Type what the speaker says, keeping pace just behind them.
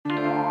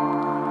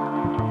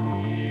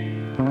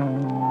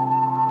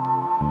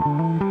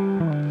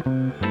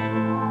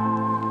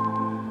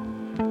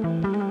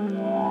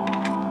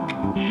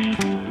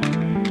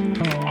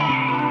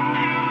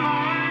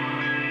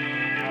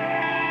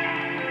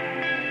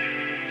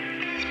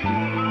Me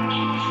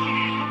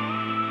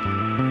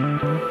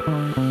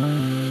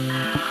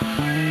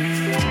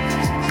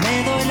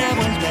doy la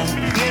vuelta,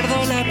 pierdo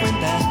la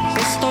cuenta,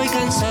 estoy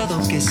cansado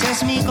que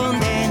seas mi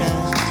condena.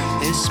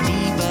 Es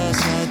mi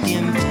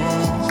pasatiempo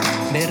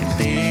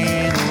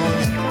verte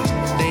volar,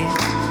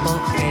 veo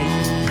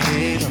el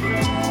reloj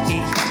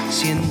y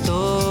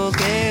siento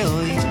que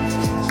hoy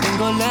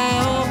tengo la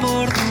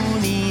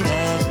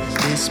oportunidad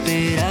de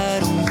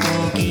esperar un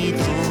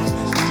poquito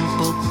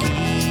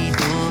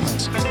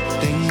más.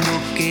 Tengo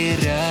que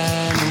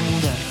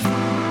reanudar,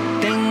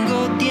 tengo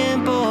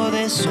tiempo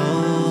de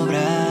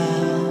sobra.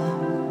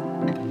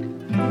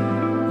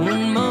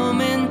 Un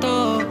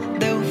momento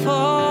de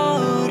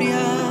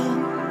euforia,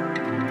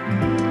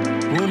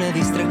 una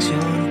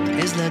distracción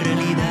es la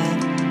realidad.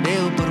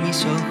 Veo por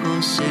mis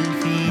ojos el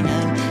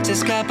final, se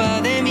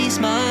escapa de mis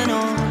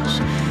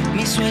manos.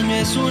 Mi sueño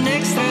es un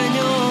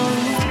extraño.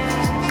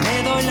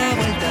 Me doy la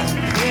vuelta,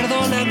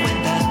 pierdo la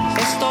cuenta.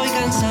 Estoy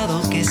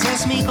cansado que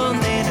seas mi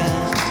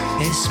condena.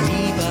 Es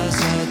mi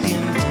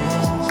pasatiempo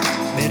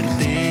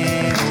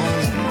verte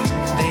volar,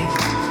 veo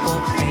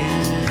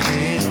el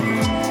reloj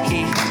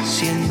y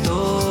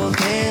siento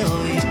que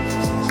hoy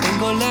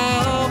tengo la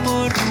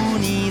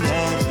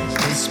oportunidad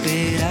de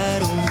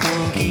esperar un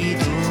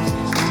poquito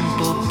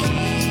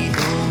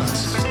más.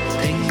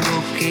 Tengo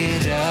que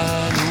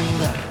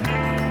reanudar.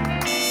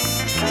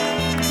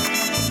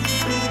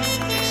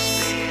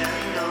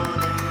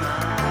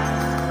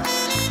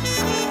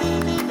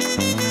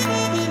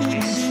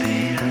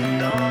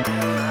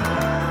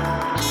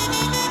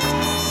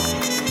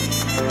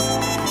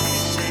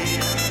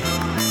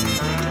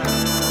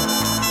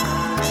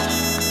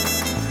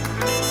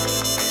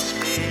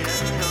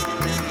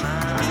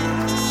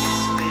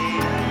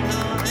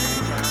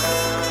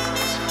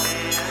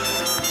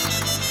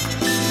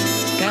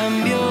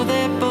 Cambio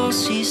de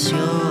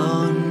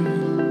posición,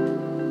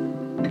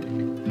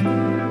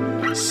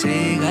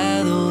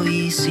 cegado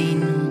y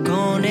sin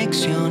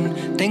conexión.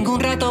 Tengo un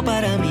rato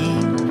para mí,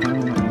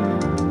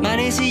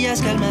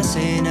 manecillas que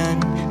almacenan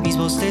mis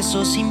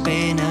bostezos sin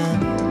pena.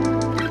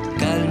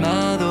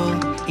 Calmado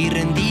y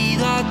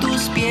rendido a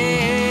tus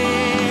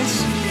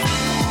pies.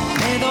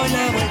 Me doy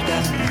la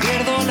vuelta,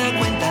 pierdo la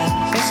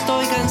cuenta.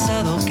 Estoy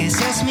cansado que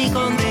seas mi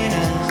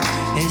condena.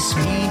 Es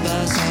mi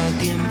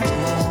pasatiempo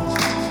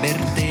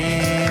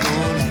verte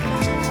volar,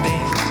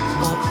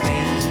 veo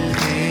el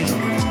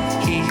reloj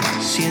y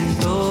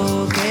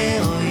siento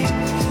que hoy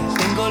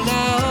tengo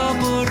la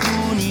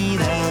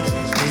oportunidad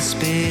de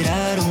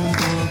esperar un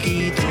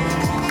poquito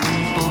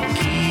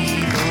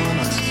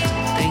más.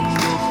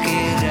 Tengo que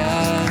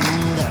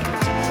reanudar,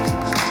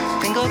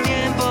 tengo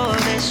tiempo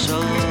de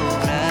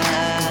sobra.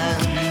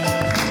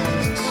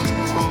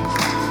 Un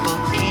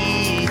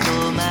poquito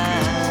más.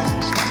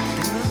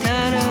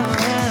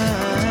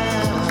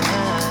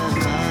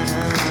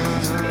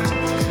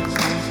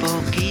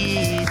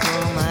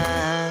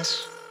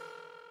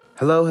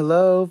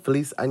 Hello,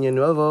 Feliz Año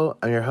Nuevo.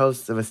 I'm your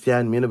host,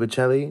 Sebastian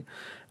Munibucelli.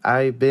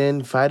 I've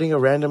been fighting a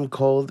random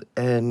cold,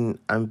 and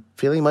I'm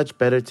feeling much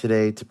better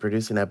today to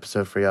produce an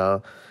episode for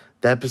y'all.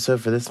 The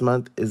episode for this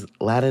month is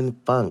Latin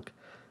Funk.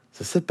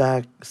 So sit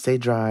back, stay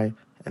dry,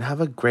 and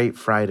have a great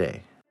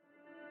Friday.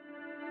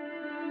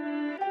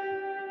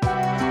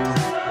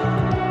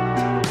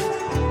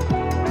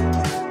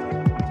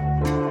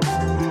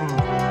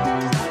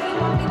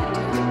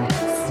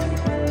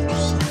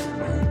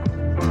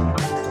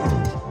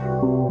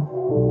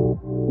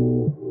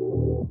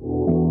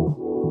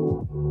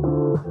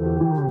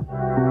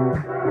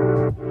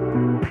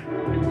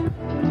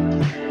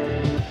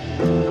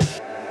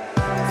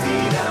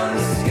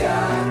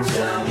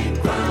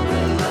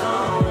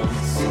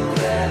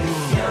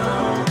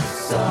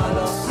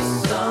 Solo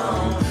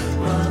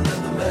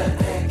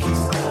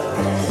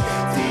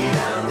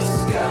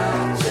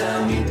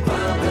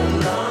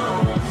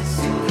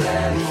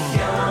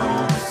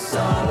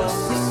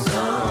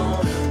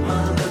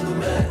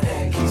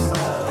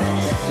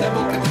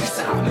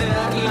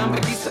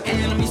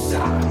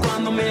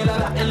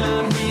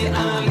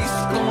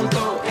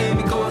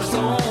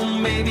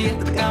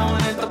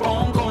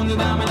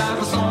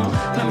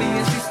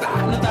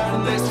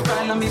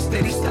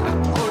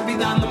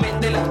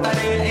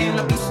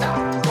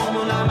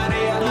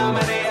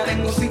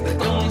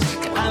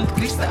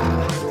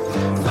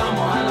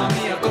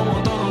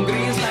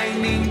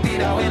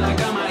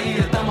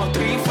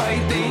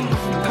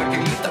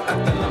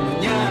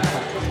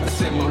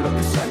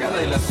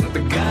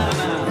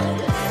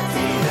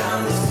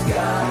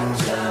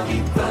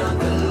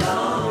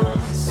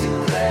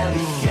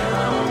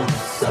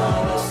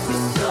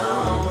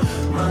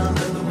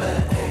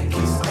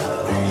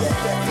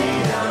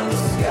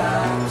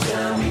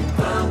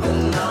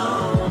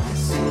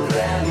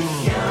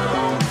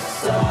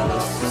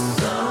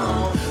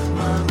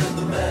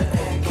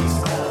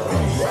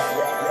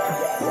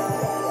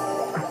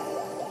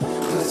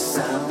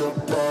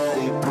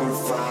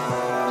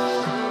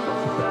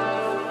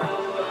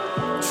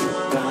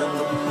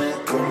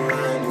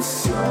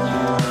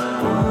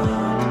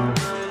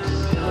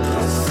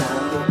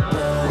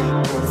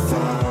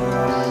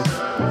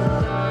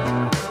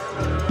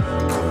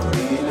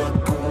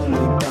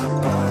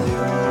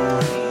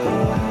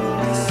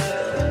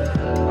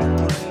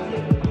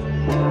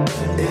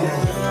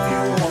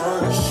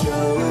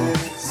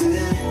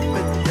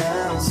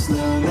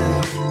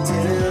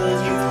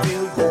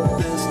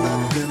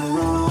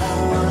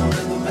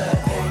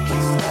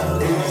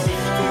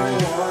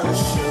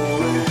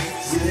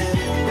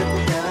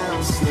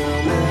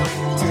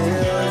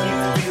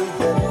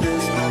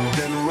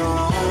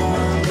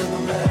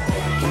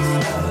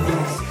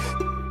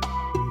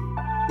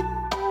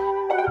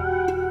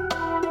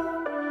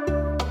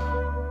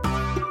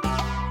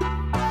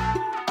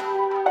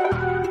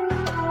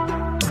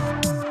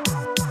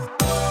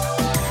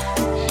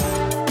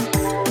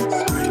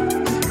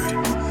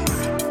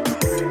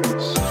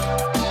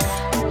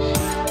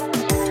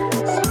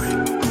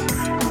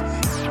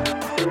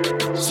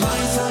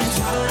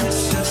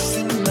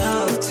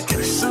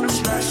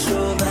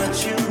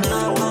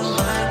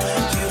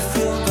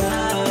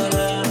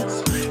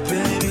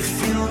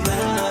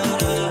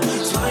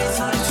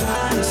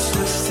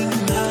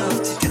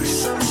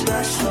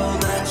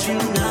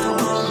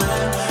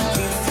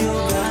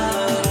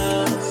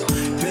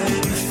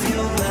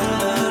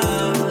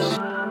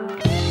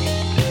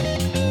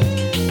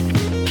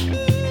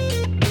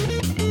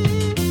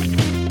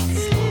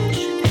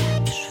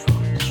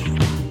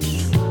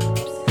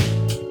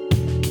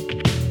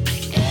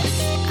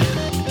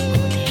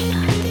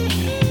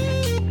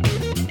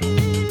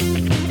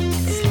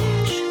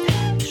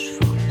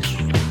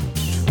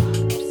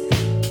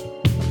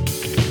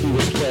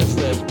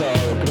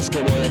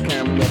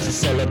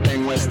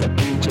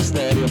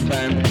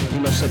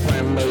sé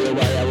cuándo yo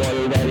vaya a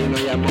volver y no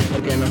llamo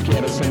porque no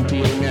quiero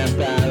sentirme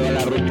atado a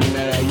la rutina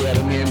de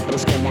ayer.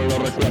 Mientras como los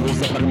recuerdos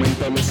de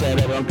fragmento mi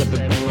cerebro que te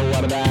tengo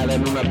guardado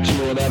en un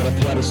archivo de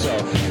refuerzo.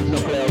 No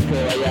creo que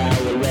vaya a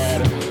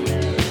volver.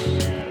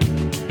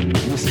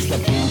 Es esta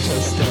pinche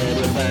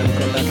estéreo band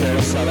con la que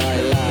vas a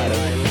bailar.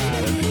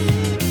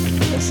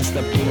 Es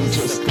esta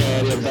pinche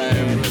estéreo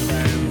band.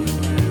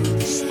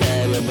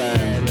 Stereo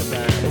band.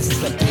 Es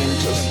esta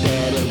pinche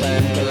stereo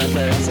band con la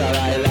que vas a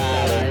bailar.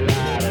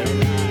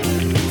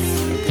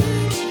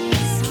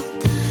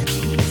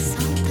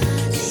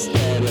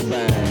 Stereo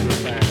band.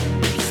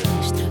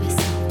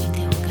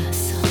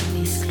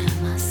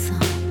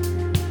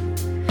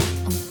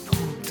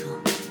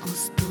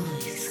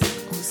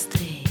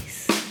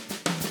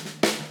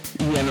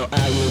 Ya no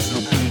hables de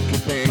ti, que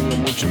tengo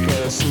mucho que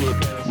decir.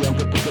 Y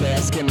aunque tú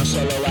creas que no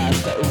solo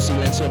basta un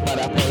silencio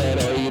para poder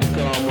oír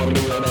como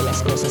río de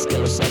las cosas que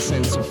los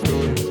hacen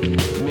sufrir,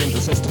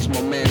 mientras estos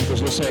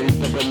momentos los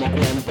edito como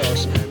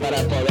cuentos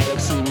para poder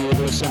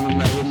exhibirlos en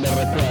un álbum de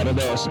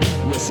recuerdos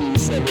y así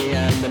se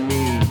rían de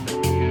mí.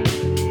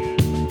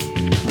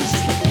 Es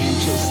esta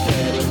pinche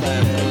stereo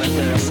band con la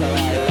que vas a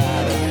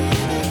bailar.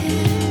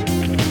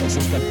 Es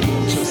esta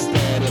pinche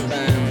stereo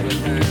band.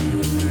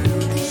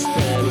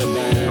 Stereo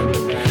band.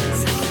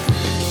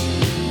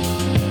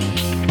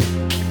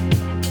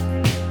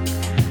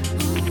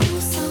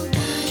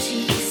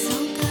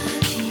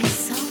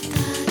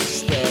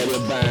 Stereo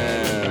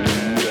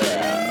band,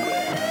 yeah.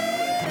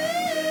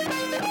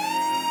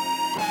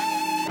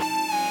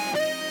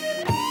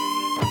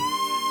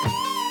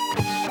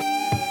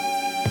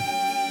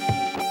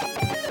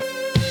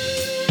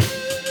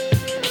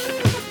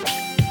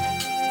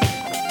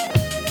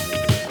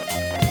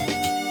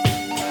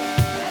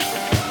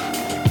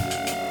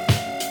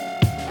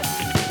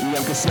 Y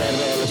aunque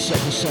cierro los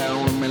ojos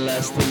aún me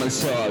lastima el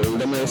sol.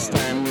 ¿Dónde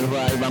está en mi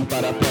Ray-Ban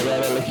para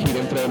poder elegir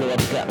entre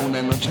vodka,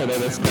 una noche de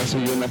descanso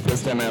y una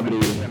fiesta en abril?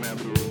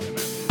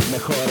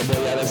 Mejor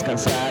voy a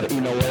descansar y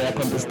no voy a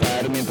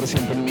contestar mientras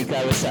siento en mi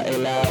cabeza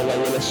el agua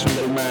y el azul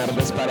del mar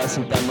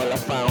desparasitando la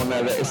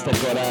fauna de este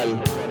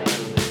coral.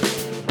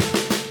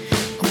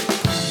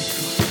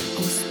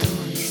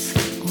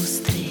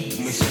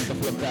 Me siento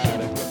flotar.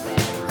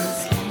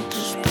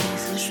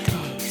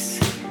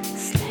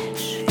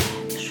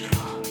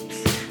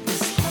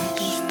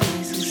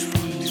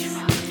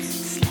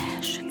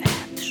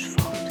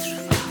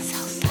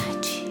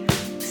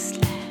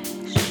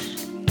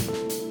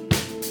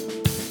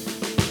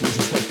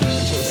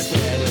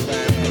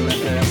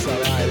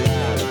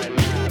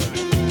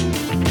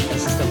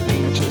 Es esta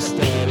pinche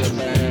stereo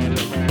band.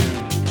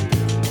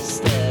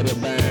 Stereo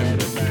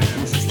band.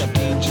 Es esta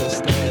pinche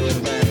stereo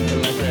band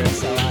con la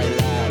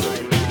que vas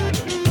a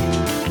bailar.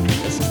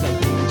 Es esta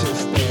pinche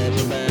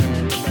stereo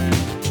band.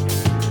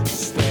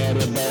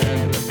 Stereo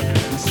band.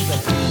 Es esta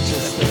pinche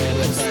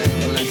stereo band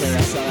con la que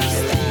vas a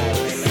bailar.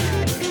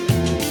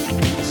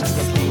 Es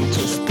esta pinche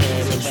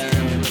stereo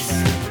band.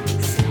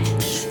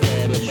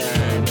 Stereo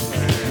band.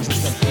 Es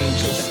esta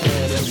pinche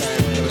stereo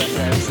band con la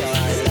que vas a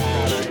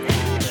bailar.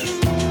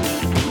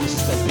 Es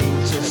esta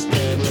pinche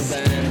stereo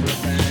band.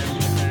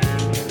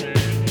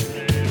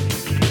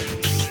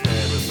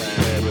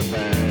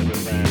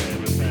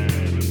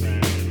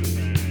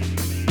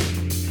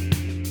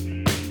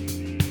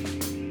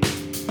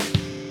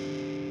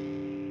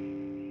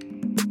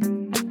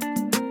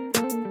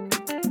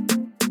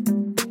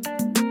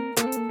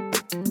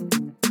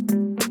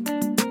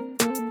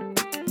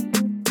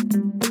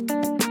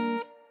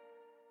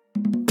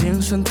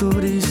 Pienso en tu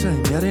brisa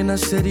y mi arena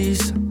se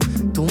eriza.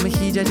 Tu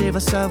mejilla lleva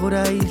sabor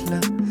a isla.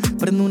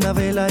 Prendo una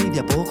vela y de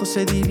a poco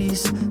se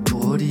divisa tu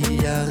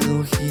orilla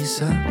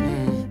rojiza.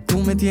 Tú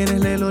me tienes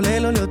lelo,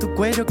 leo tu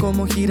cuello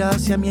como gira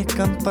hacia mí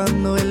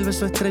escampando el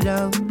beso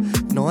estrellado.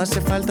 No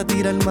hace falta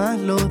tirar más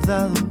los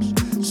dados.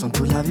 Son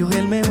tus labios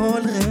el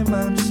mejor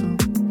remanso.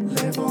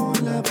 Les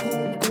vents la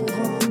bombe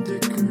courant des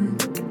culs.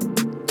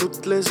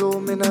 Toutes les eaux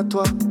mènent à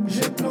toi.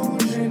 J'ai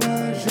plongé,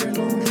 nagé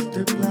longe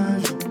des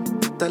plages.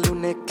 Ta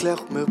luna éclair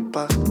me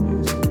passe.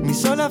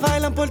 Mis olas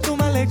bailan por tu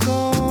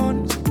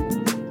malecón.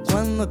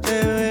 Cuando te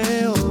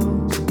veo,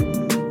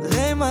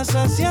 remas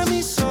hacia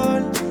mi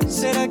sol.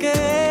 ¿Será que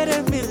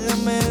eres mi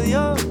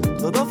remedio?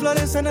 Todo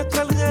florece a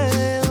nuestro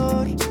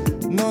alrededor.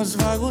 Nos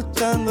va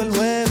gustando el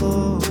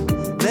juego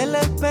de la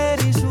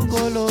espera y su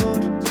color.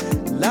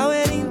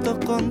 Laberintos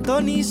con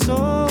ton y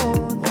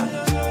son.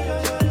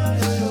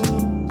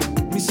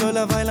 Mis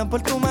olas bailan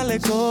por tu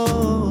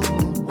malecón.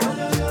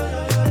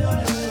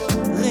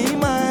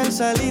 Rima el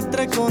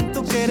salitre con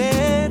tu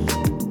querer.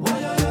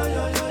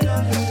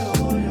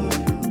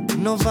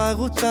 Nos va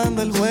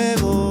gustando el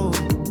juego.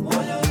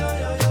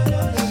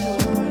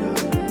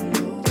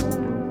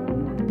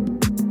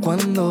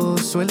 Cuando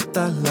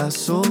sueltas la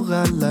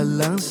soga, la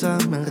lanza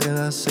me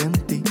enredas en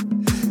ti.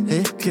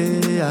 Es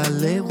que a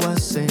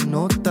leguas se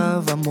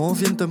nota, vamos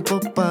viento en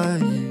popa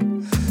y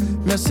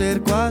me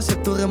acerco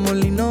hacia tu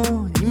remolino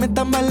y me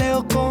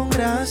tambaleo con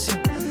gracia.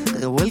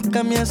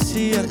 Revuélcame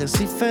así,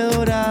 arrecife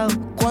dorado.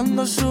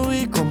 Cuando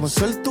subí como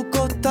suelto tu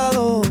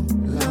costado,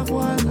 la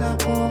voilà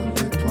pour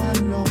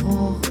l'étoile,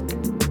 l'aurore.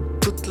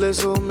 Toutes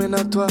les eaux mènent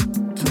à toi.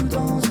 Tout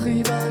dans ce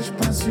rivage,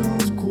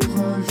 patience,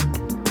 courage.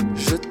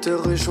 Je te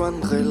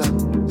rejoindrai là.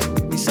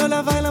 Mis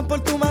olas bailan por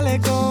tu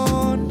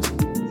malecón.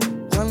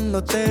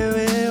 Cuando te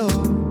veo,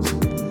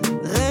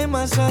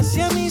 remas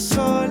hacia mi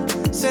sol.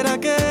 ¿Será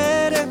que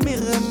eres mi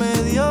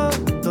remedio?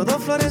 Todo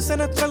florece a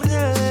nuestro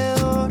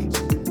alrededor.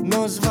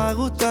 Nos va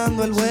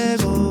gustando el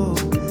juego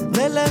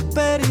de la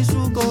espera y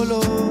su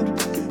color.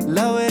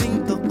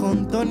 Laberintos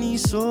con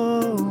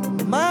tonizo.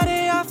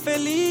 Marea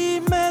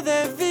feliz me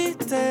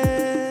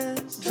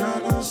desvistes.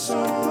 Ya no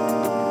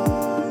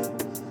soy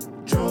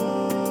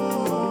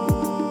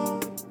yo.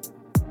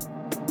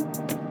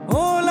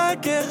 Ola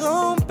que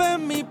rompe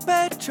mi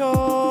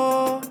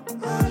pecho.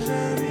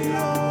 Ayer y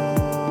hoy.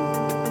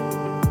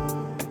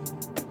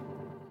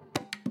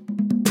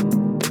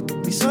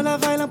 Mis olas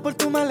bailan por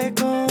tu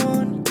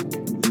malecón.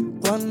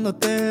 Cuando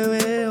te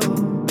veo,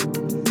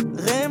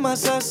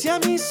 remas hacia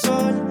mi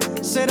sol.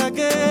 ¿Será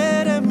que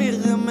eres mi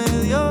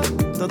remedio?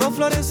 Todo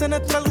florece a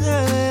nuestro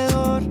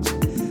alrededor.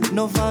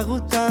 Nos va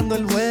gustando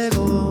el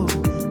juego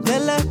de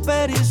la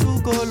espera y su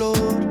color.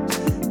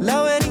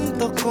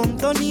 Laberintos con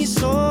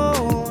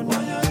tonizón.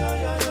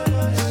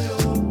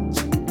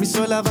 Mis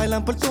olas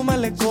bailan por tu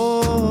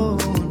malecón.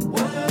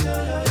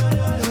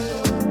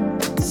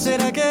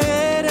 ¿Será que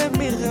eres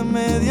mi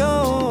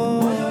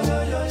remedio?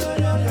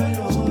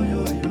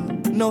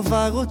 Nos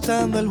va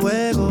gustando el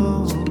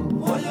juego.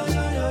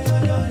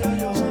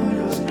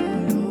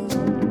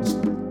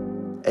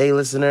 Hey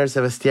listeners,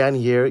 Sebastian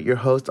here, your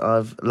host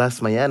of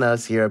Las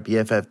Mañanas here at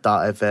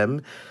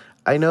BFF.fm.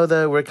 I know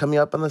that we're coming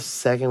up on the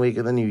second week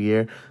of the new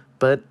year,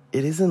 but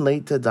it isn't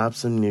late to adopt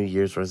some New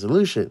Year's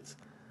resolutions.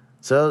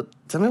 So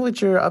tell me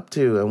what you're up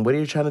to and what are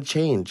you trying to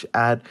change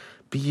at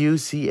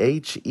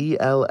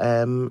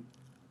BUCHELMINO,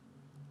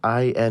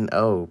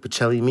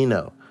 Buccelli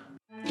Mino.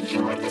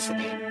 You're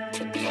listening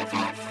to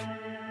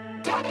BFF.fm.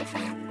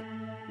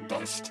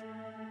 Best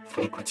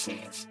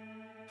frequencies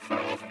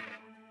forever.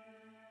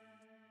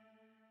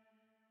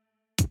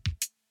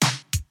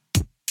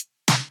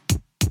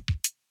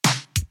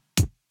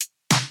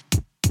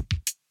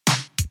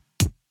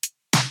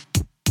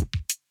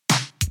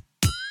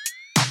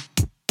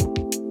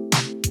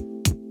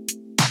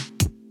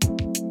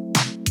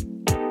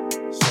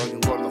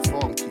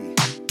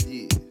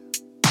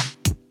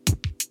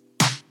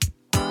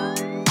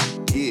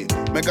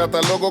 Me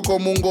catalogo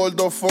como un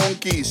gordo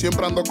funky,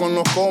 siempre ando con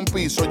los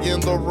compis,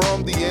 oyendo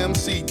Ron,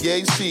 DMC,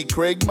 Jay-Z,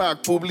 Craig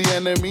Mack, Public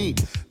Enemy.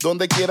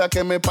 Donde quiera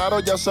que me paro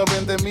ya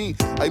saben de mí.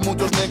 Hay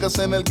muchos niggas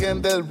en el game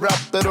del rap,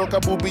 pero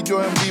Capupi y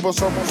yo en vivo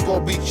somos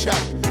go Big Shot.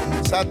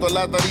 Salto a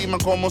la tarima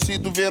como si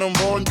tuviera un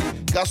bondi.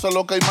 Caso a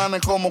los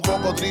caimanes como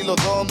cocodrilo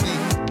dondi.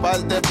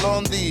 Par de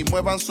blondie,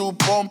 muevan sus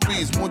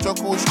pompis. Mucho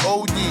kush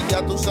OG,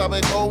 ya tú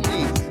sabes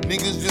homie.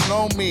 Niggas you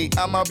know me,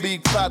 I'm a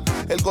big fat.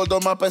 El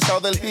gordo más pesado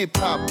del hip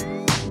hop.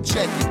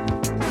 Check it.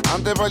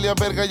 Antes valía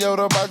verga y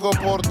ahora pago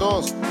por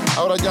dos.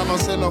 Ahora ya no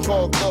sé los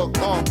hot dog,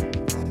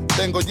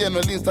 Tengo lleno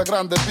el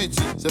Instagram de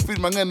bichi. Se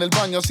filman en el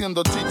baño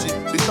haciendo chichi.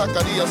 Y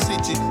sacaría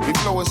sichi. Mi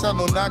flow es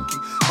Anunnaki.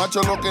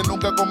 Macho lo que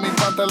nunca con mis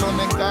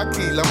pantalones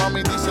kaki. La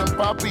mami dicen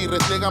papi,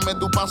 restriégame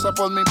tu panza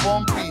por mi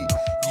pompi.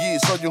 Yeah,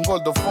 soy un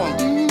gordo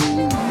funky.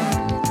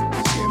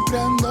 Siempre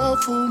ando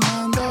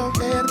fumando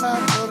hierba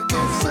porque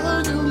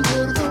soy un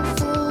gordo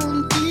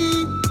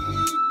funky.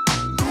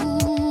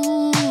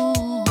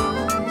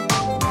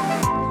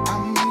 A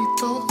mí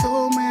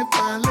todo me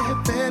vale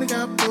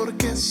verga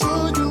porque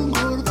soy un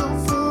gordo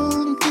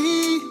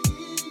funky.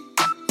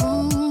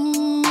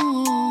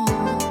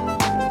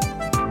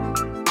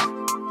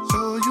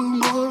 Soy un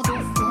gordo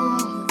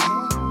funky.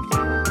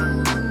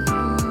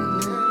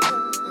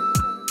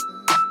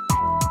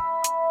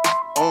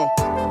 Yeah.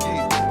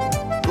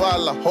 Todas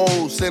las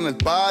hoes en el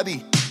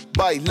party,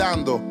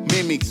 bailando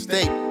mi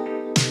mixtape.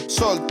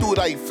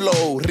 Soltura y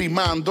flow,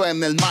 rimando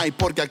en el mic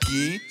porque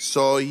aquí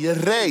soy el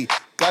rey.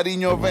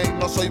 Cariño, ven,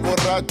 no soy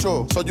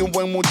borracho, soy un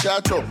buen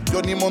muchacho.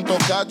 Yo ni monto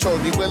cacho,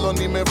 ni vuelo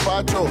ni me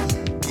facho.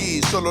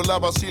 Y solo la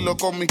vacilo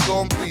con mis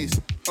compis.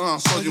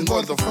 Soy un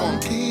gordo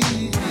funky.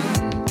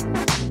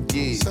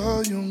 Yeah.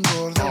 Soy un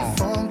gordo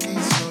funky,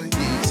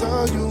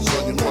 soy un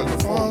gordo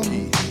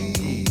funky.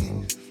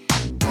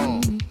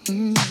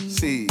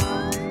 Sí,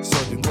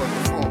 soy un gordo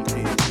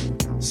funky.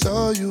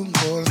 Soy un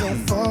gordo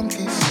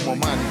funky, Como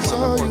marihuana soy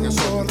porque un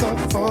soy un gordo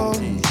gordo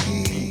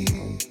funky.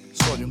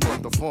 Soy un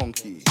gordo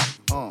funky.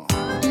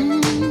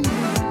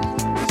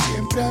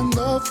 Siempre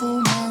ando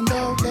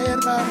fumando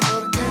hierba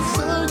porque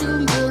soy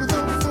un gordo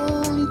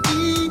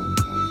funky.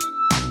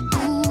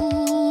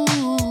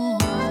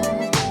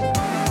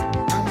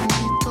 A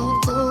mí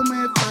todo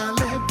me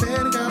vale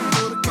verga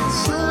porque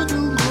soy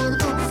un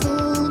gordo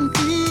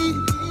funky.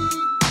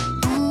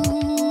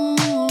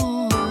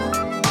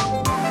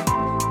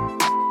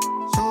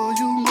 Soy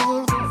un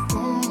gordo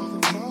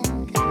funky.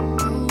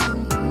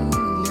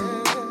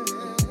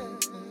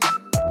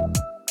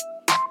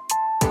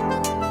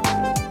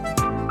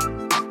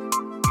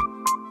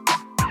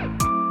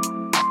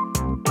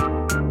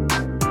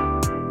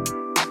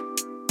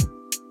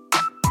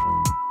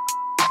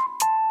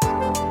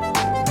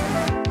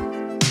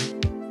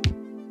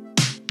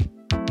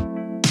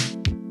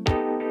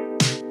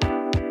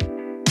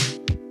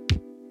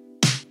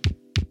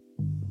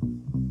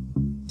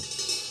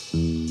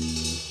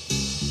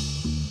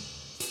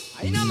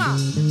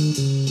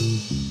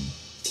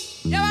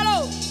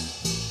 Llévalo.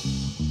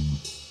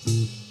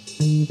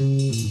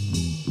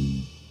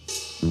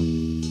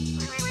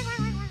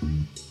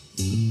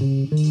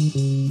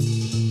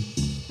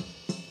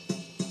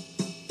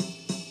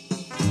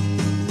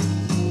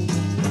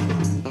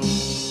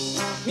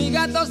 Mi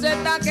gato se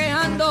está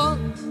quejando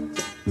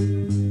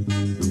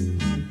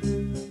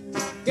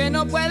que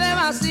no puede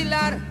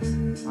vacilar.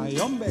 Ay,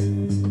 hombre.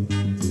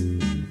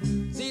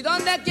 Si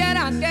donde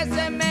quiera que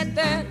se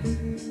mete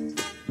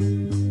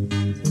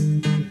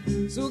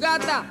su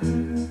gata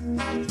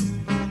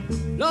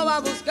lo va a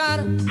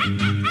buscar.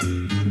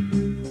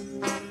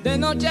 De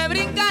noche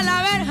brinca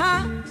la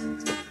verja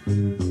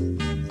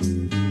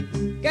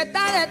que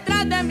está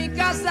detrás de mi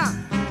casa.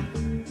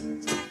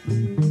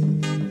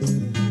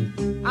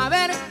 A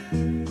ver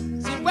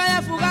si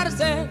puede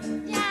fugarse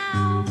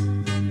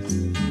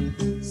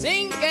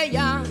sin que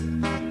ya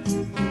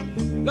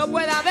lo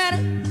pueda ver.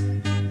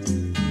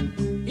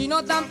 Y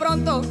no tan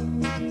pronto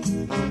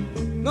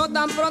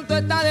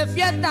está de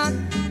fiesta.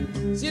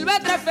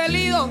 Silvestre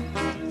Felido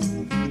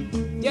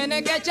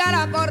tiene que echar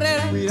a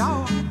correr.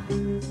 Cuidado.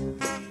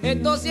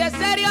 Esto sí es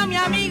serio, mi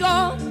amigo.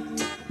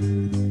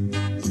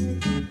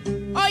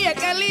 Oye,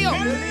 qué lío.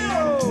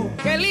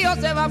 Qué lío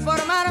se va a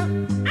formar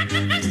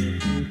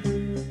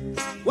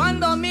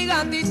cuando mi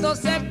gatito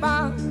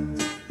sepa.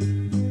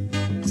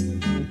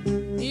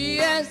 Y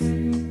es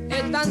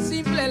tan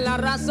simple la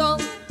razón,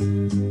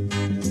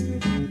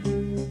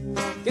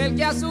 que el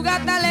que a su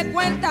gata le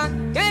cuenta,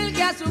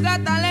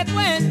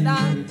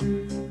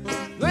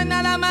 no es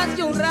nada más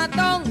que un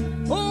ratón.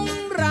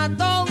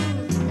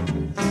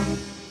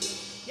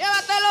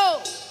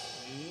 Llévatelo.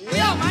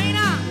 Cuidado,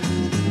 Mañana.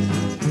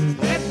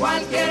 De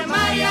cualquier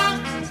malla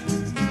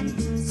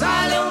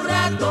sale un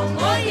ratón,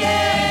 oye,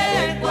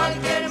 de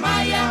cualquier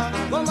malla.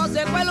 Como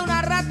se cuela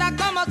una rata,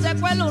 como se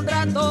cuela un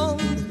ratón.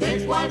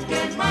 De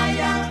cualquier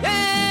malla.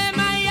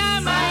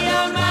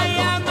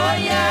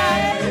 Oye,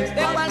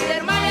 de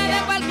cualquier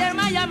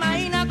malla,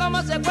 Maína,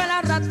 como se cuela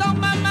el ratón,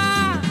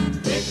 mamá.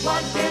 De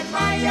cualquier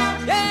malla.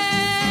 De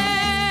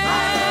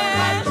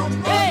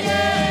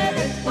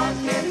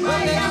cualquier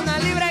malla. Una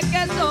libra de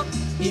queso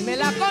y me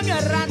la comió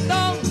el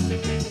ratón.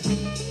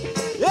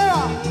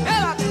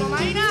 Llévatelo,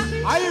 Maína.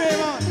 Ahí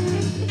vemos.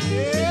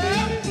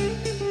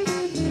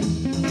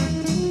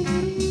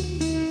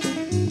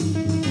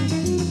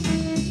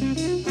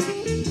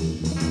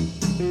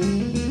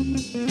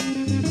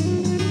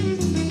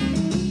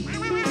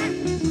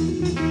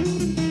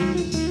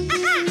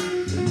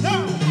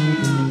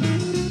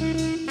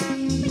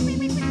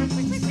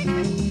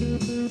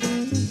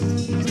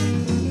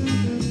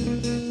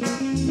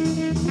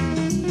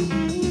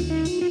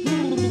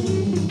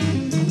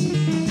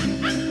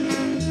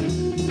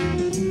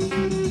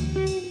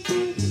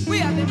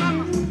 Cuídate,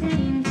 mamá.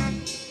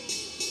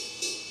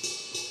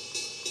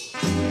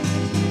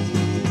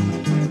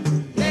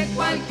 De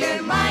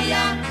cualquier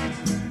malla,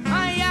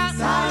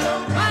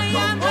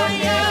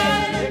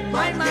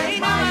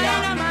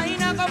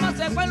 Maína, como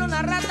se cuela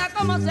una rata,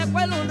 como se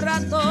cuela un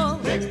rato.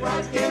 De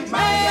cualquier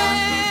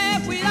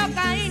malla, cuidado,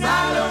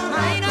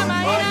 Caína,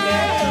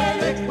 Maína,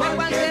 de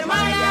cualquier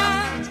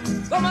malla,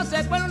 como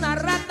se cuela una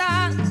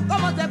rata,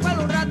 como se cuela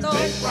un rato.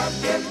 De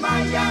cualquier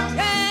malla,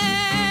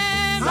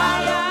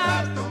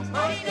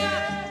 Maína,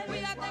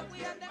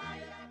 cuídate.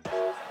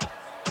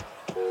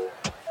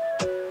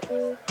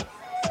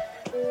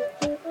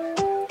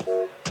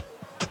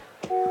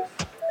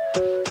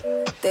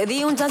 Te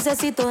di un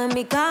chancecito en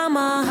mi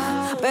cama,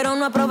 pero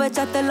no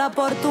aprovechaste la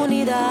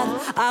oportunidad.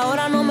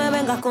 Ahora no me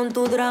vengas con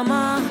tu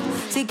drama.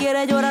 Si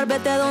quieres llorar,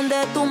 vete donde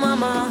tu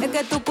mamá. Es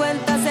que tu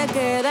cuenta se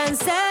queda en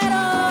cero,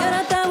 y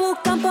ahora te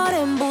buscan por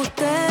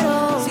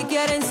embustero. Si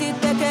quieres,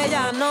 insiste que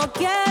ya no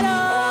quiero.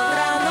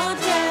 Otra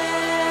noche,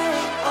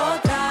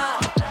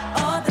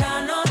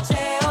 otra noche,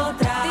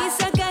 otra.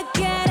 Dice que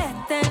quieres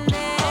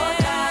tener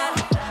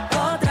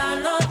otra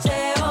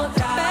noche,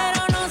 otra.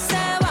 Pero no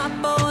se va a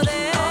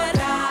poder.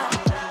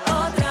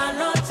 Otra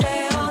noche,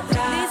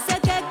 otra. Dice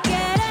que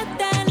quieres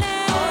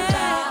tener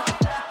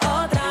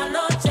otra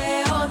noche,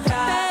 otra.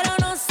 Pero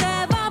no se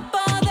va a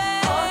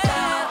poder.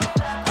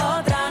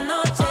 Otra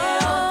noche,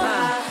 otra.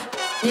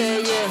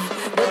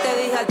 Yo te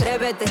dije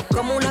atrévete,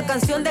 como una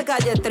canción de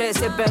Calle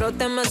 13, pero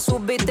te me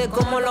subiste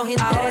como los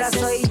intereses. Ahora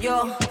soy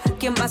yo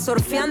quien va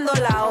surfeando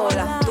la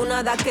ola. Tú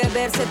nada que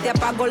ver, se te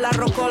apagó la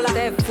rocola.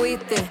 Te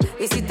fuiste,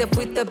 y si te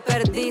fuiste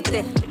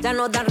perdiste. Ya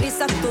no dan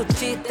risas tus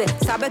chistes.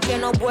 Sabes que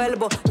no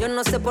vuelvo, yo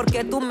no sé por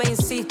qué tú me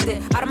insistes.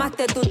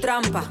 Armaste tu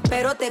trampa,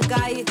 pero te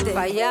caíste.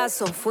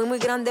 Payaso, fui muy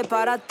grande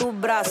para tus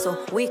brazos.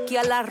 Whisky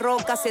a la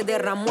roca, se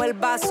derramó el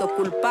vaso.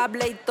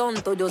 Culpable y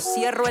tonto, yo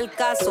cierro el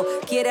caso.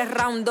 ¿Quieres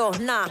round 2?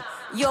 Nah,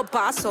 yo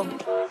paso.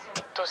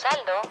 Tu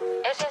saldo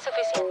es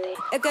insuficiente.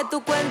 Es que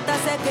tu cuenta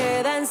se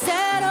queda en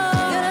cero,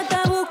 y ahora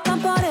te buscan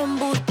por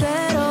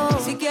embustero.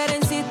 Si quieres,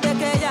 insiste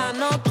que ya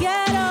no quiero.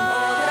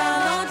 Otra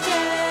noche,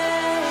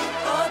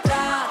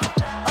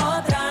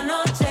 otra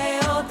noche,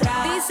 otra.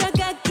 Dice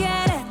que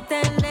quieres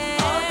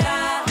tener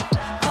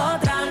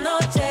otra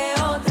noche,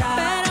 otra.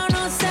 Pero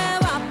no se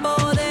va a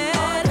poder.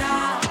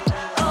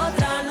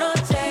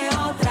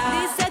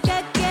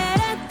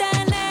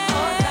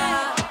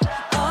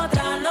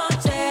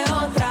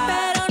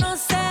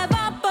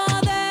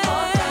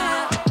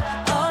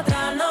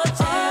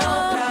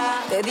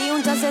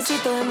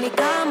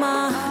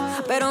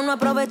 pero no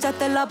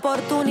aprovechaste la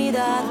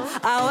oportunidad.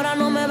 Ahora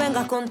no me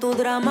vengas con tu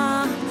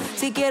drama.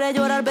 Si quieres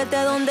llorar,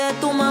 vete donde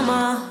tu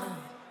mamá.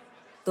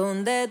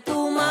 Donde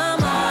tu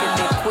mamá. Que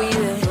te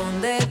cuide.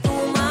 Donde tu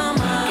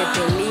mamá. Que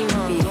te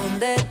limpie.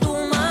 Donde tu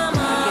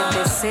mamá. Que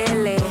te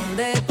cele.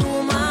 Donde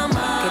tu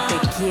mamá. Que te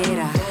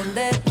quiera.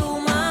 Donde tu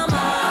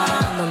mamá.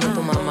 Donde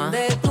tu mamá.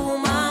 Donde tu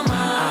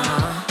mamá. Ajá.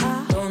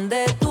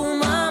 Donde tu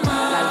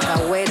mamá. La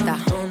alcahueta.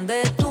 Donde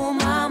tu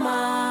mamá.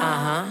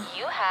 Ajá.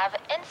 You have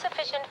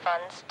insufficient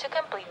funds to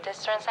complete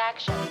this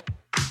transaction.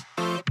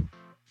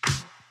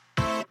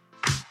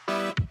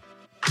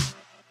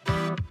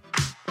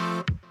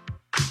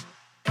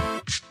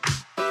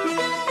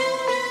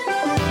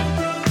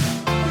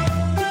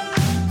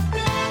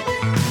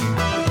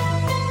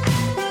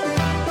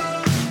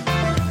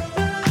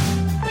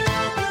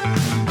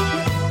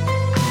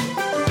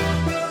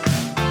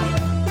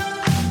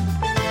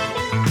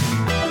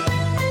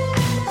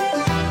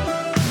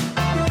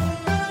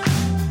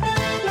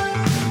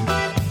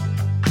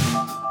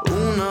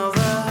 Una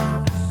vez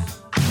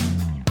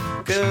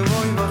que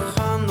voy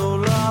bajando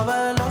la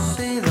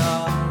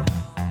velocidad,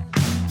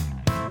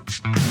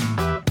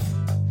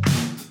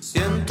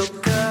 siento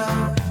que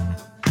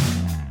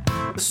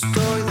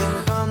estoy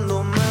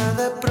dejándome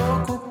de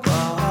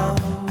preocupar.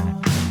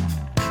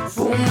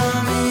 Fuma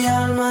mi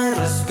alma y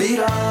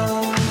respira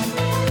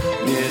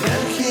mi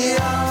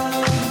energía.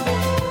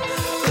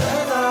 Te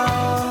da.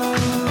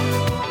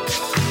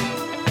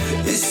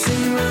 Y si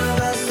me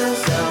ves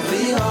desde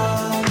arriba,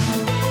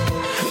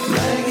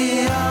 me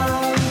guías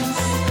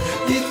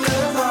y te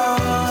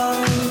vas,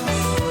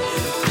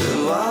 te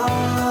vas.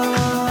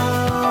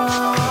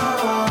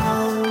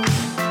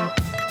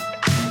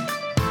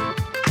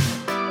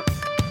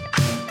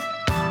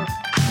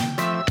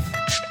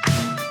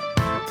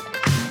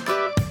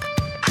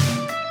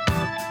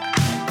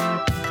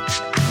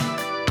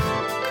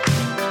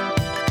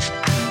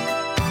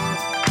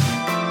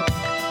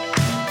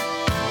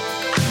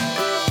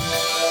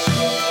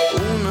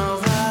 Una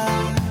vez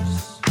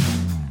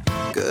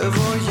que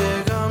voy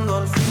llegando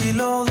al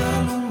filo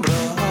del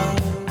umbral,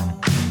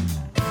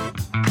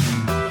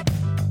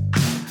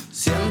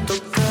 siento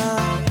que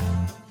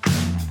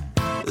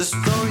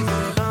estoy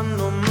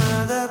dejándome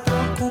de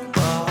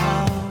preocupar.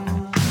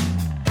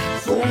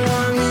 Fuma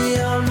mi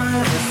alma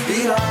y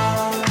respira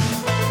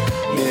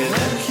mi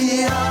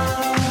energía.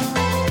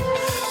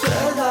 Te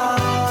da.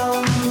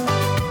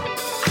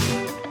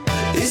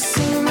 Y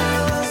si me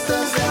ves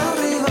desde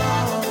arriba,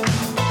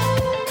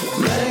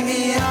 me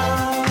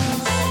guías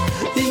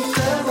y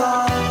te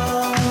vas.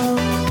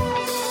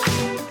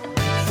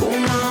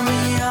 Fuma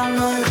mi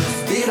alma y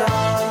respira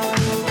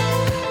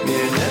mi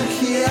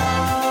energía.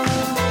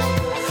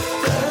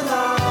 Te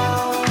da.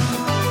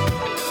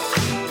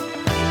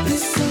 Y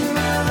si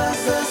me ves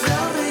desde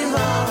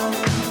arriba,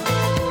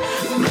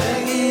 me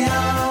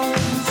guías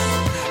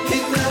y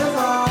te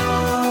vas.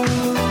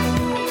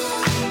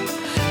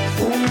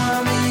 Fuma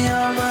mi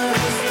alma y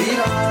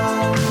respira.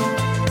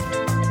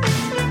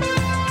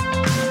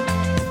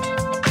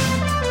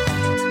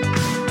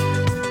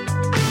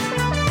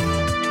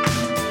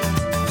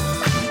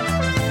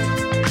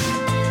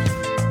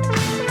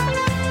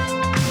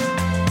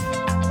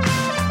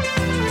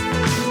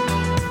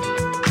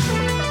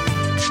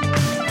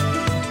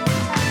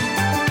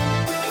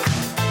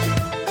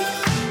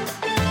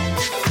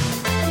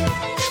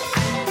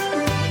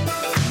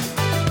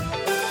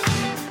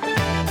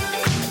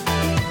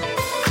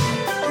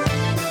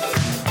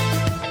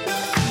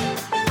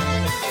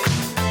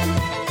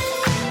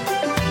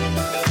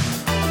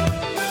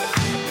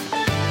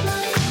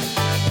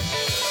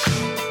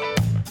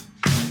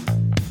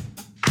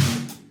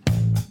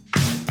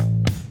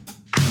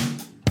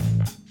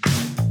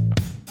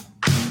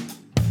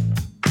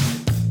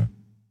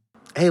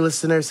 Hey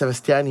listeners,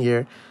 Sebastian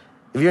here.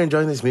 If you're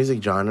enjoying this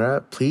music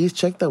genre, please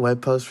check the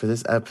web post for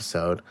this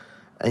episode,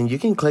 and you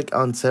can click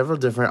on several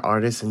different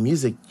artists and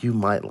music you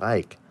might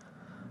like.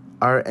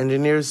 Our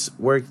engineers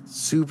worked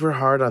super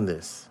hard on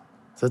this,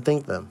 so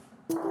thank them.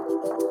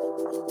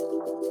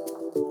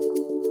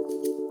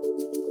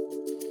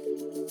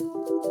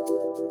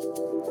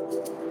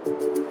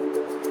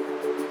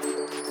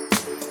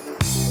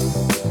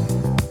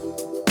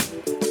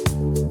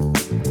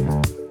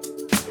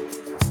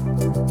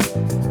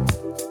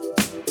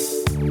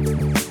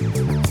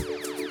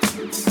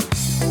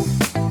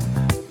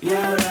 Y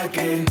ahora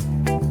que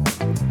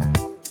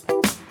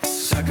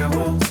se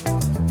acabó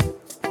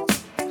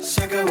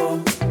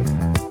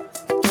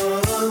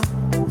todo,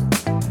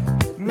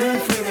 me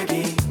fui de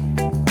aquí,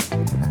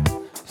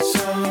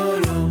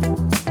 solo,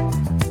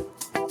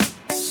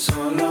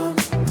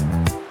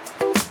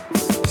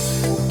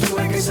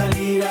 tuve que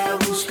salir a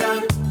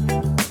buscar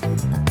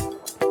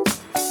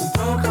un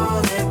poco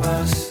de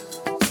paz,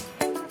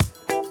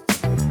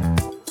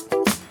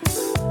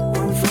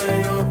 un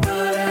fuego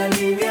para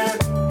aliviar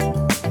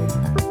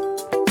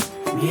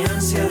mi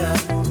ansiedad.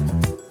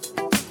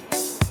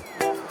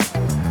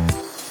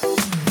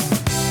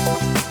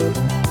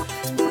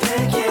 Te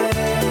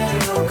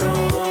quiero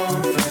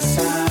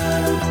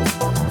confesar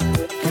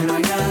que no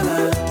hay nada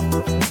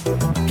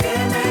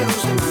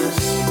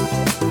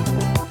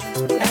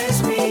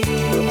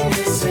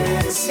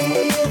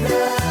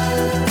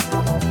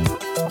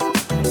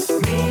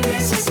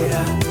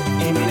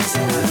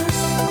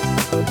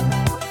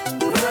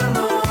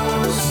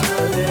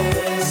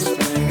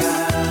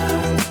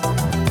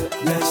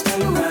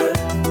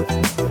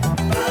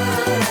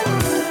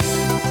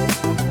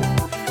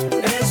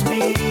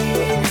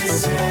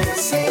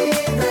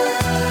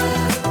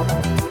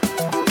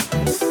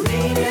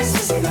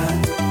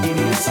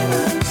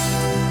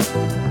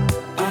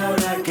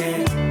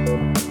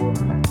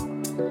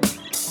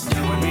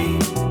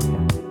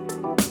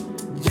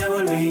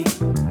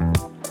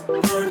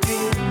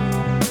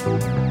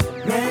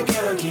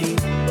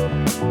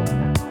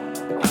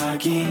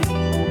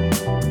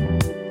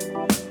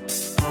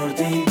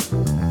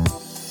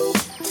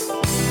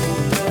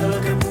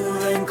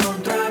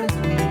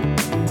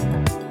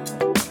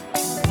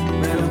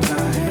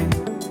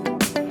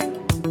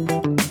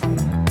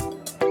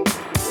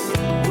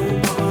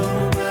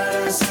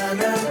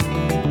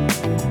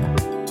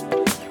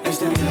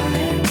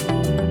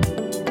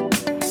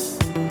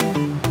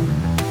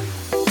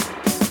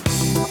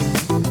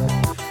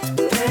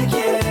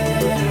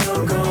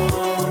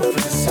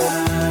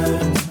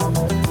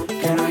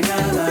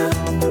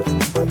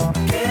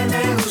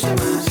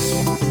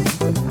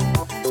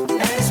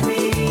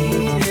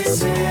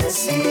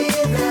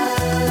necesidad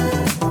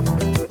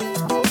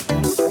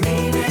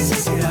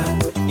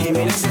y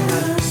mi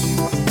necesidad.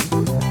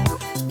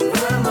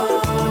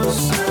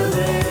 Vamos a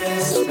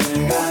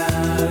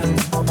despegar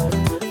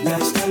de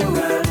este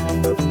lugar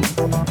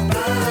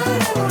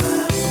para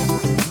volar.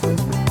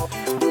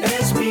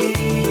 Es mi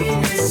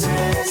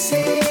necesidad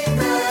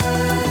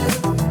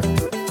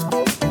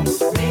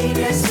y mi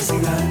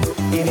necesidad.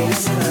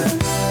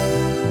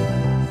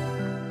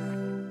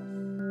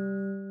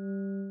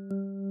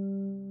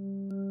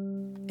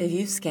 If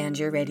you've scanned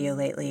your radio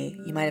lately,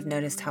 you might have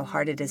noticed how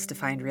hard it is to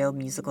find real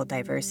musical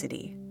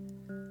diversity.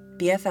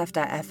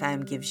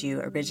 BFF.FM gives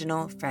you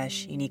original,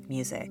 fresh, unique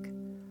music.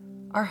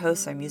 Our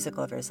hosts are music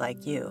lovers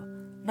like you,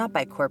 not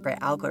by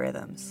corporate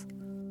algorithms.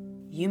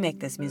 You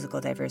make this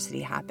musical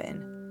diversity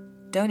happen.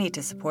 Donate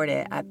to support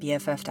it at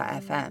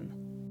BFF.FM.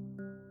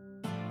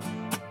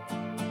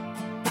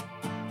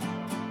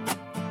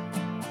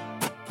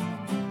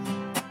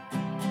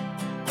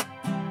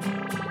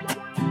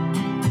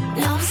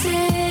 Now I'm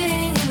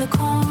sitting in the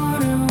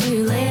corner where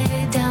you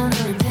lay down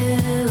on a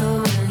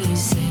pillow when you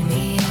see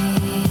me.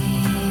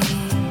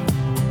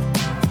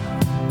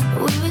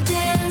 We would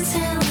dance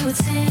and we would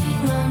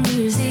sing on New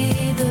Year's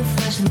Eve. The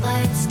flashing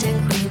lights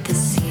decorate the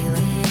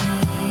ceiling.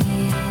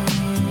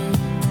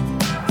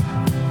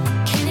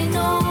 Can't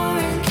ignore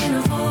and can't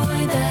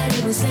avoid that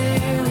it was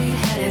there. We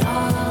had it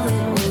all,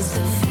 it was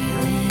the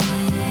feeling.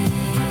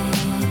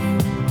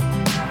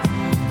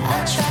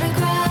 I try to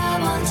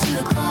grab onto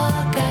the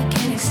clock, I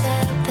can't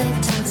accept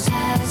that time's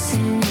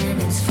passing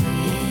and it's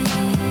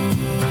fleeting.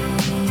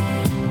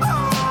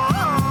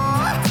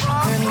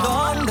 ¿En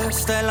dónde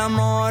está el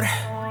amor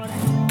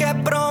que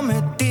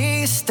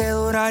prometiste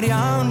duraría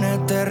una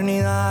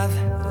eternidad?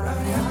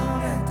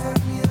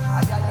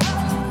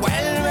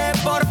 Vuelve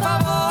por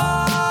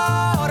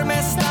favor, me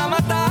está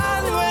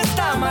matando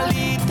esta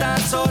maldita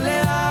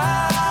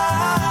soledad.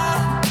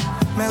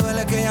 Me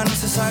duele que ya no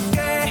se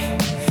saque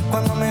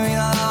cuando mi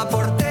vida daba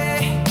por ti.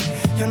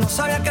 Yo no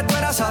sabía que tú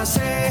eras así,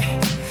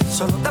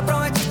 solo te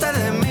aprovechaste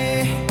de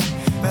mí.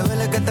 Me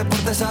duele que te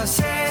portes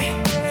así,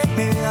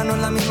 mi vida no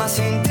es la misma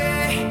sin ti.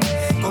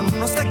 Con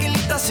unos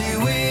tequilitas y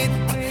weed,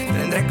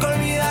 tendré que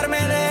olvidarme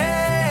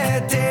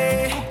de ti.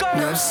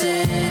 Now I'm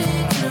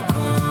sitting in a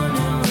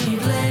corner when you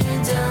lay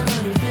down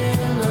on your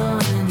pillow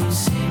and you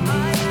see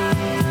me.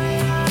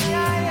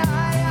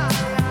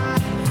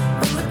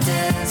 We would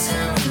dance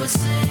and we would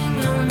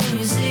sing on New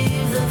Year's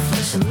Eve. The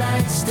flashing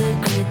lights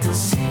decorate the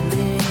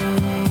ceiling.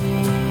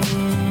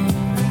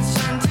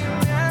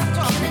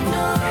 Can't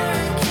ignore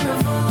it, can't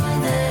avoid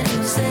that it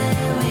was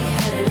there. We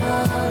had it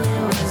all,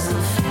 it was the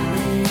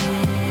feeling.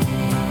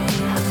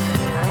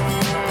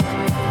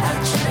 I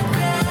try to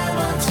grab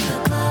onto the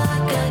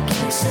clock, I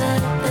can't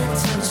accept that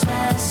time's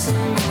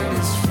passing and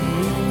it's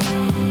fleeting.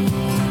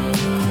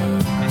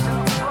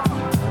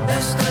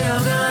 Estoy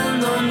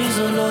ahogando mis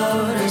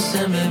dolores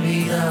en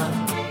bebida.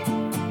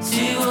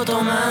 Sigo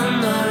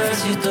tomando a ver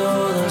si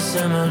todo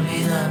se me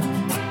olvida.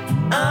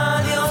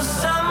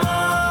 Adiós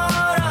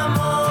amor,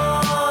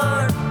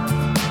 amor,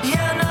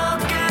 ya no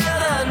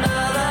queda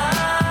nada.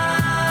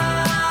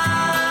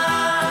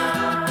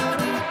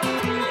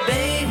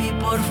 Baby,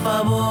 por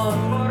favor,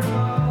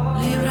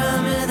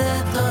 líbrame de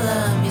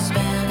todas mis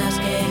penas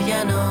que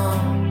ya no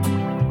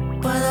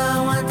puedo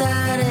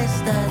aguantar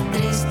esta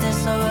triste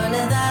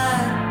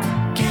soledad.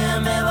 ¿Qué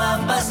me va a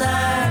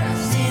pasar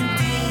sin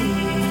ti?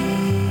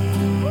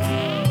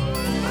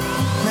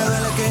 Me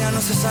duele que ya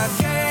no se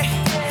saque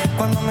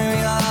cuando mi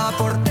vida daba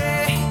por ti.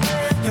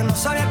 Yo no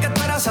sabía que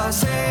tú eras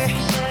así,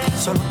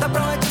 solo te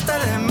aprovechaste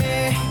de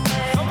mí.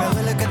 Me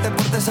duele que te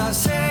portes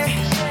así,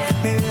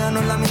 mi vida no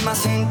es la misma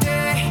sin ti.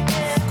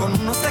 Con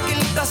unos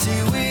tequilitas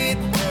y weed,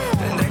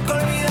 tendré que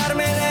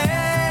olvidarme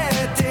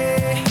de ti.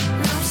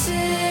 Now I'm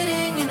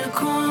sitting in a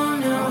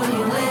corner where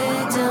you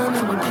lay down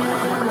on your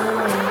pillow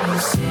and you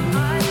see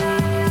me.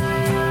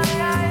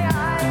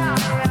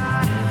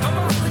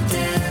 We would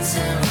dance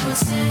and we would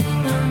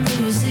sing on New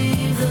Year's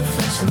Eve. The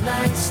flashing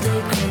lights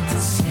decorate the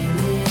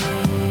ceiling.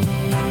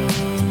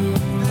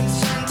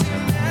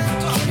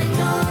 Can't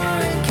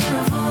ignore it, can't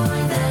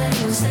avoid that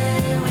it was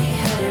there. We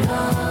had it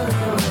all,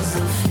 it was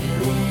the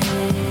feeling.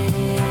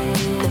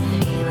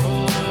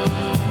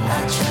 I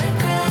try to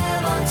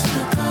grab onto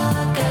the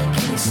clock, I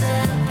can't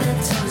accept that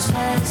time's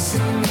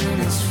passing and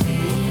it's fleeting.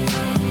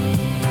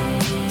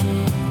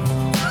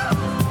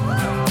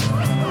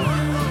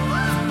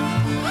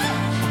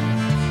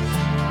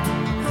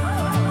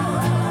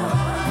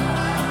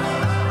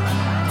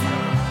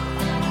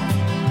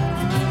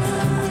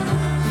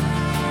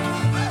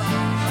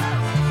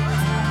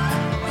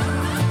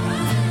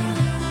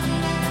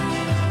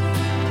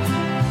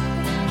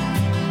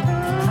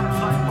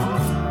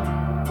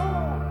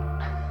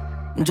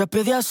 Ya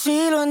pedí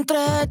asilo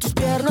entre tus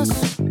piernas,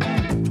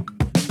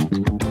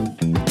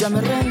 ya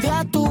me rendí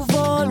a tu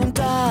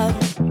voluntad.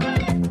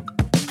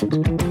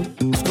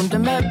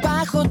 Escóndeme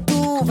bajo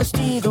tu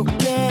vestido,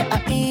 que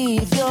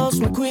ahí Dios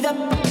me cuida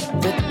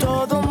de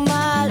todo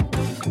mal.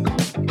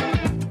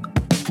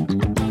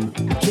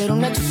 Quiero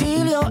un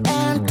exilio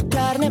en tu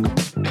carne,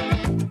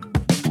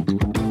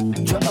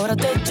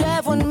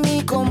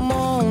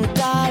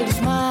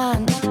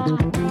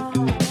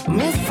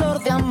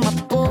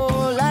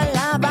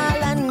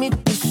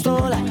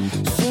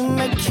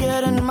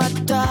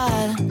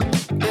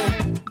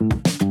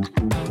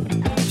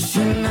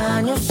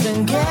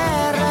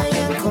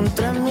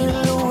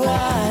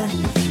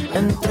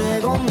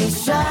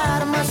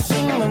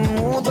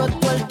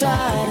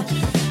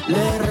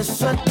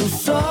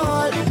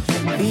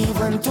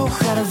 tu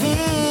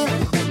jardín.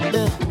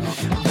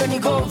 Ven y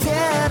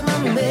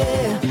gobiérname,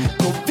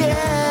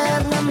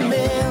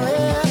 gobiérname.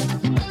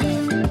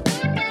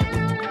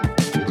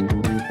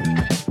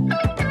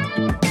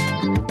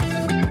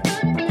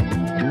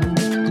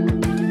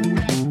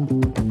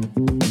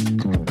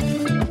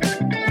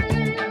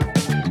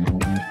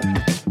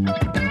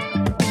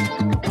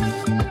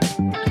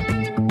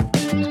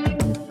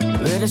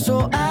 Eres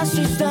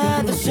oasis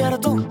de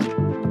desierto,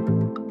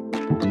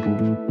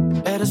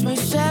 eres mi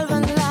selva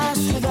en la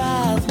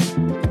ciudad.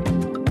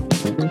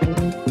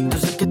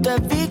 Desde que te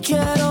vi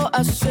quiero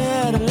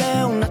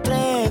hacerle una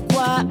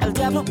tregua al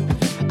diablo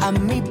a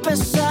mi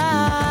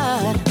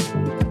pesar.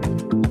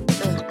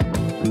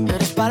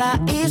 Eres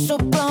paraíso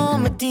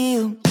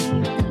prometido,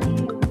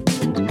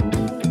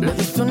 le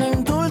diste un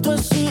indulto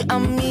así a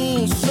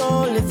mi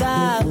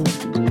soledad.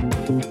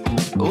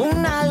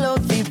 Un halo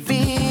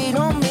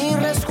divino, mi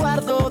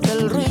resguardo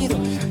del ruido,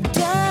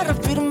 tierra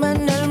firme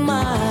en el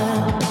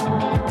mar.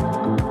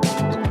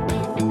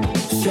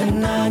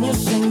 100 años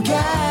en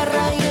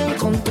guerra y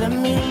encontré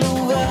mi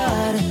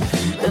lugar.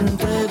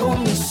 Entrego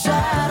mis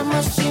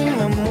armas y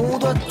me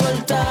mudo a tu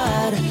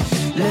altar.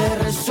 Le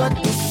rezo a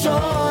tu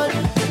sol,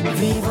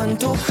 vivo en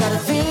tu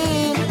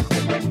jardín.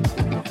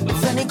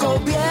 Ven y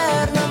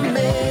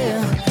gobiérname.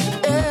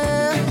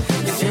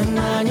 100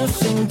 años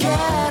en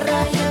guerra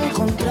y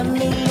encontré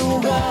mi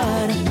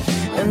lugar.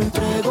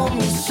 Entrego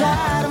mis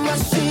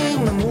armas y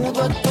me mudo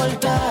a tu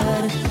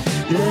altar.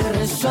 Le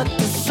rezo a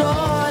tu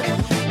sol,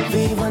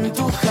 vivo en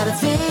tu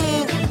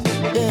jardín.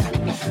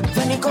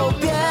 Ven y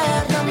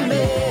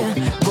gobiérname,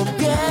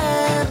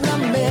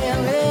 gobiérname,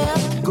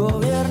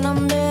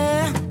 gobiérname.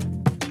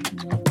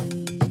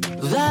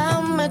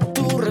 Dame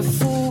tu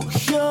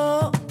refugio,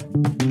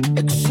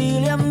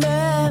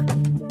 exíliame,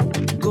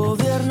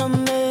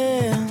 gobiérname.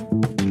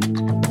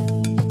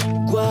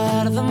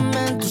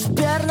 Guárdame en tus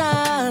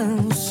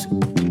piernas,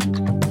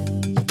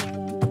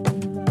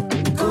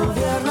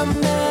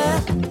 gobiérname.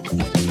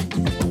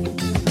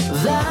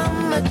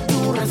 Dame tu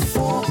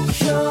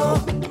refugio,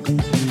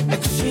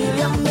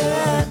 exíliame,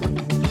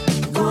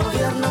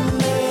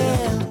 gobiérname.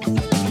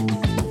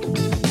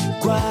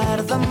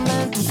 Guárdame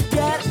en tus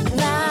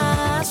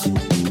piernas,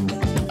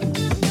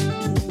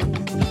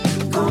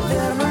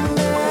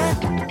 gobiérname.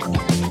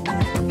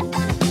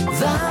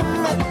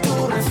 Dame tu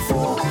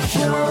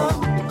refugio,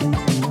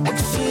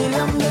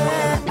 exíliame,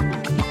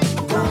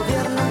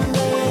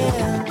 gobiérname.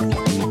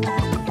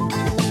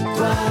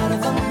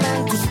 Guárdame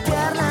en tus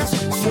piernas,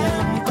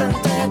 siempre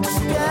entre tus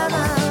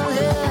piernas.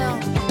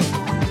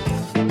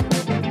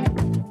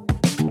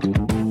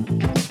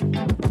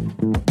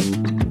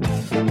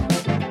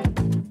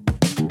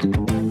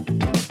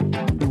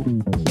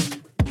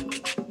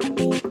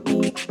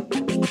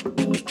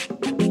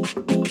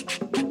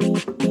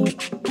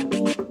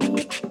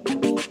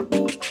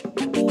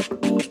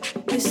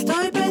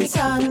 Estoy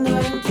pensando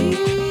en ti.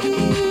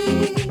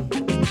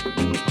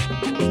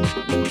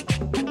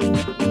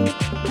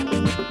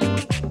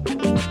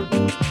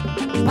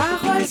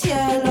 Bajo el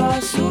cielo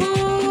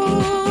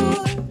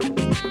azul,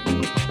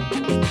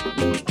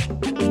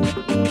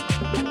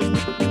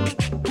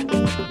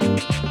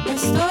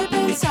 estoy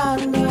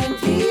pensando en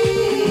ti.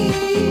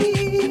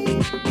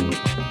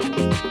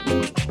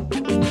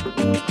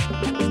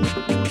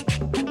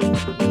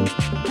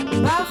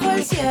 Bajo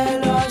el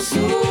cielo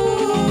azul.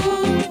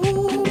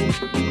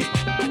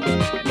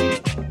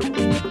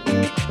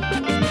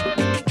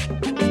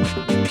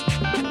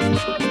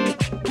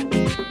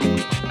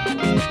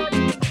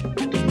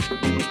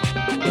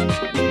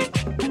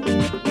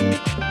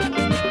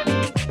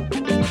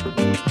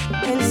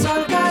 El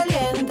sol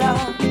calienta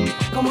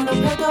como un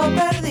objeto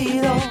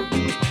perdido.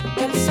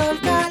 El sol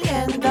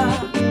calienta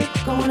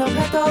como un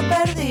objeto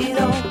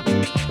perdido.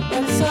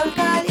 El sol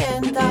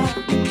calienta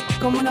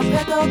como un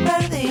objeto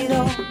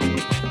perdido.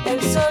 El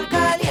sol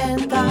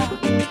calienta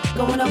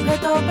como un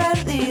objeto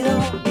perdido.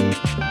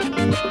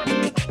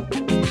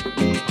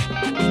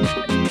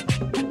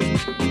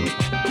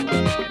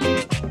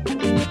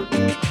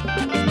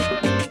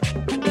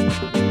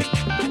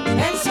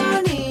 El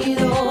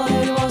sonido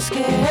del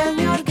bosque es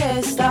mi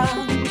orquesta.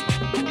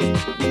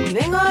 Y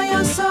vengo yo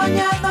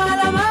soñando al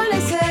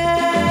amanecer.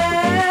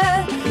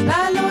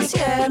 Las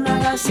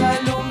luciérnagas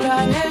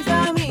alumbran el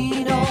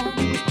camino.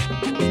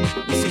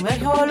 Y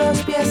sumerjo los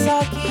pies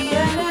aquí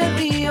en el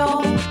río.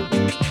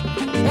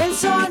 El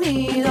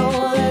sonido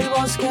del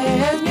bosque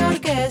es mi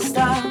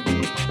orquesta.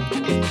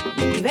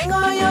 Y vengo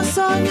yo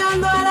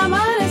soñando al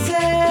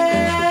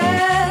amanecer.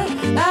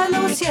 Las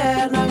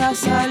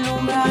luciérnagas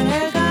alumbran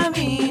el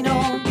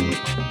camino.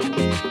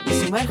 Y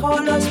sumerjo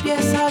los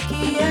pies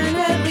aquí en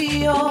el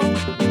río.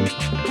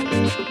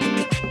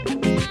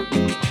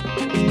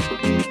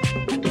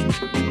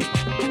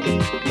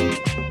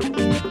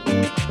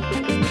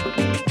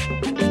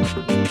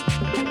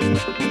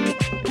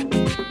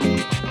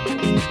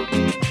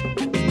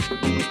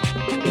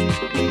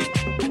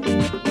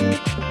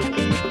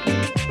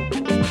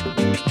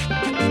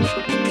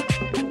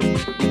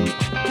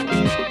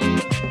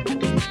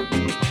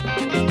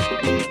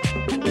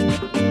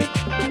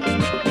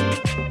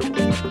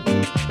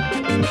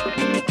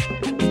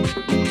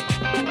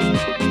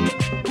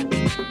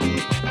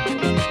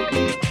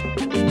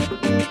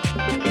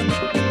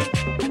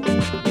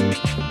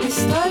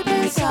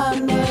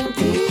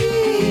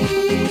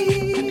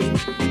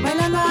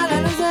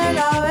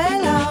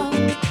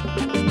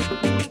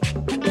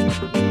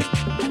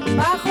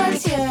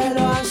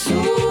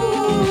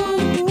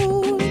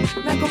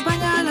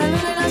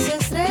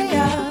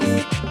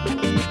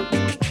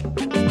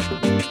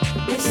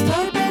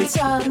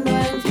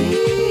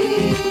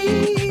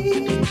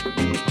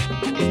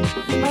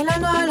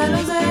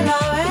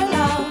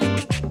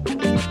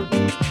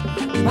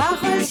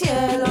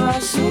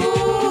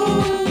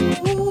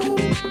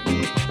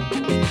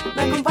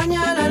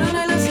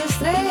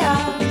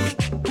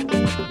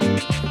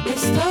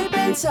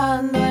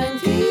 pensando en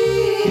ti.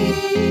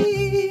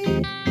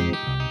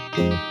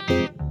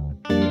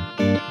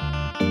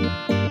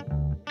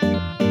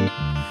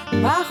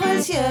 Bajo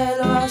el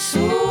cielo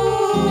azul,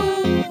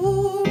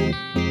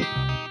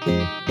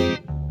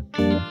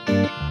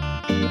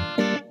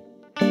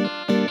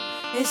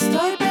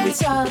 estoy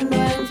pensando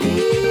en ti.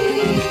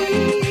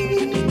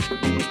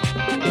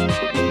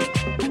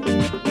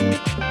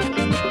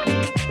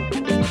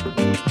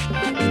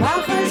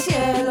 Bajo el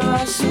cielo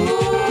azul.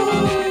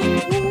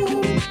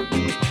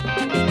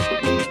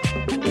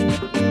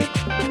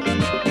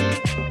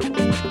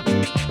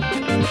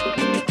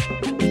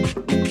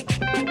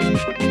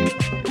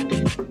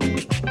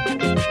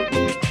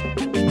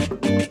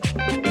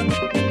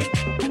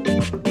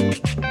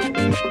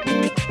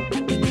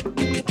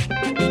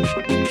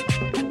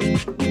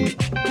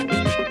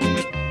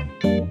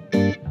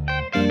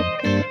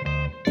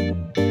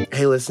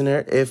 Hey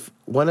listener, if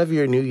one of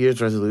your New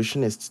Year's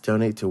resolution is to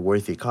donate to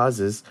worthy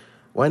causes,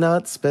 why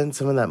not spend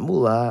some of that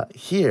moolah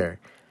here?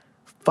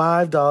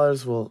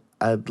 $5 will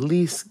at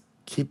least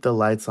keep the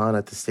lights on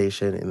at the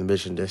station in the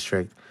Mission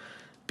District.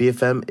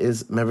 BFM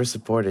is member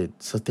supported,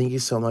 so thank you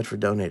so much for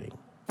donating.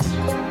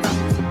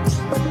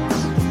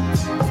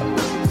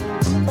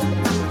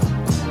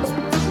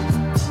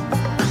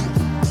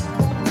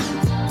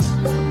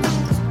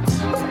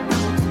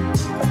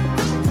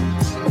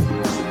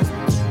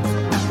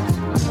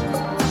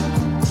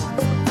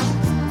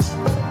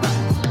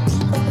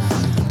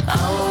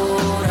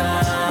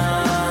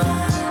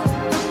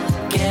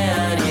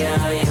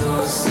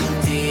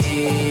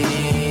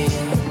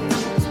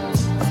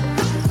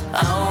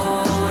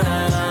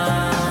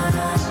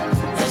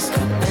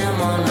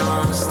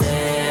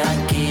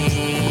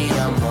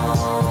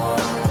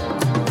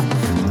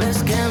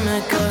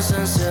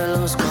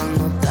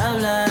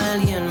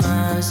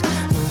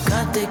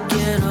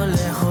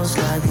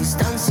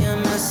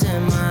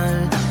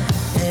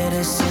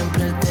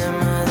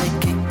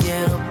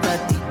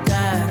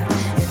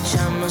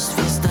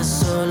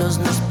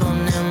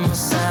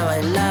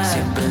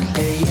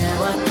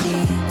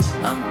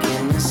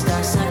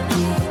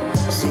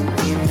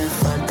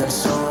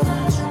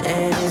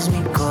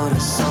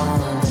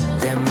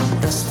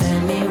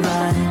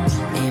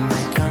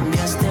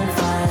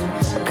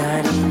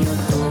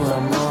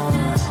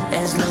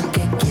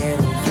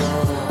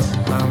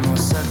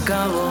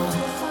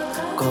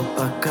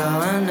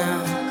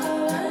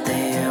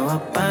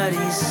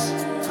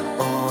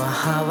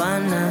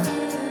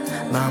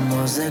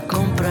 Vamos de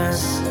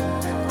compras,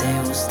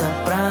 te gusta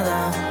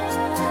Prada,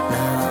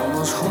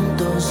 nadamos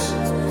juntos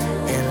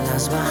en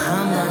las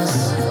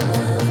Bahamas.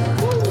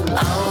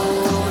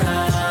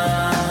 Ahora,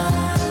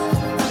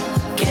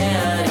 ¿qué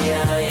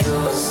haría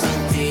yo sin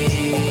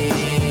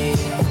ti?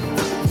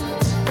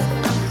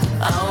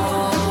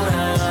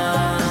 Ahora,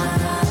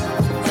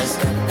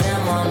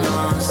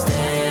 escapémonos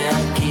de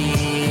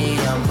aquí,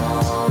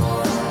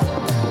 amor.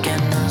 Que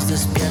nos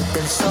despierte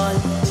el sol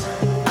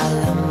al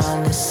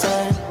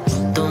amanecer.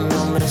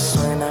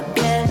 Suena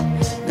bien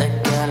de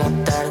que al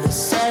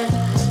atardecer.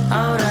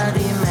 Ahora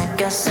dime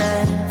qué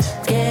hacer.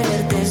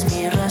 Quererte es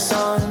mi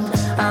razón,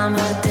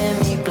 amarte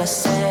mi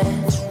placer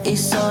y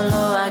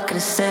solo a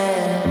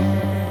crecer.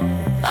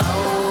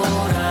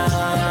 Ahora,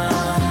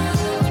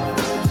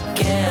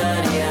 ¿qué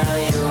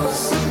haría yo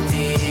sin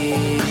ti?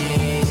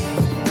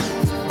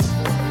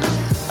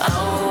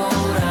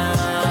 Ahora,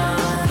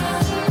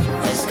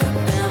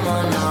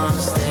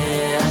 escapémonos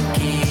de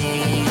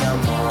aquí,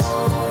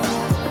 amor.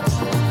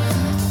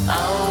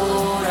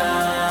 Ahora,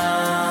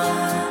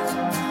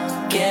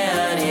 ¿qué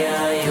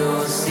haría yo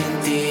sin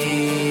ti?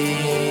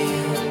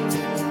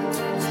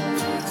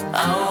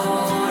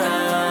 Ahora,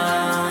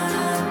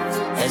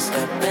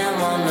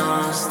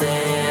 escapémonos de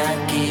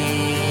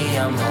aquí,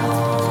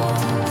 amor.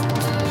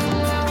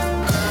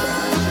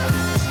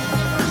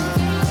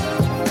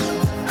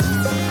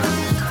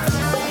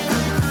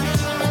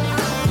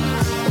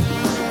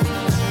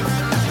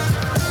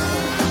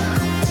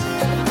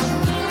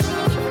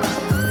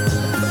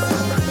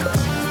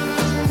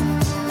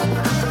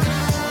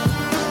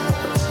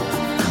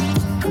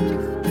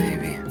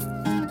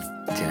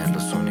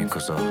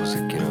 Ojos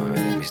que quiero ver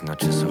en mis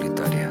noches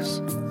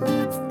solitarias.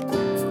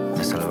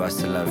 Me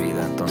salvaste la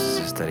vida,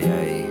 entonces estaría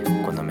ahí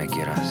cuando me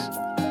quieras.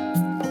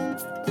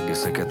 Yo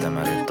sé que te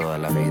amaré toda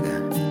la vida.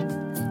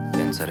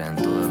 Pensaré en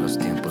todos los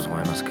tiempos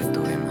buenos que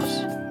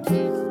tuvimos.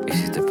 Y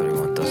si te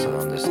preguntas a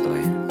dónde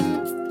estoy,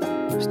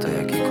 estoy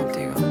aquí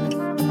contigo.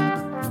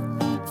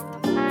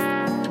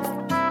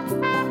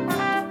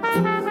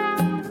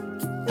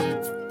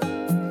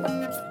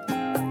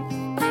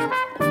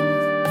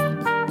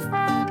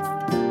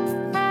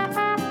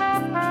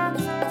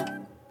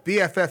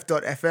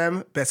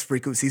 BFF.FM, best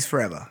frequencies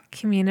forever.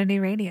 Community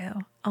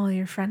radio. All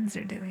your friends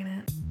are doing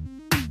it.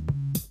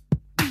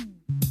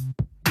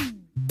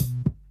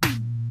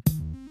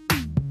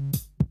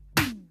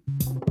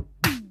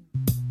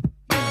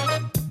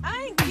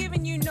 I ain't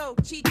giving you no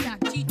chicha,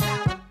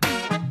 chicha.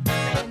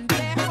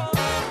 Pendejo,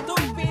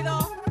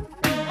 estúpido.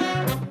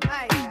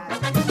 Ay, ay.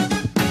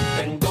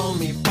 Tengo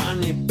mi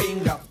pan y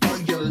pinga for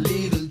your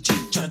leader.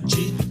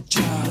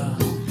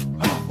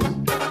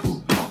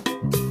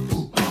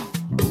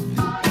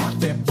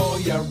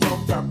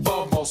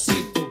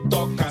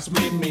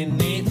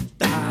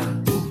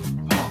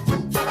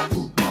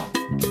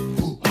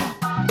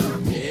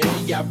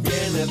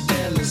 viene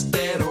del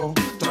estero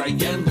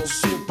trayendo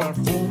su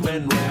perfume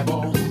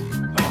nuevo.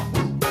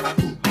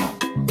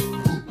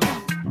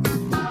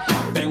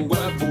 Tengo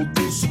el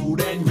vudú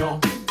sureño,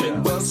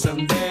 tengo el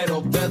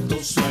sendero de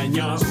tus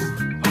sueños.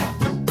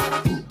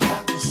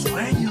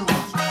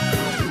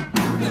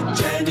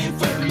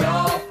 Jennifer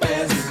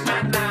López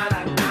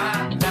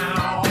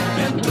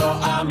entró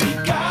a mi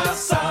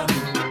casa,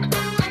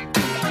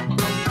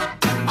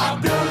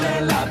 abrió la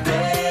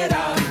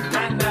heladera,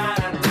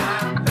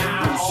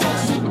 puso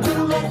su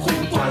culo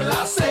junto a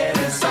la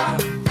cereza,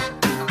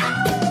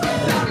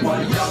 la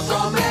cual yo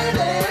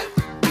comeré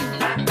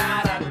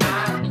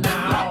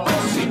la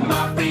próxima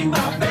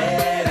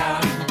primavera.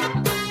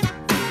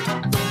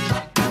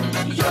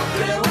 Yo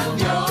creo en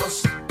Dios,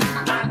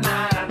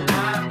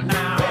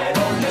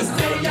 pero es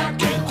ella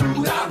quien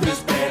cura mis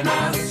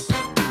penas.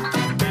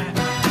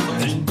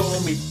 Tengo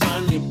mi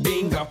pan y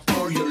pinga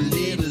for your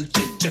little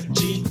chicha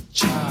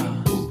chicha.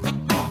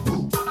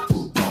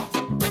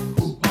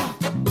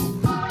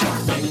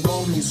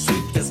 Tengo mi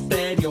sweet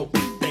estéreo,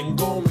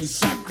 tengo mi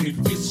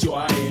sacrificio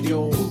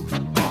aéreo.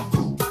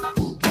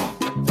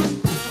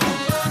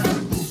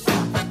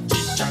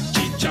 Chicha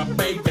chicha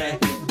baby,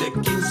 de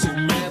 15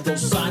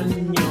 2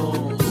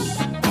 años.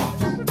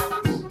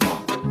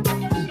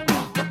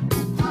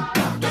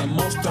 Te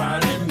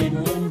mostraré mi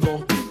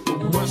mundo, tú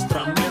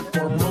muéstrame tu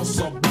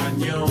hermoso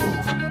baño.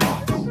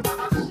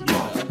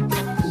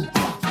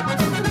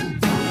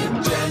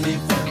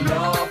 Jennifer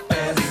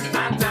López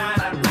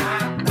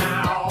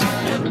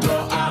entró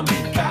a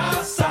mi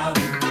casa,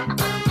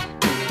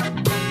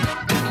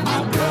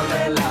 abrió la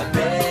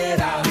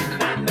heladera,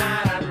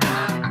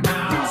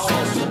 puso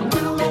su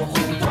culo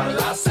junto a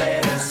la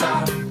cereza,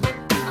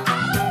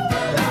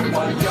 la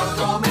cual yo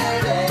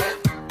comeré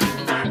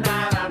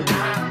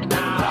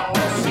la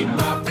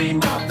próxima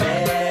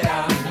primavera.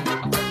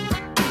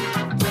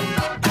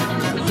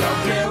 Yo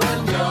creo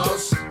en Dios,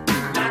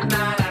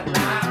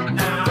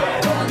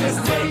 pero es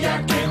ella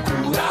quien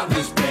cura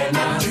mis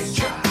penas.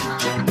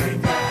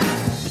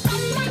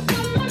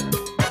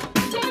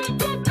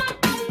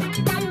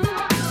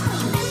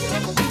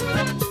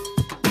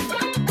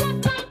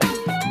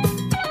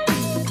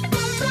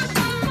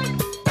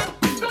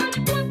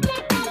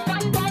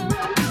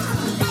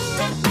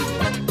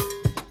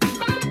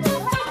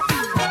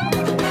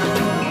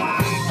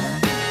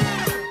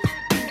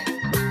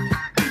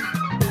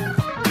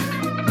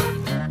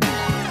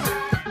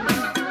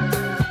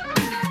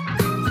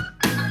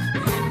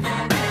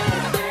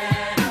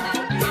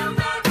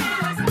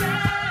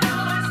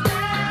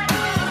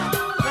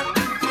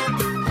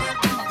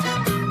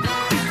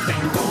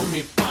 Tengo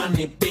mi pan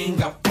y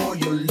pinga for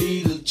your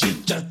little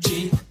chicha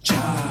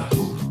chicha.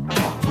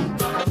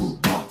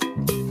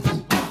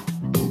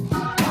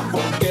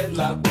 Forget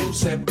la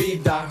dulce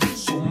vida,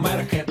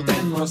 sumérgete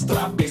en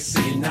nuestra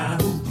piscina.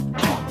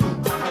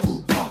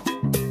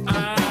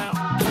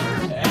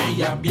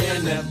 Ella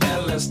viene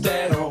del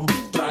estero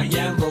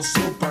trayendo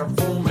su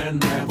perfume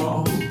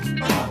nuevo.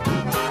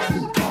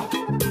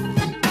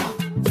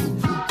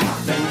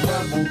 Tengo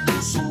el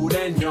vudú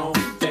sureño,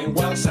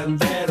 tengo el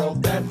sendero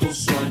de tus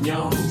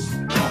sueños.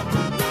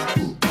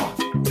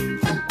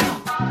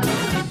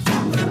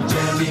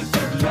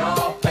 Jennifer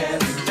López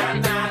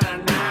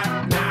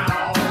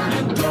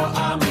entró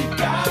a mi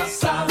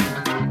casa,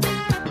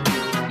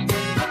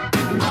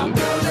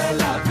 abrió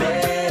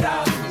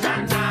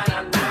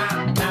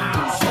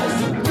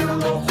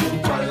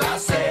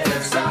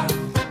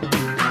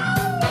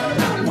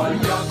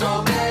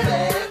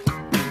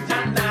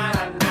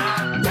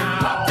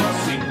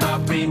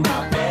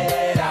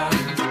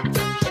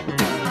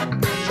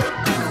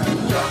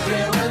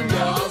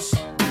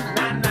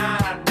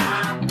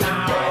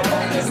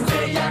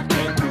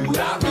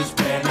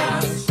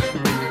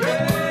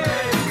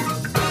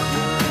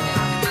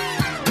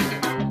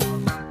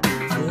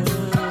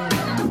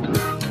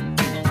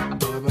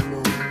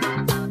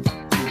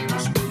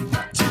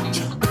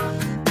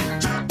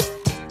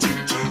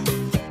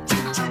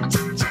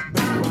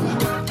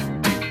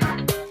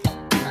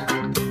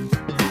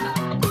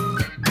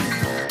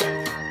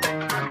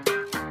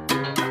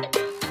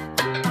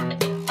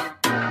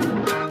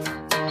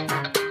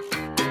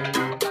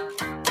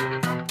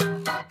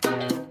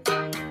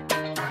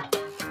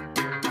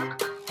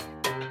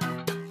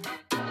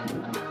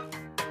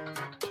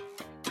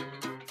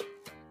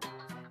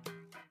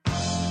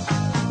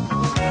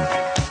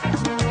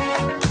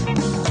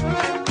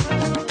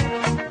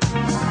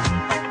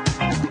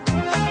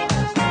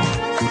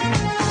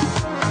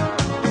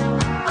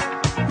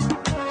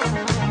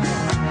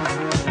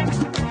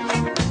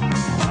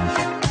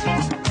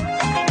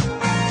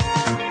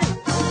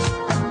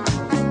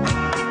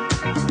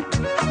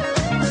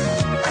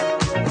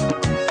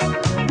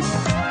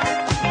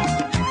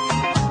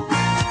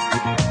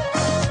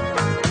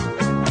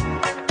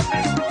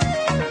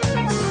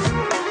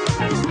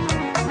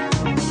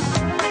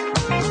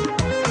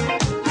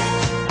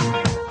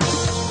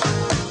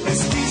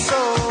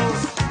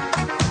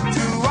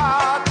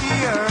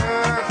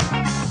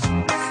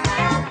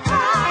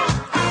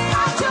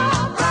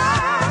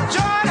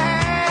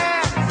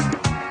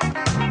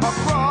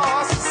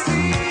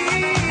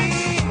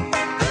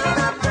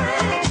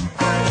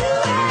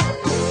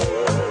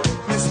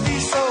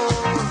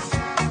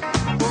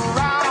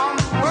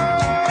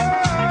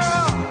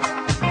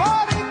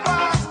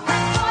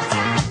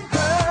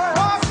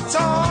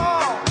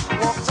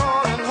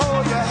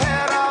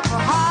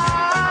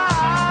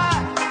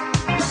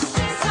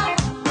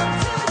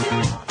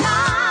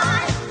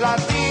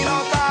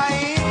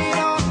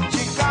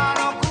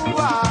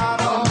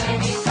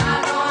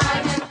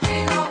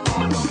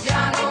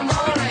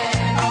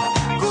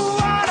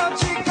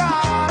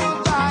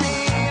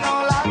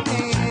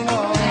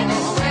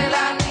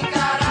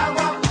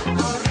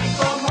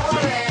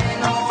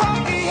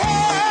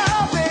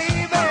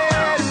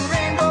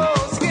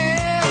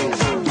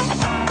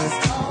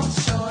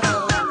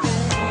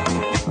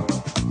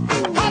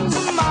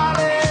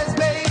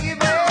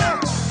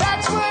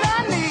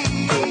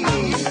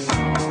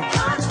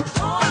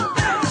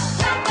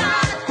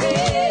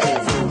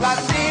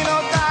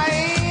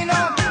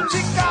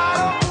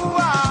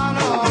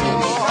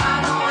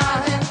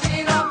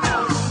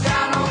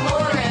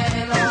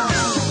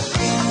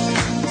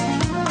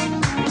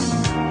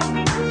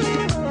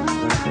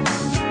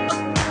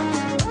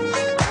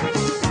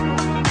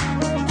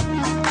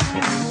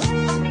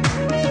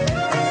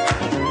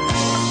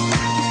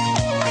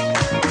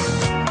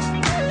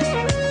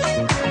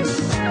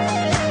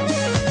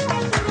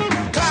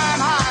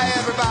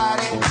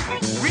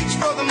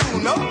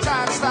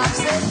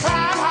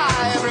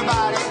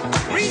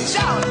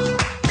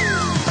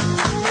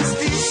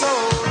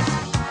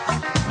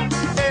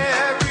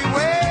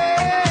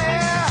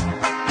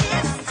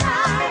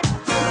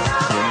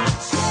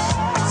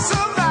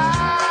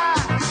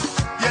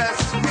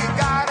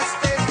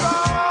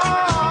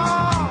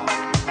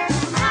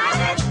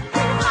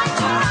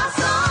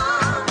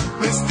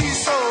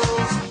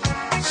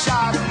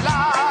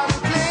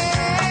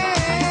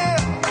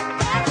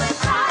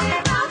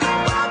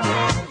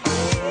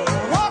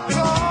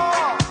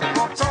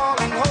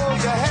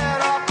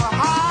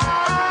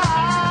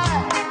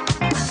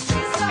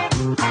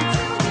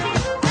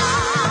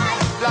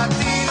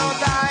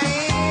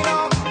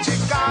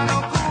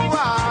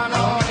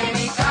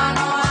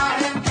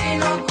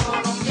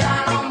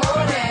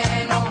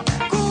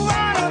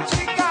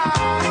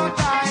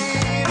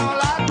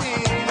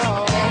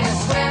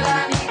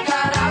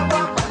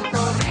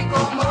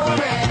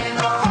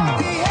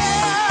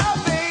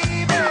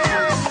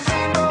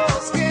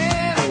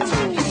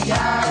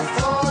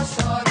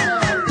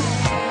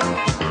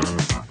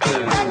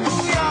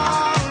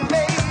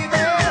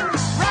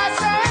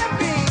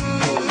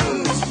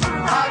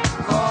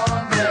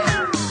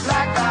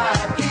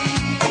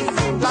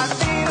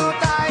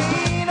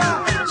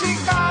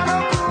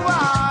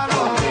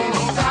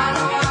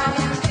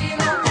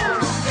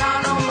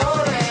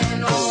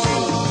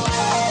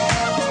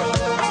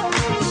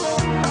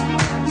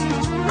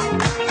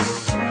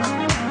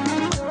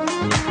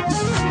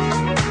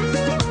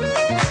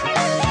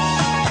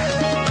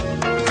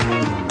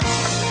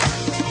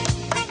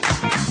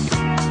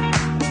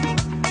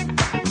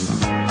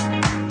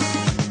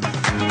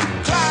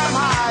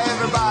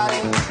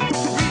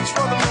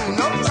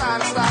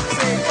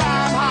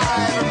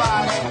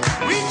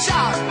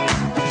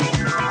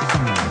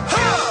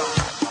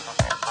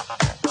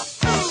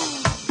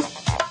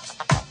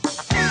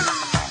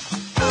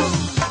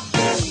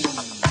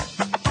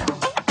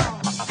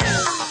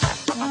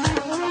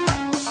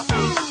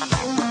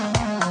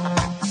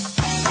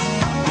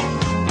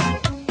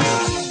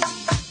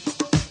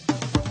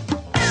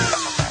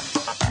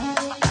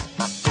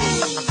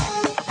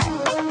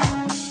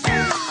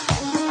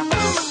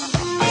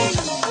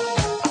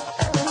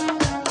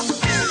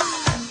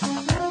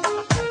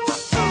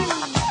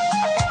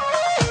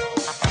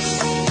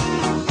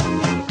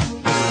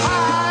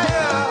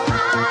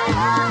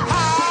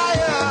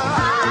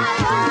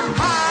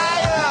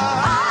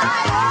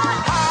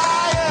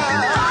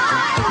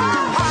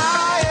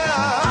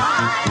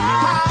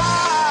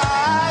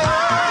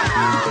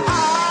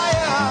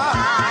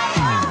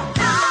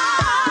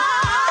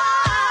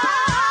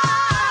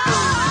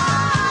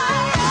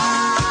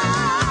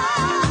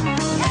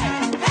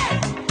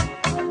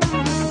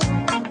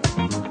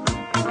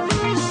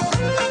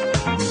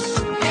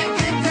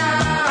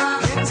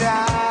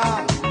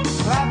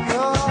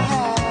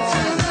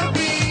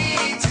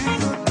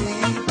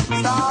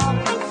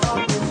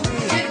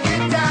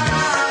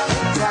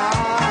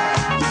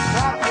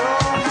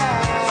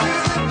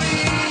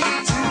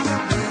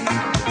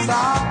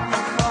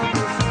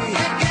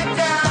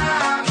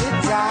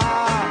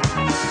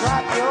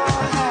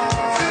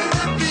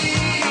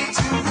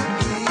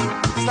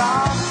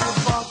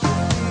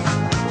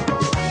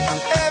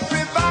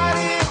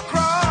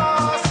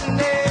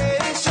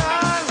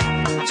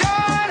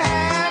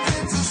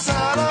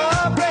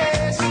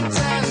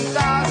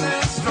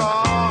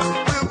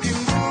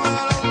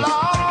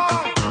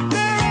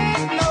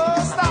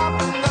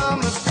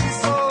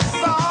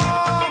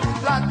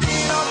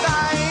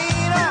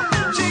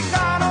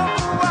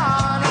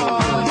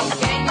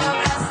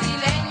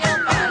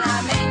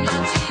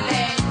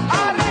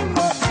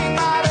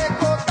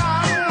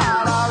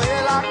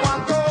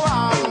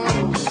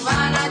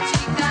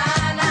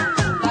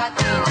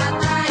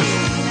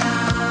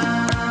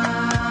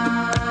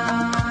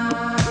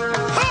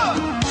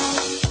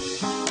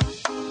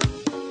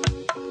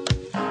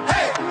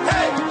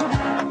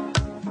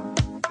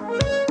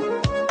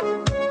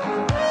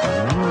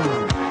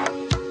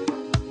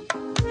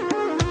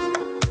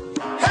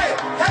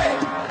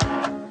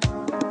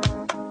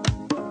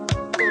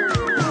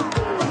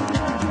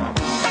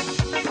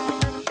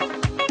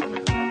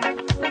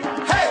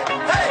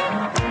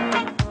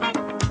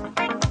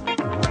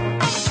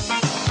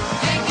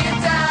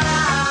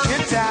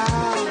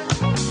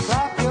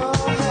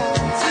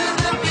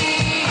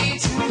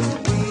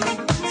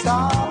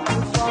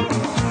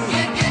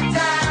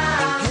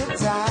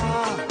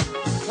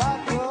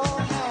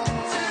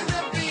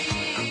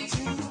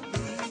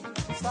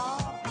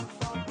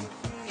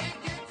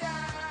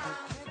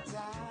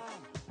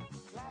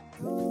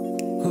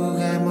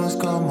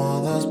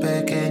como dos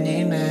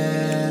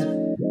pequeñines.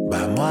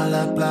 Vamos a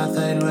la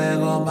plaza y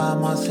luego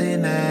vamos al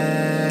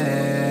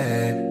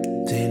cine.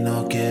 Si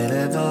no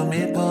quieres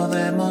dormir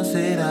podemos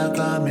ir a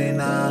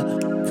caminar,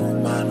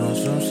 fumarnos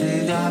un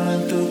cigarro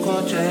en tu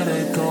cochera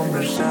y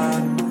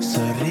conversar.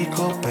 Soy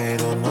rico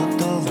pero no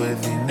todo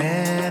es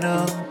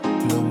dinero.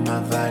 Lo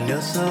más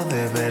valioso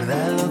de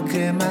verdad, lo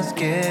que más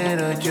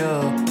quiero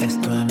yo, es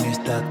tu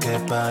amistad que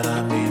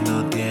para mí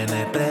no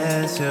tiene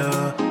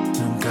precio.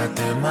 Nunca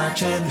te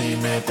marches ni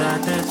me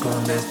trates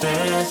con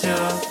desprecio.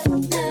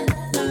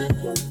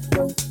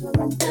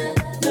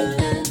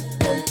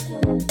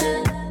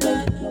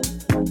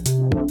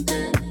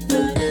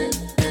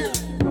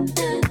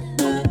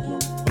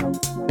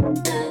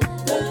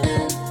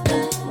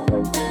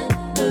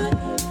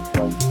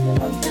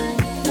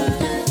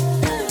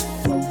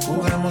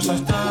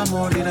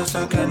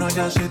 Hasta que no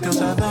haya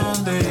sitios a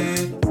donde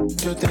ir.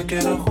 Yo te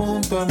quiero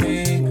junto a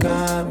mí,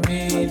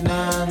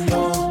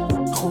 caminando.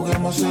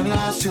 Juguemos en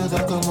la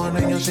ciudad como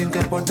niños sin que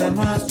importe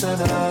nuestra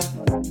edad,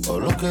 o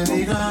lo que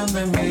digan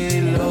de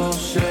mí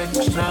los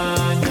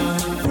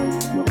extraños.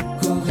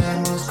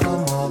 Juguemos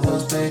como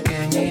dos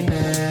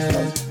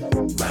pequeñines.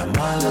 Vamos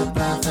a la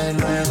plaza y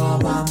luego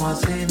vamos al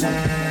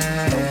cine.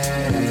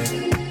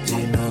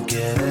 Si no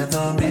quieres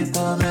dormir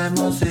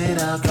podemos ir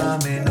a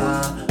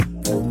caminar,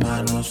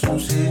 fumarnos un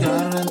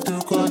cigarro en tu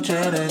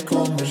cochera y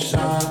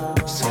conversar.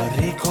 Soy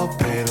rico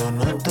pero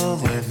no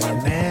todo es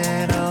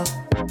dinero.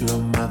 Lo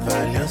más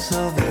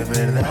valioso de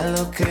verdad,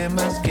 lo que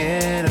más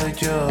quiero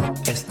yo,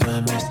 es tu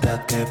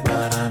amistad que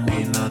para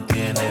mí no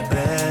tiene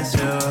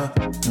precio.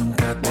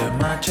 Nunca te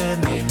marches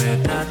ni me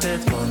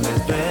trates con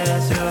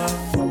desprecio.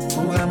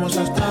 Juguemos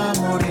hasta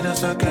morir,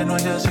 hasta que no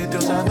haya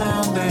sitios a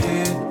donde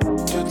ir.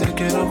 Yo te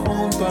quiero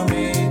junto a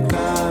mí,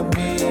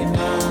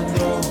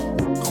 caminando.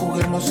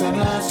 Juguemos en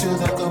la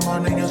ciudad como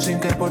niños sin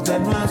que importe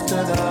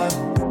nuestra edad,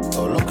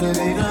 o lo que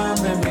digan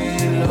de mí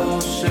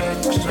los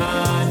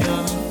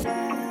extraños.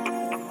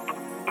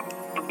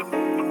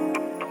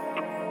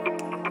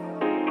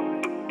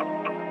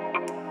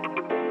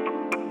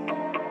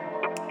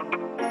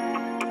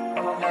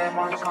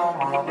 Juguemos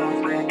como dos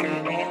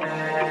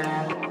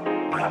pequeñines.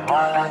 Vamos a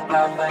la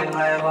plaza y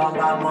luego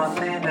vamos al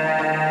cine.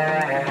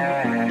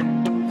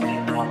 Si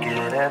no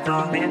quieres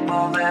dormir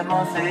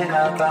podemos ir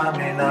a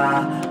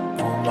caminar,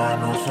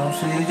 fumarnos un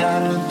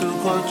cigarro en tu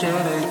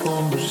cochera y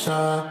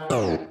conversar.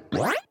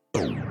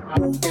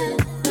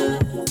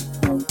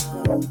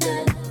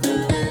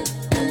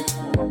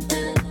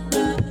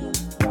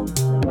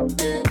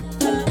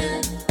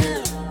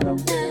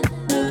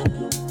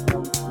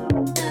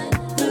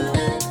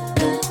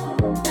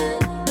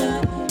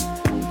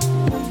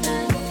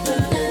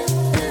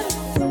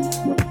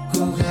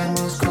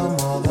 Juguemos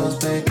como dos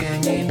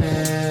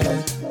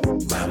pequeñines.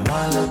 Vamos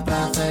a la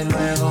plaza y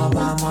luego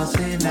vamos al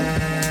cine.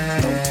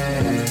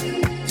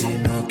 Si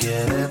no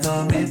quieres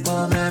dormir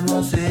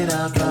podemos ir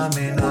a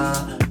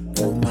caminar,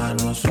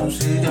 fumarnos un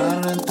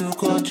cigarro en tu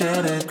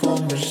cochera y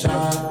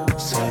conversar.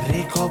 Soy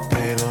rico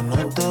pero no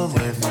todo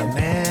es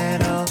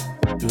dinero.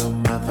 Lo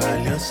más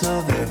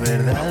valioso de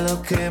verdad,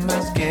 lo que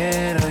más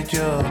quiero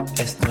yo,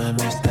 es tu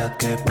amistad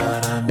que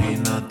para mí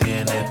no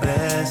tiene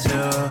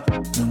precio.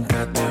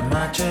 Nunca te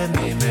marches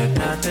ni me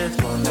trates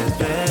con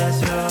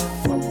desprecio.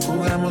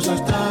 Juguemos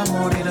hasta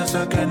morir,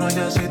 hasta que no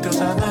haya sitios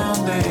a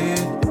donde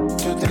ir.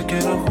 Yo te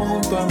quiero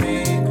junto a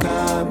mí,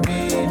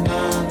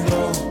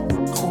 caminando.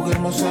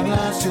 Juguemos en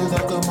la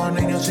ciudad como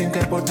niños sin que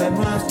importe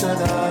nuestra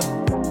edad,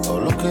 o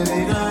lo que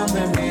digan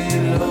de mí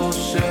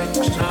los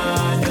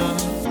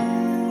extraños.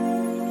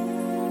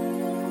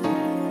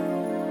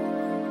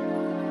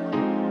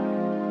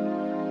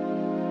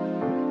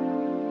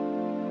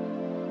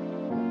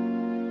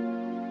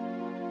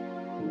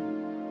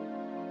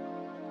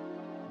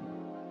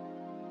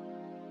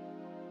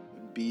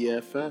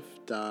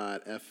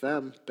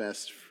 BFF.FM,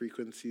 best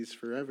frequencies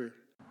forever.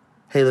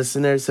 Hey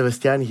listeners,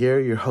 Sebastian here,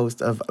 your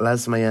host of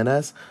Las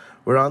Mañanas.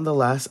 We're on the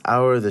last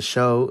hour of the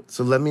show,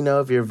 so let me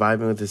know if you're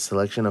vibing with this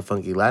selection of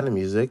funky Latin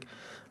music.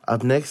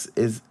 Up next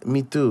is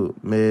Me Tú,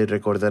 Me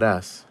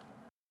Recordarás.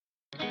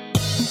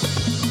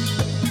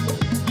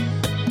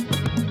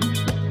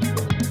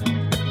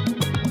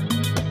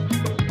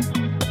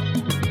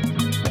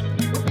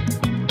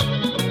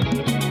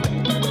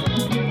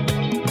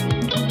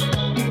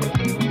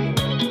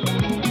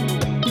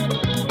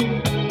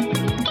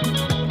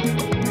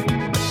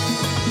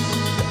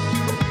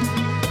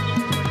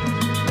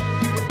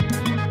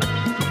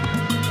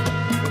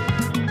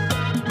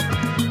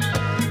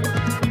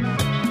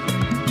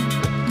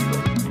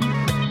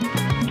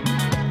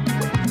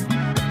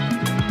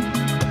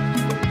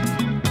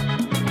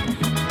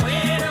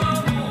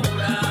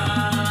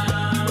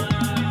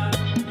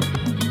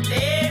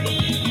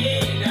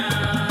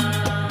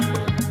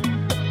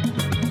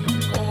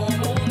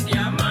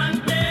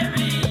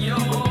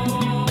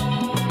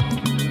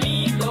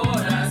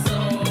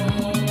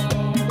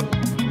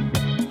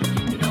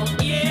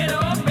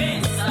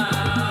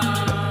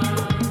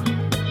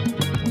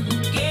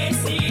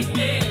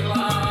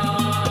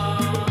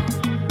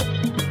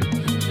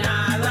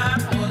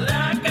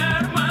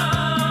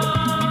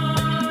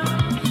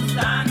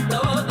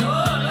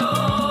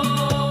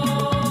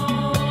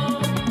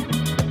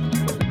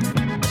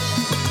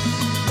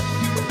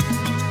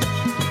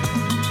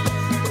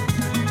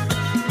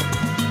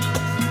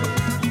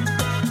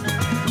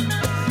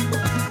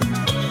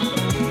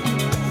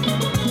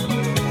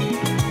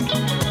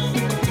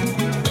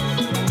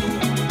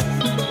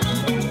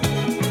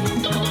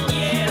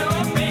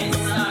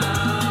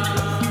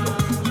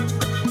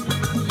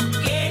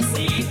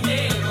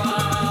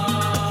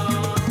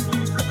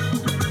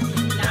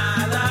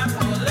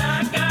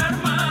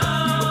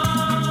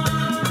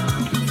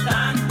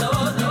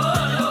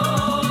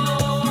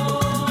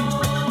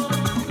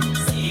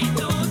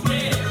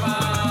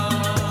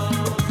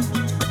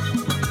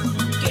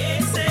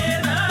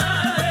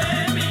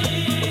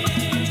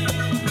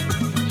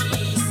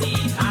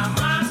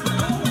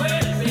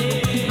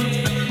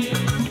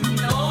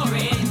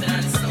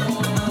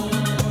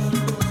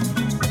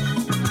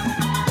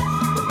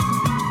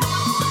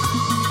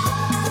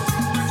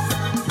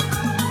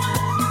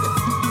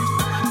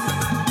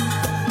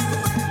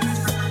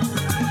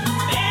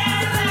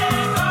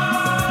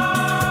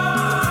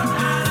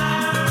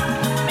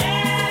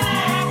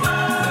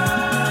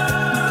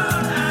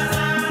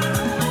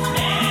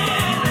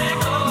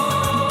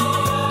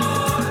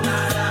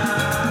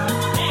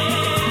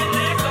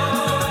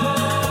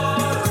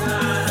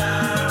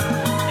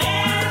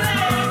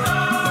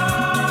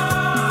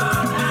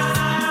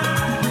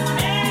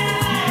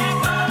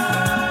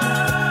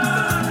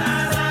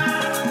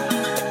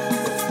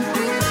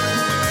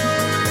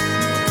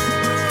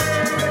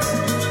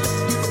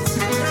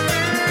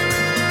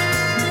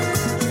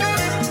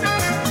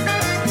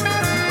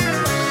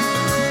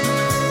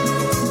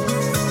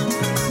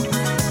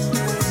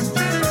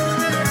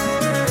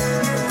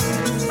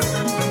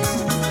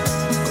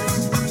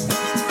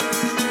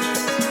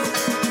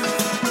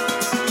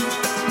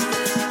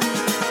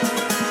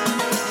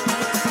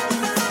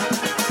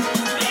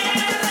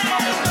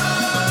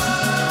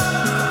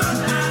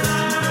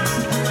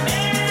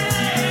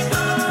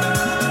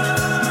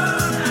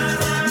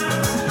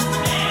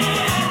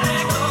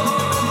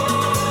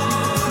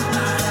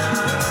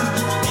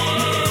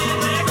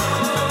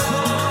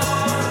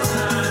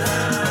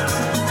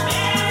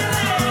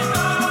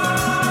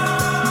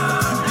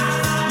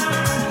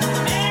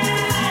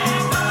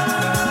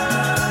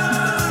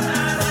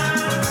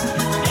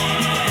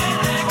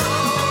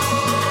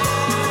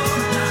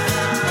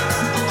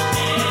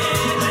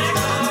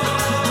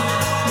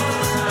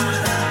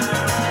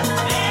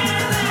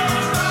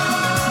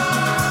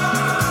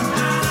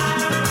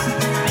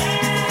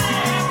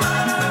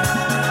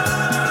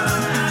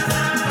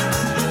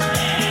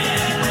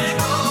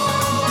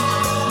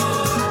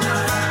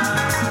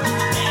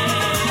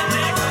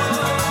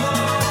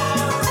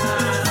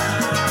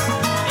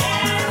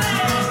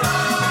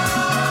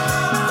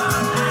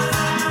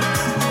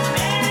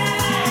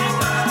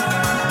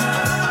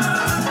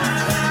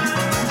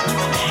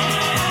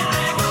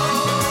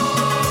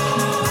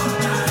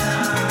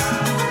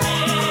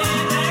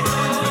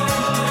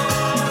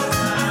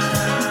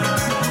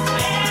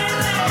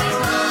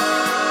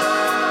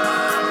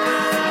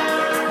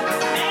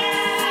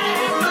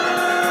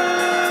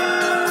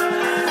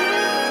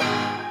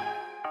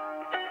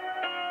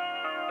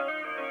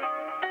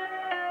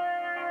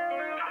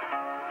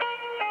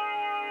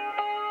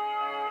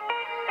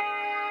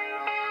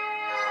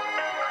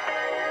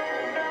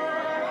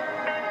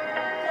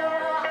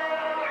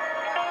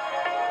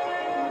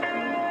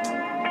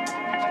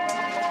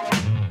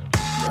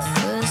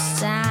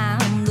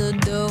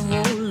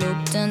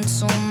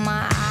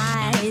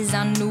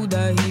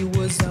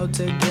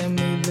 to get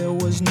me, there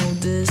was no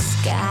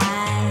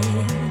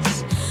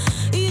disguise.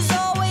 He's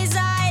always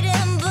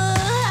hiding behind.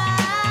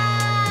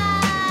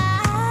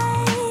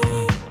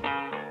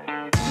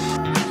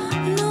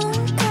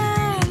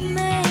 Nunca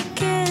me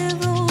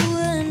quedo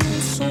en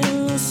un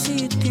solo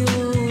sitio.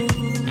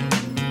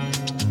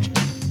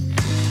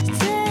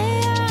 Te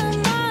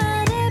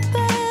amaré,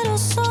 pero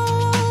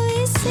solo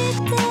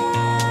visita.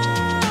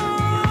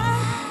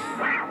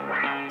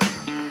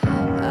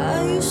 I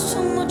used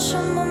too much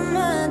on my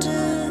magic.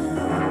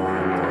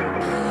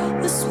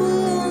 This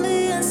will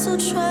only end so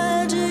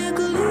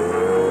tragically.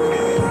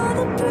 All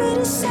the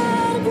pretty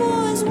sad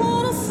boys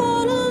wanna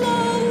fall in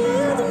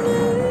love with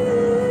me.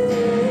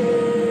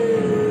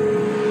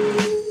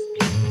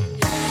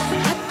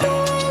 I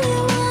don't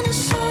really wanna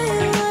show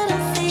you what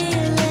I'm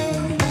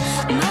feeling.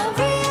 My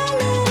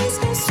reality's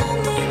been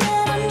something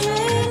that I'm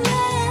dreaming.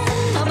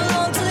 I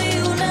belong to the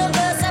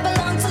universe, I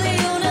belong to the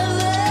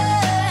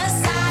universe.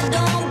 I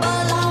don't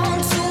belong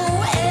to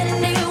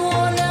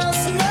anyone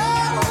else, no.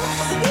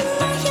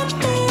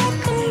 Imagínate, ha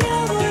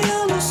cambiado, yo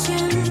lo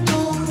siento.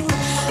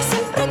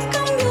 Siempre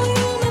cambio,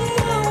 yo me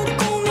muevo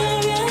con el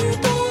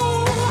viento.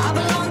 I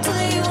belong to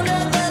the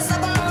universe, I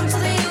belong to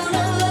the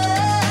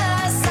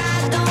universe. I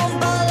don't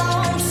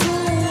belong to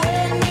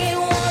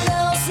anyone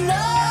else,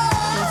 no.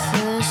 The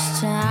first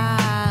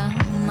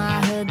time I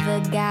heard the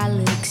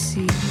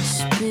galaxy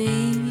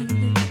speak,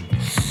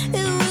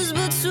 it was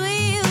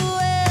between you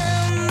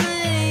and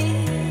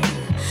me.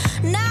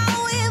 Now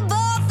we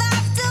both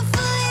have to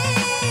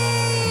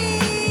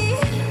flee.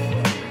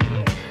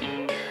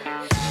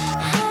 I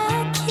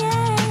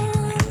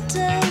can't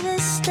ever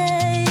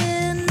stay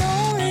in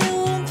only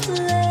one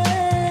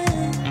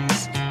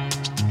place.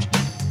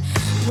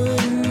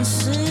 But in the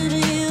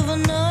city of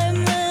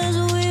nightmares,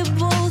 we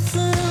both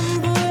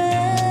embrace.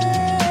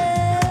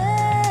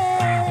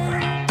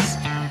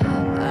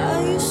 I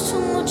used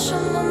too much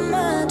of my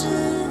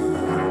magic.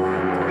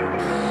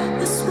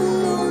 This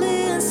will only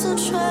end so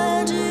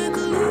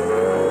tragically.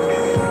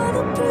 All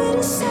the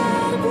pretty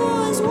sad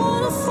boys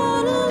wanna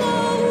fall in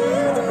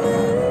love with me.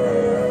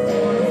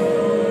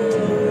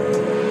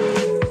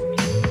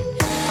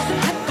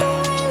 I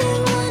don't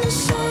really wanna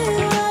show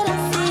you what I'm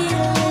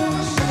feeling.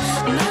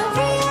 My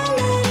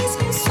reality's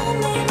been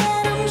something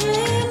that I'm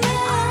dreaming.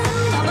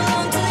 I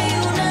belong to the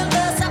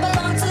universe, I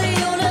belong to the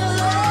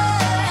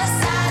universe.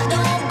 I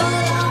don't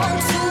belong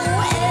to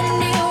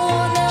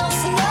anyone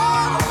else, no.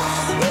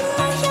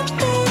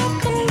 Imagínate, ha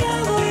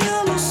cambiado, yo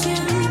lo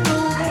siento.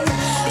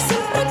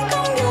 Siempre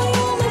cambio,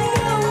 yo me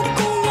muevo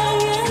con el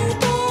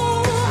viento.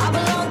 I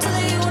belong to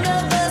the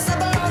universe, I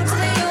belong to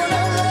the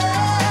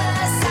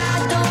universe. I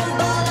don't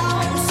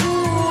belong to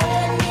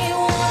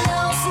anyone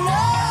else, no.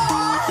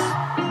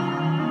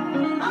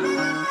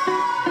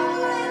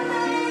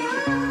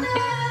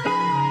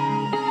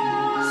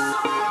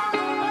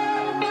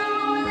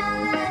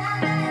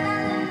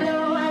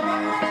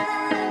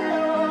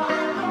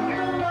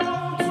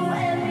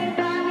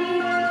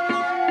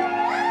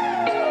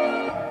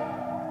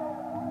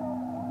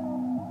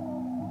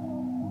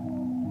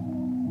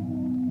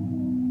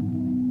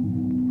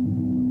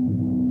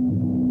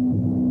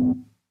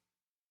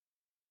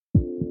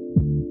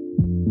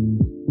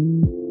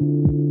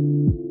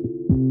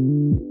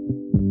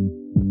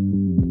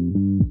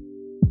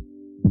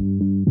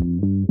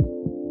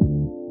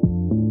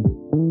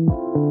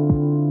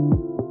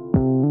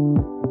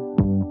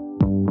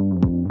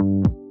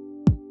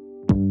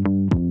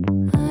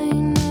 I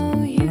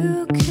know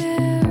you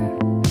care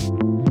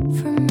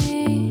for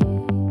me.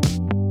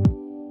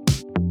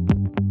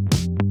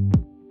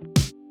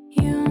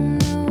 You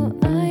know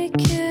I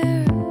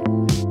care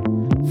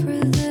for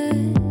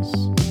this.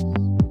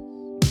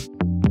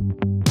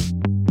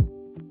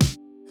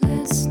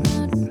 Let's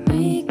not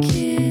make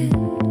it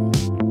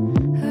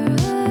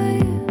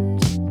right.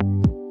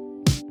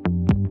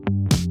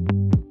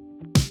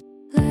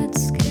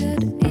 Let's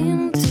get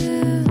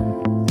into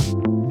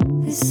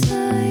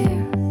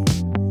desire.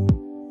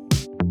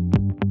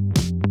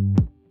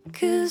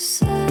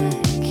 'Cause I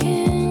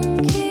can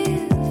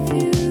give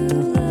you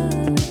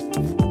love,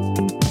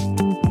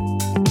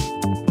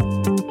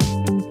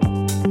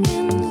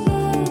 and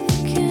love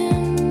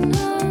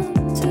cannot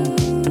do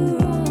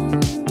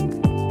wrong.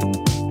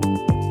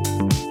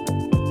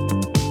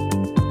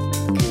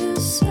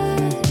 'Cause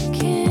I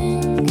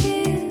can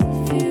give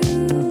you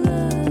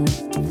love,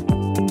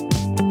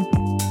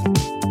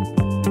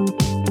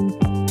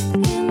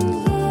 and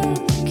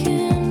love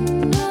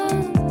cannot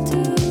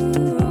do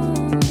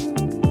wrong.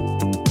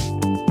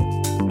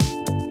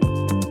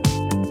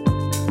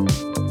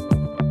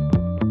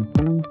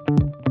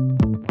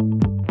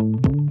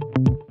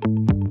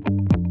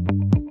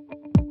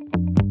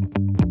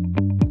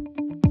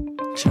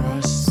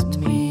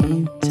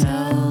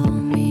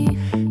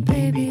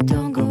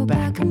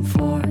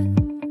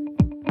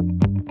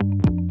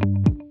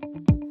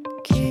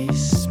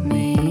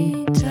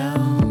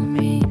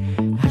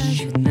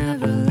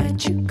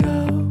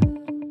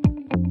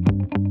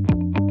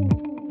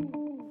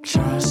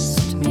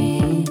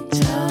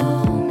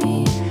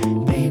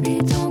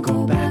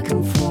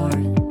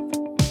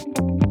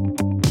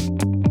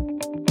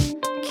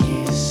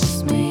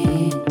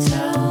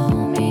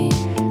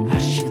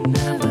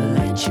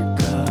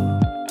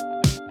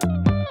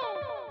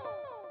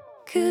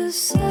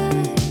 'Cause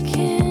I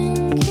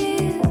can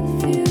give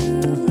you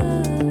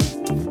love,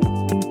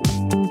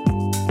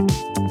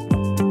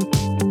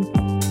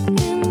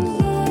 and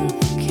love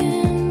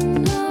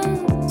cannot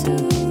do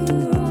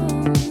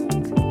wrong.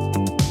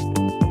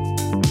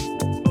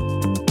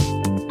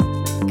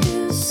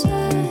 'Cause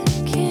I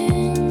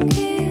can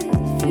give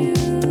you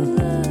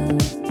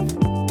love,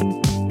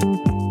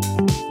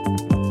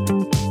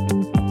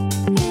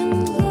 and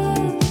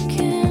love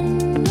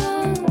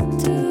cannot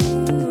do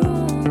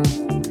wrong.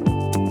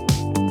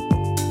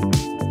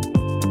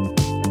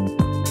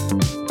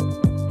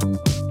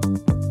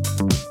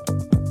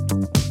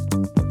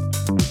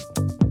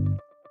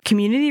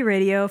 Community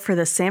radio for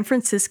the San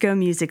Francisco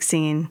music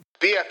scene.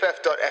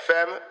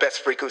 BFF.FM,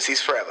 best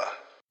frequencies forever.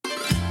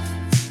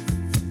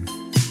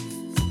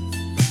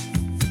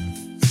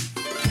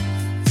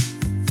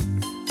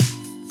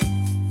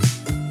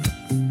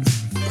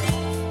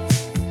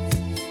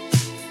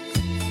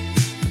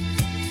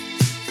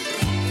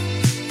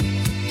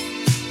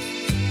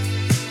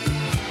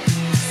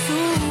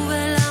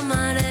 Sube la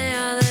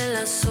marea de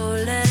la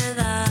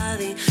soledad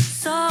y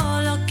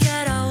solo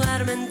quiero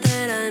ahogarme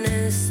entera en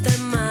este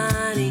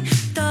mar, y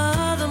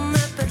todo me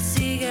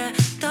persigue,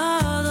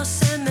 todo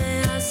se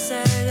me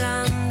hace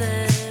grande.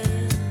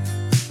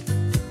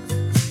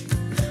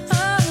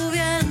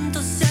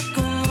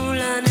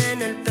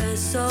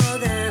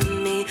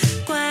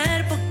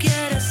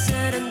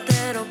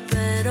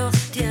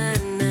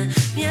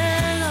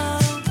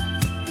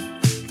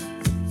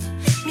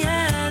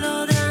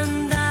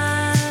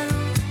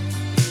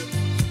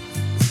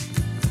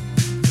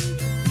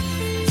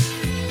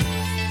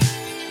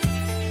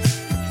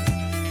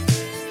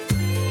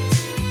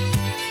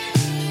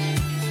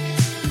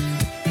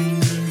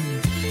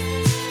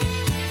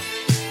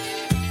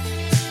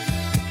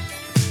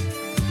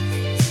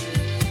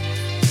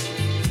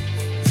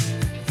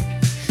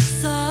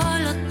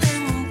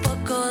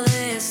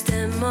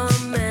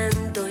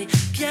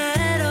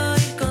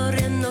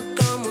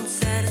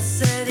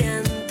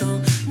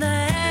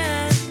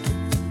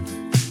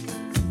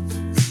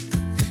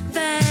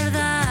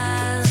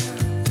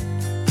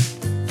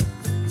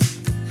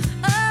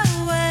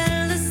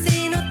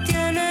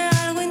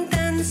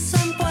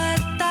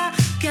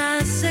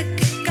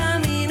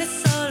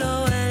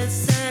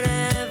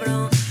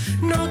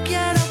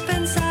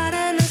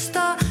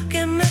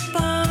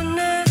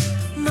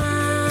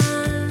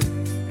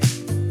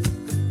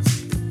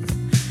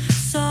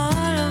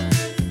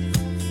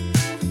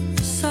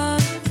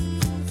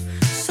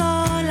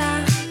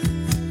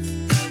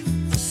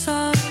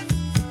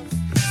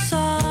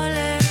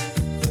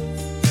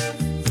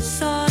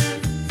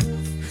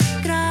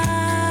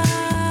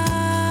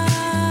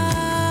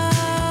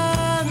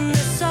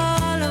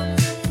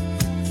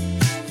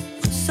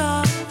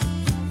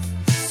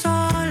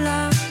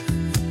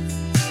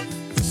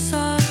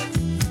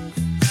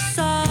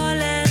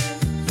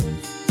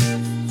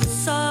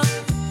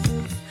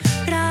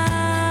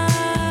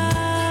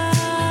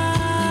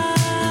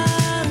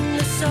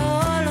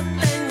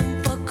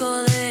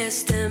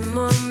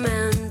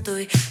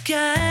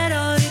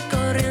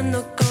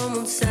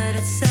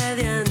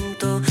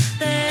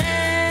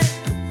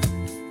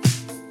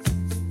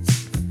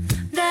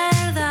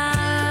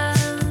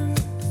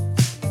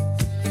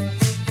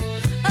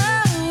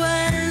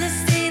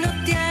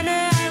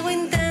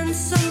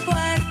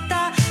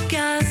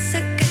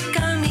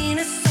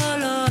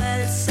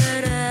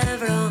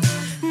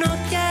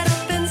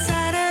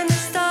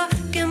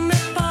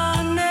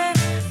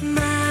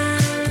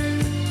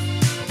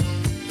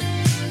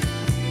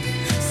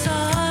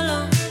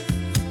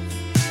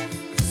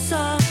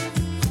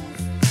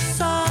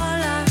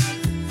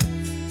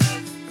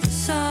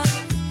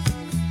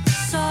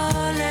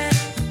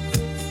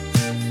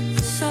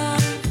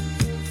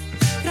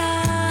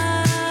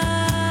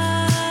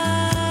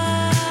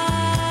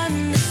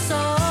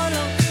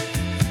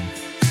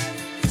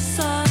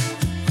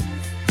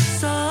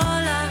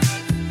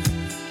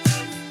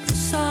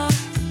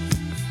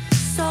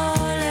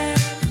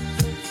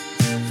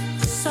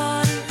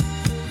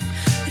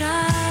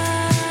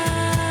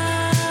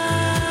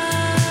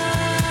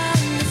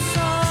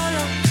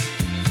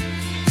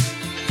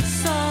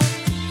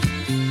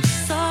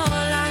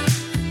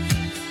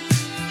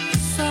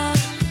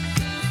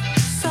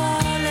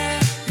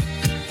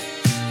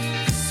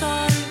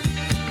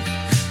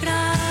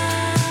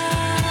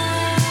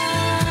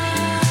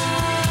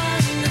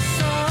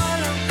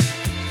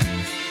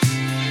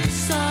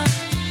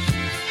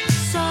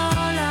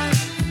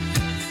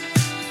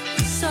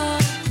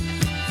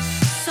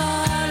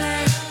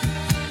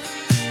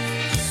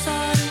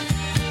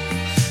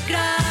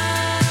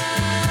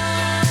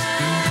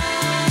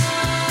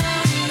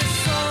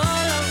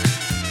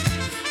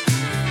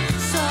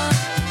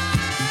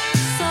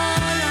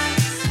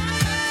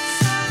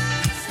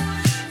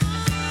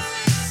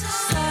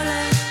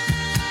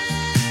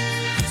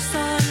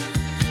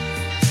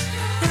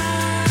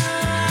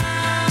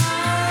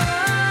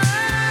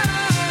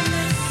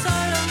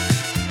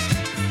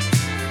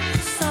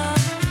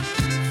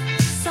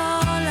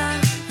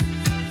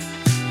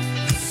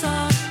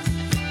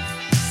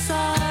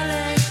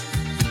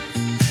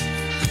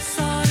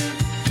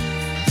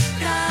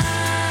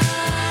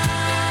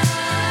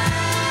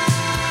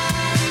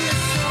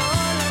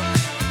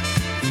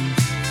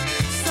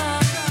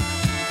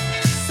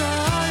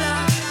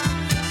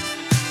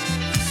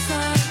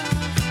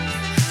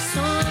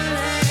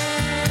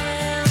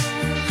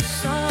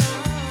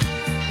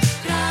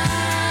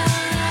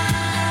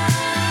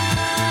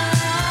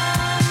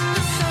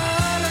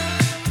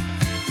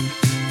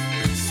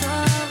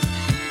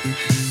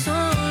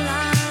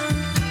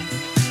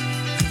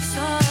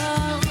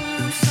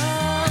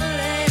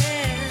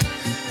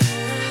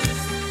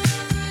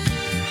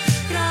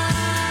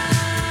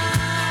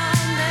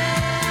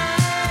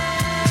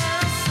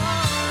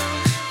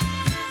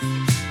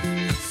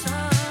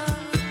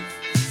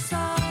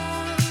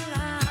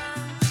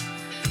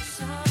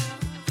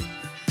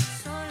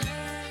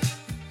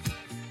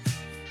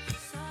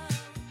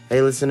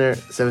 Hey listener,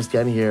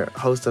 Sebastián here,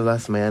 host of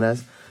Las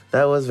Mañanas.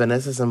 That was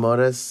Vanessa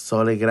Zamora's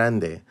Sole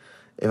Grande.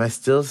 If I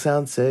still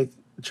sound sick,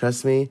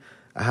 trust me,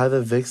 I have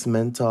the Vicks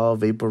Menthol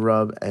Vapor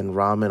Rub and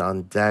ramen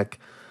on deck,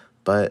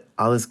 but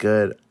all is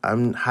good.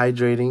 I'm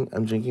hydrating,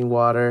 I'm drinking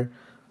water,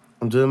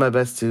 I'm doing my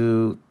best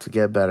to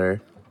get better.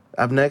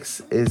 Up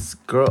next is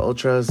Girl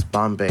Ultra's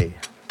Bombay.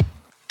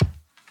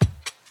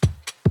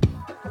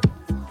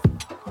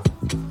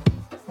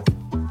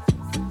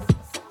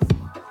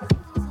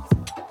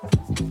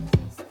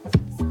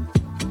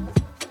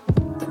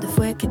 ¿Dónde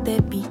fue que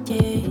te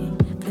pillé?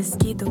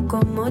 Fresquito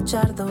como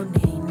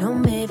chardonnay. No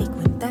me di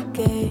cuenta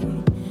que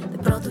de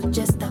pronto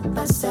ya está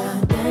pasada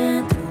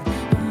dentro.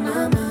 Oh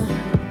mamá,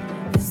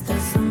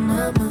 estás on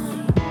my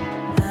mind.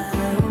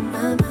 Oh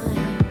mamá.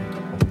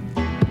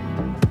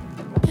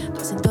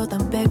 Tu acento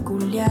tan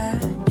peculiar,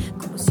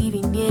 como si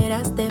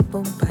vinieras de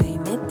Bombay,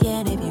 me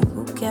tiene bien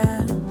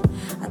juqueado.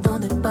 ¿A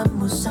dónde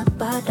vamos a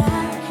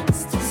parar?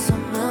 Estás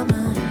on my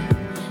mind.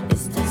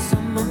 Estás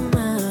on my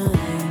mind.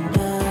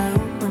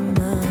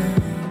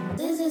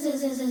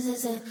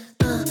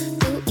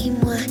 Tú y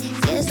moi,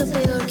 ¿qué es lo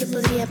peor que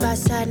podría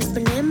pasar? Nos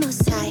ponemos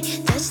high,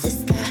 touch the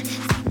sky.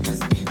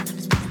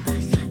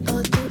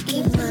 Oh, tú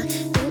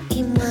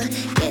y moi,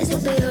 ¿qué es lo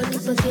peor que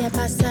podría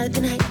pasar?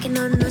 Tonight que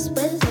no nos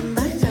pueden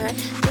bajar.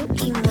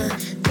 Tú y moi,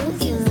 tú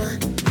y moi.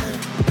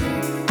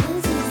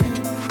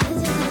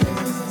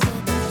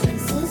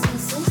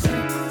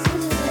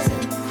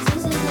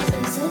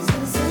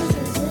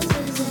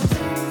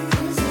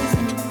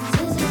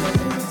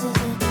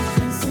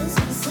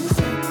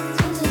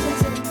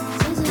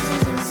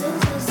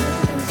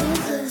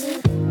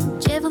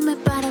 Llévame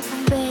para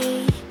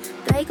Bombay,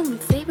 traigo mi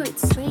favorite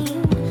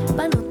string,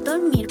 para no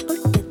dormir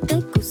porque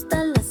te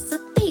gusta la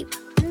sativa.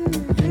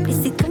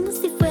 Vestí como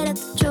si fuera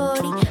tu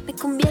chori, me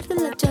convierto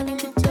en la Johnny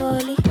de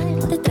Jolly.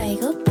 Te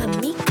traigo pa'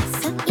 mi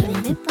casa y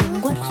me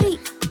pongo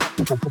arriba.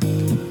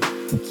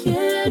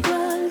 Quiero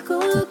algo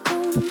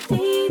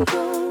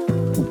contigo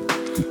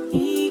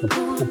y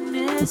con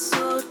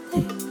eso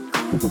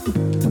tengo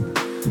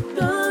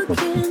lo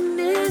que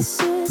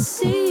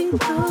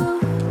necesito.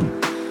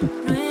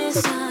 No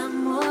es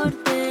amor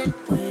del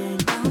bueno.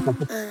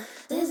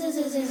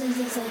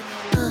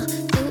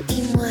 Tú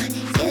y moi,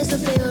 ¿qué es lo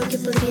peor que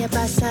podría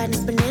pasar? Nos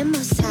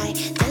ponemos high,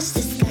 touch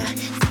the sky.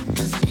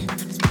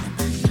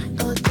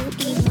 Oh, tú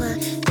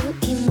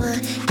y moi,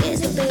 ¿qué es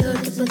lo peor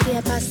que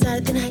podría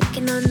pasar? Tonight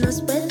que no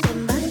nos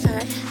pueden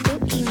bajar. Tú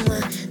y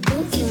moi,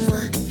 tú y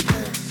moi.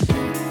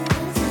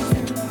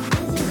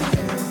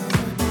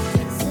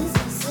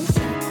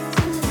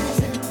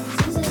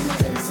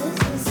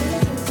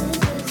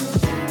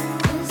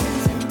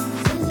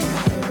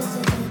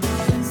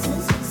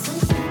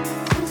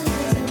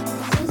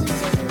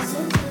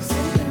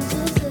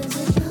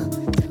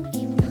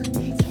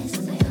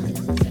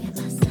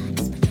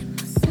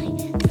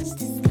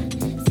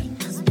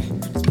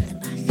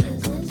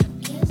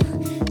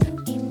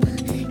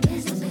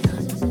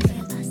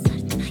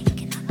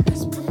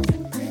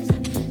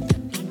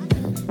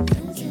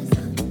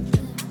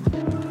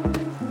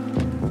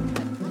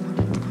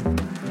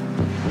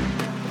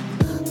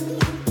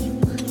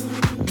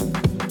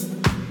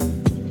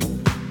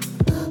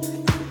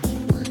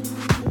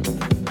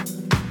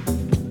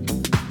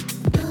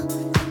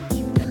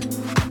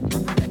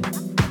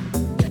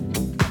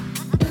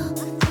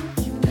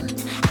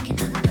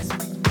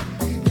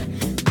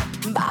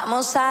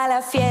 Vamos a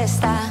la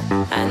fiesta,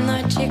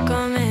 anoche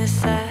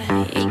comienza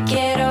y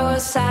quiero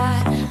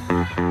gozar.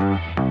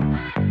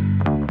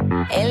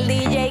 El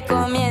DJ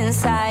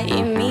comienza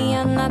y mi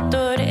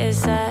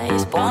naturaleza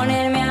es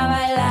ponerme a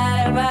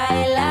bailar,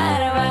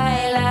 bailar,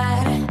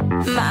 bailar.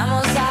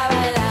 Vamos a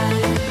bailar,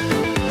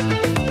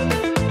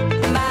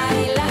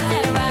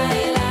 bailar,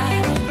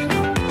 bailar.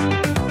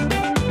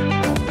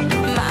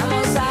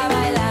 Vamos a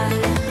bailar,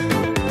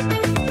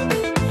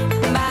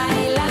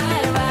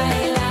 bailar,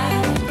 bailar.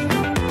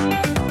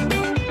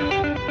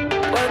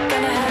 We're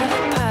gonna have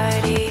a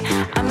party.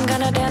 I'm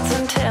gonna dance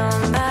until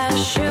my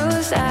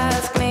shoes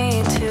ask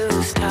me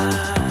to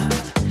stop.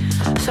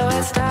 So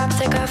I stop,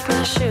 take off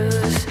my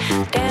shoes.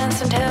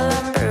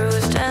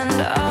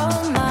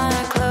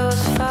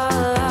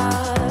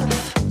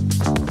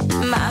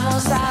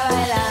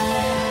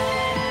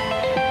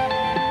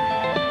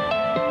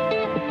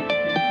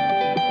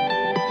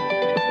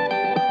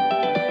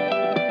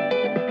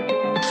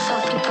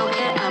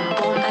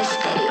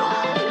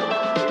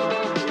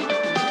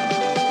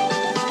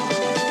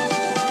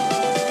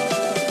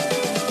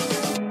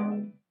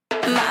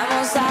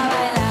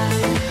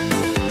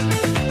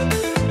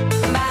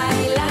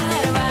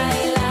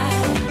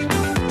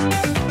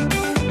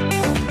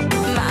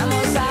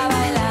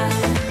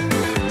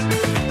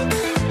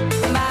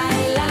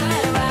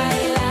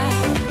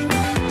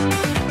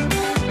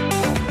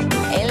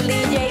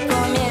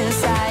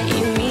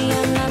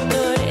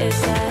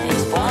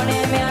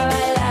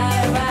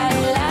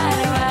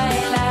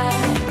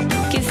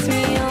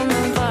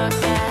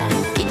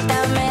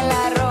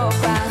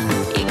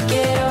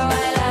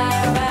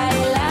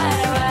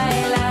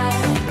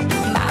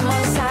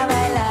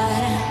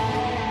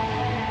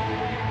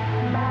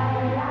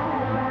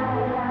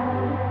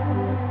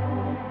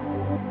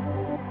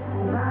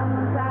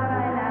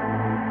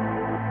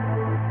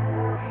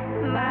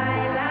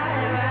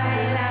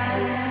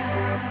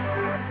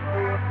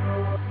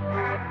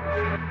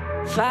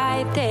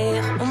 vai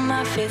ter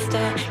uma festa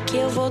que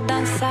eu vou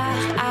dançar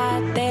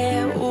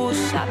até o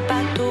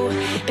sapato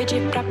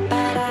pedir pra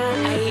parar.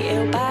 Aí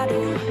eu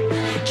paro,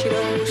 tiro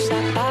o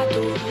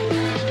sapato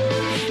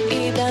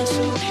e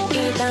danço,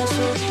 e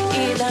danço,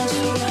 e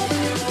danço.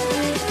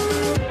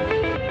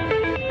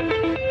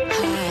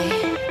 Hi,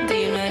 do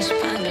you know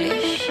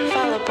Spanglish?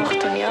 Fala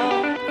portunhol?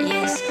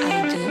 Yes, I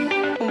do.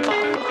 Un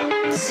poco.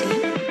 Sí.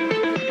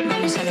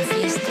 Vamos a la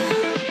fiesta.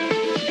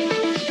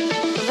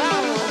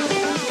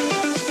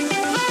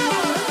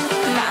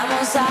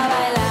 Vamos a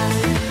bailar,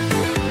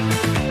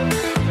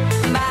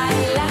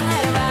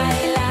 bailar,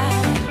 bailar.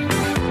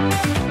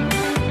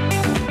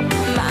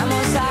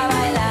 Vamos a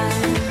bailar,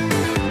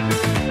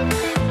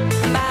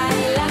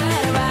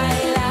 bailar,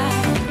 bailar.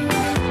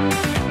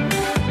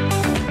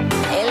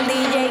 El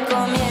DJ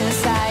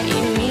comienza y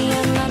mi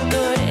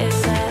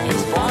naturaleza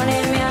es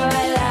ponerme a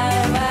bailar,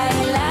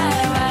 bailar,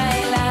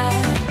 bailar.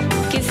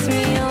 Kiss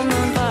me on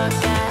the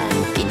boca,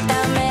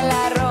 quítame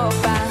la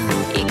ropa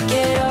y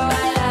quiero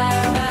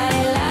bailar,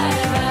 bailar,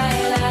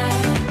 bailar.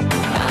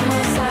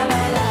 Vamos a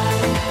bailar.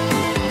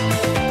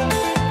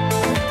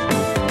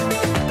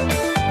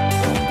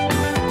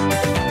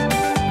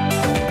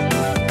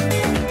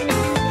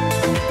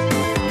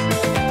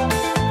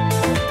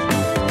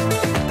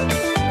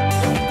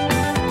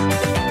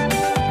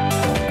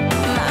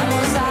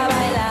 Vamos a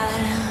bailar.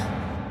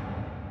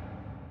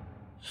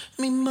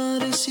 Mi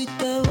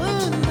madrecita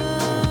buena,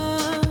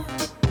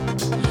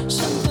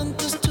 son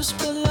tantas tus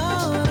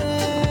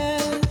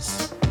colores,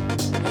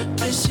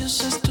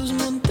 preciosas tus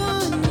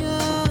montañas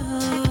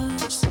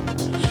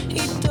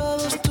y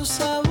todos tus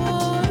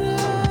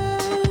sabores.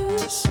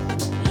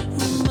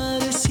 Mi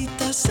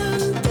madrecita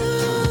santa,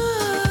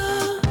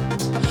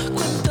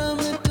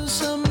 cuéntame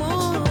tus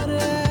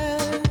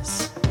amores.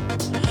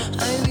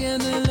 Ahí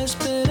viene la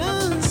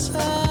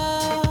esperanza,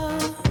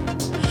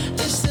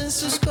 está en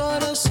sus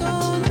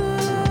corazones.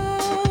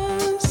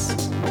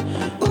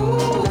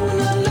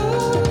 Una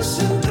luz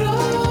entró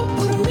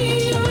por mi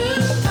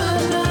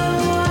ventana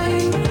hoy,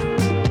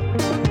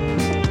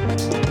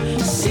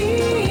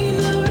 sin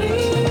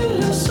abrir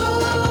los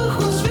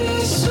ojos vi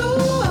su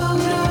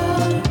aura,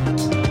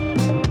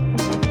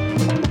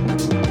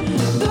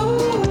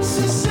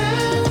 dulce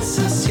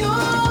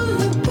sensación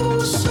me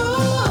puso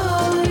a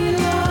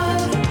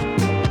bailar,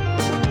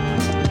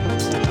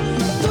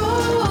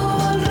 todo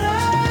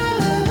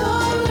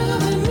alrededor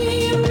de mí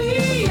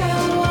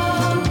brillaba.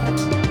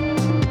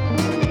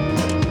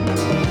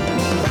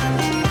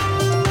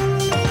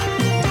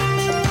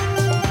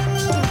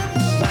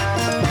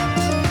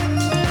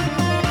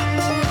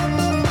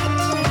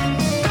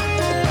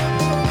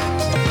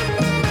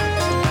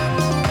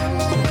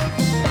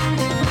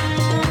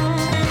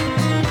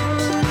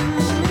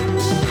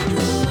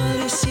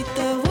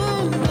 Madrecita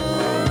buena,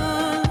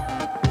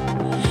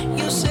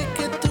 yo sé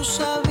que tú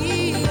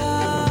sabías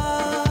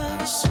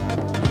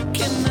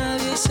que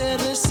nadie se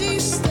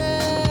resiste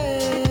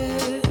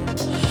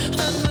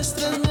a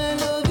nuestras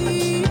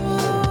melodías.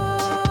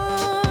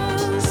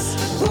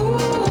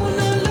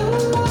 Una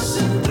luz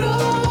entró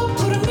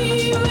por mi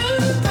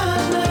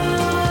ventana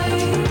hoy,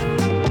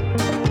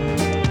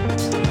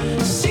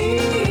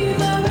 sin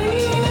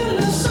abrir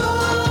los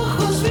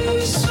ojos vi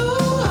su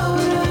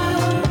aura,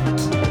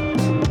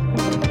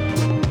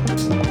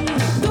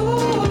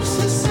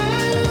 dulce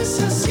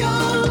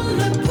sensación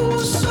me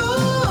puso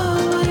a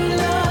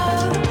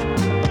bailar,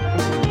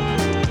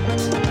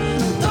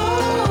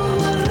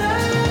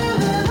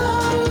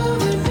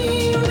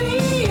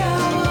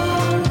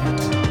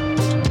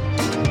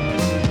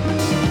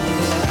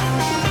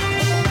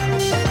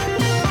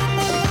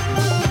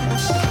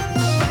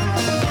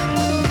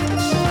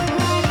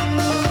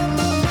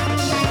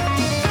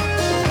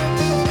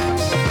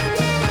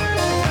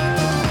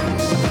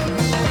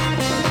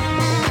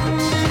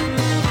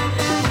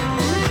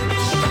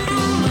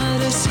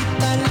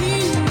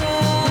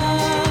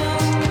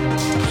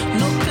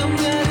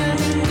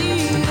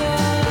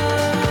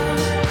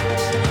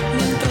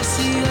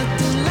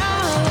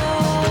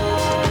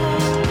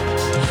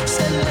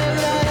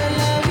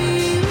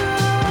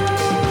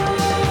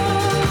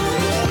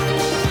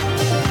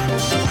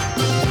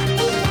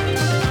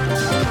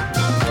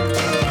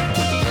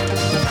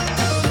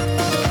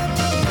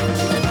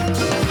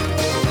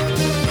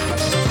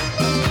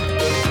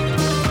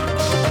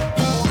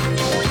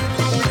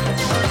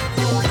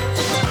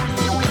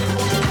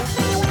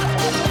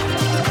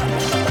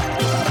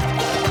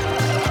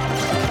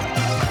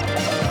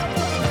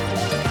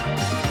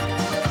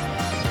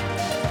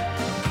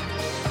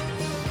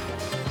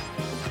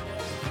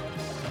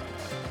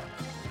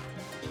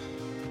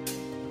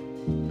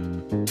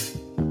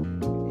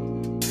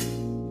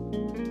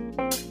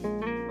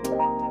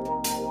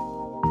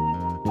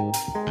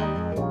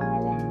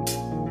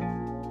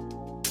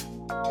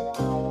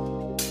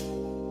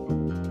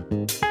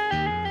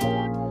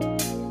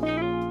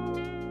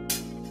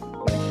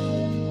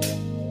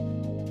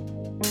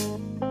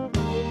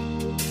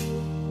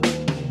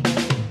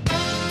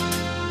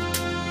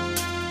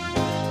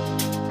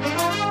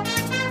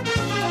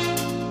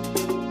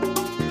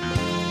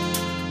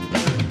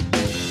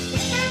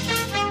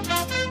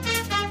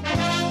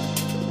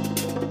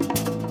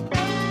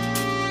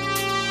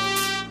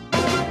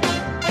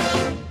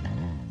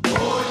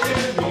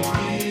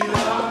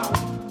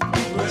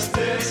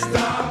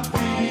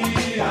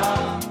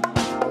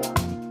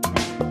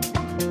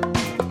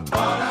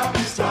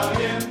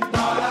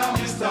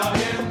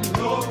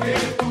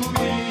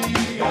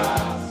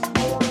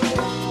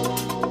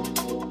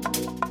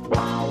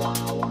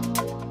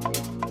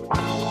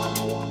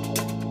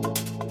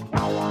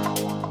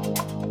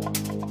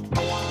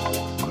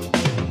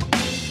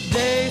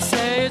 They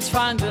say it's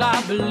fine that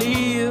I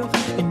believe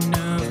in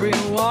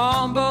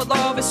everyone, but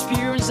love is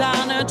pure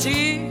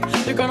insanity.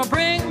 They're gonna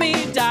bring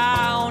me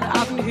down.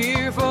 I've been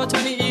here for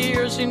 20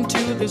 years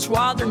into this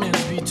wilderness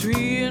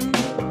between.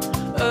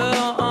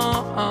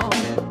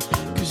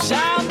 Cause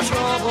I'm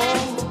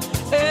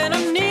trouble and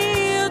I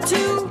need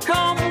to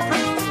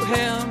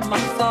comprehend my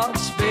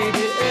thoughts,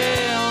 baby,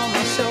 and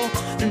my soul.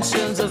 And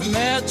since I've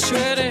met you,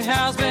 it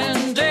has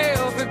been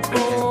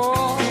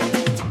difficult.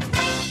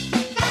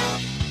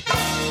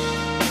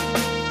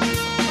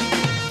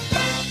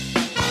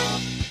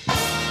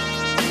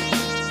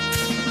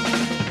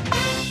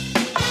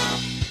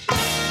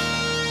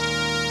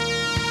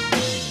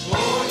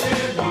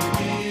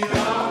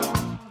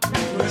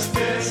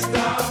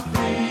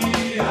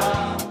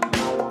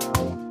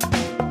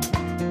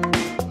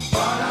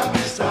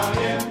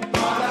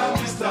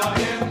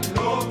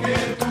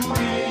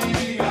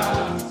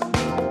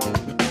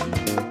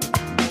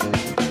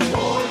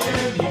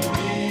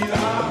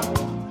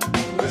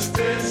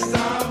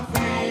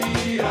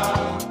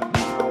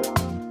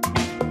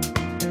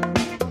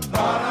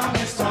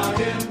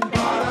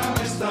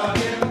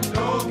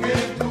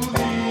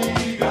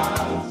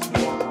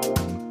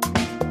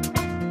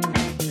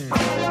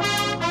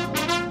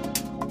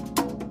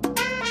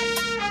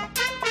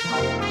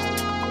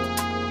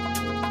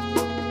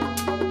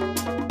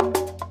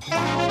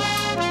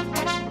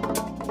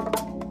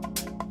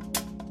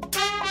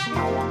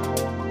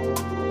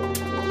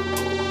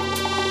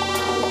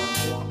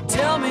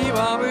 Tell me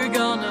what we're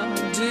gonna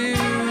do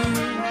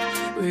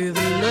with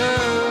the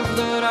love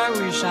that I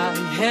wish I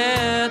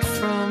had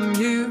from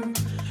you.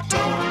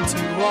 Don't want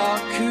to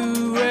walk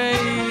away,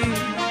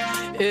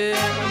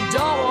 and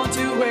don't want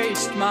to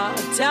waste my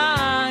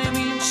time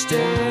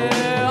instead.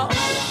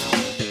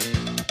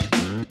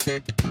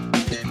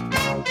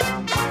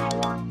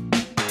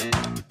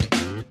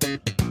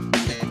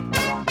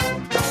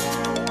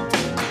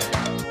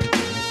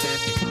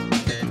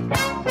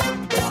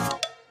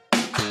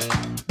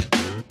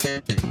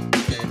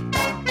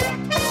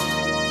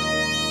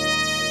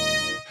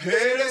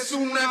 Eres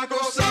una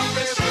cosa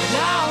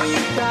Now you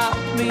got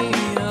me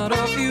out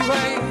of your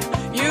way.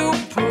 You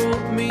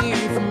pulled me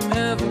from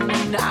heaven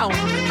and now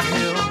I'm in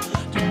hell.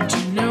 Don't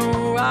you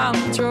know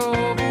I'm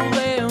trouble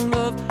and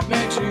love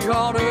makes it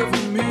harder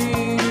for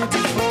me to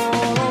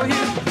follow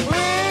you.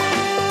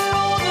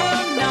 Well,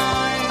 the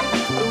night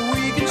that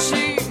we can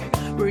see,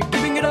 we're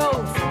giving it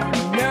all for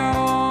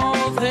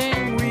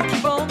nothing. We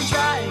keep on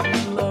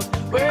trying, love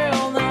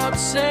will not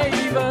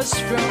save us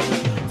from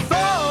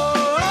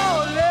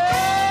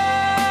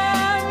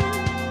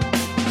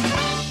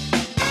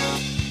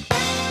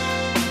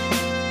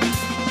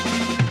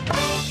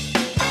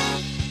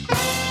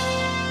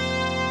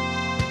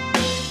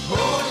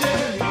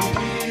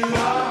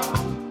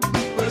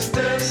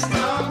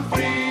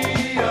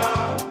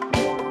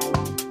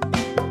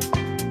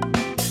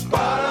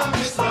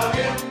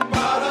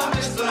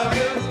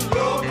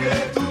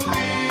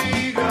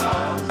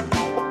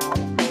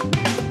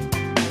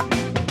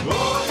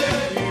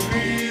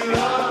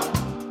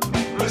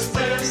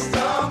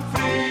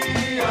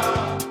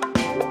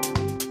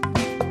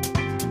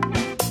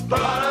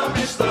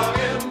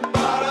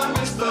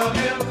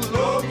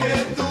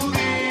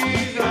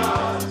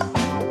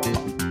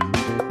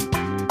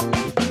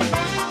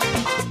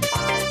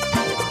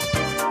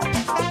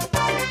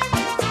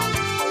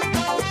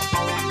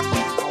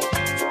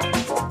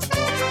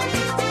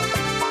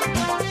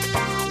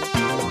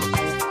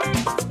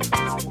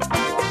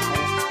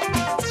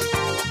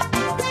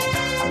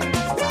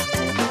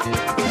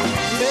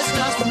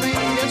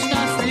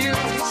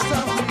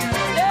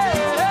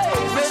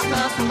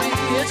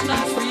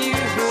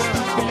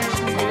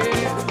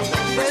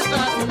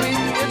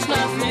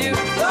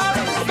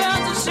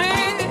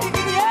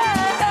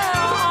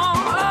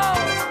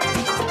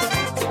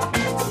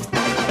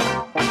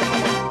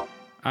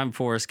I'm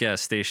Forrest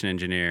Guest, station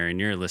engineer, and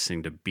you're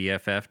listening to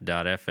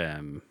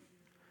BFF.FM.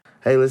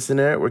 Hey,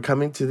 listener, we're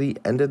coming to the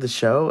end of the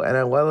show, and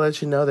I want to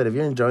let you know that if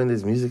you're enjoying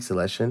this music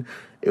selection,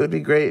 it would be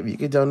great if you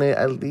could donate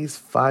at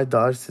least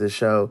 $5 to the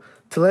show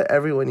to let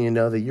everyone you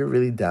know that you're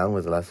really down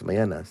with Las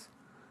Mañanas.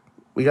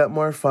 We got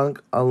more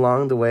funk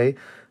along the way,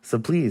 so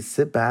please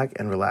sit back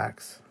and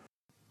relax.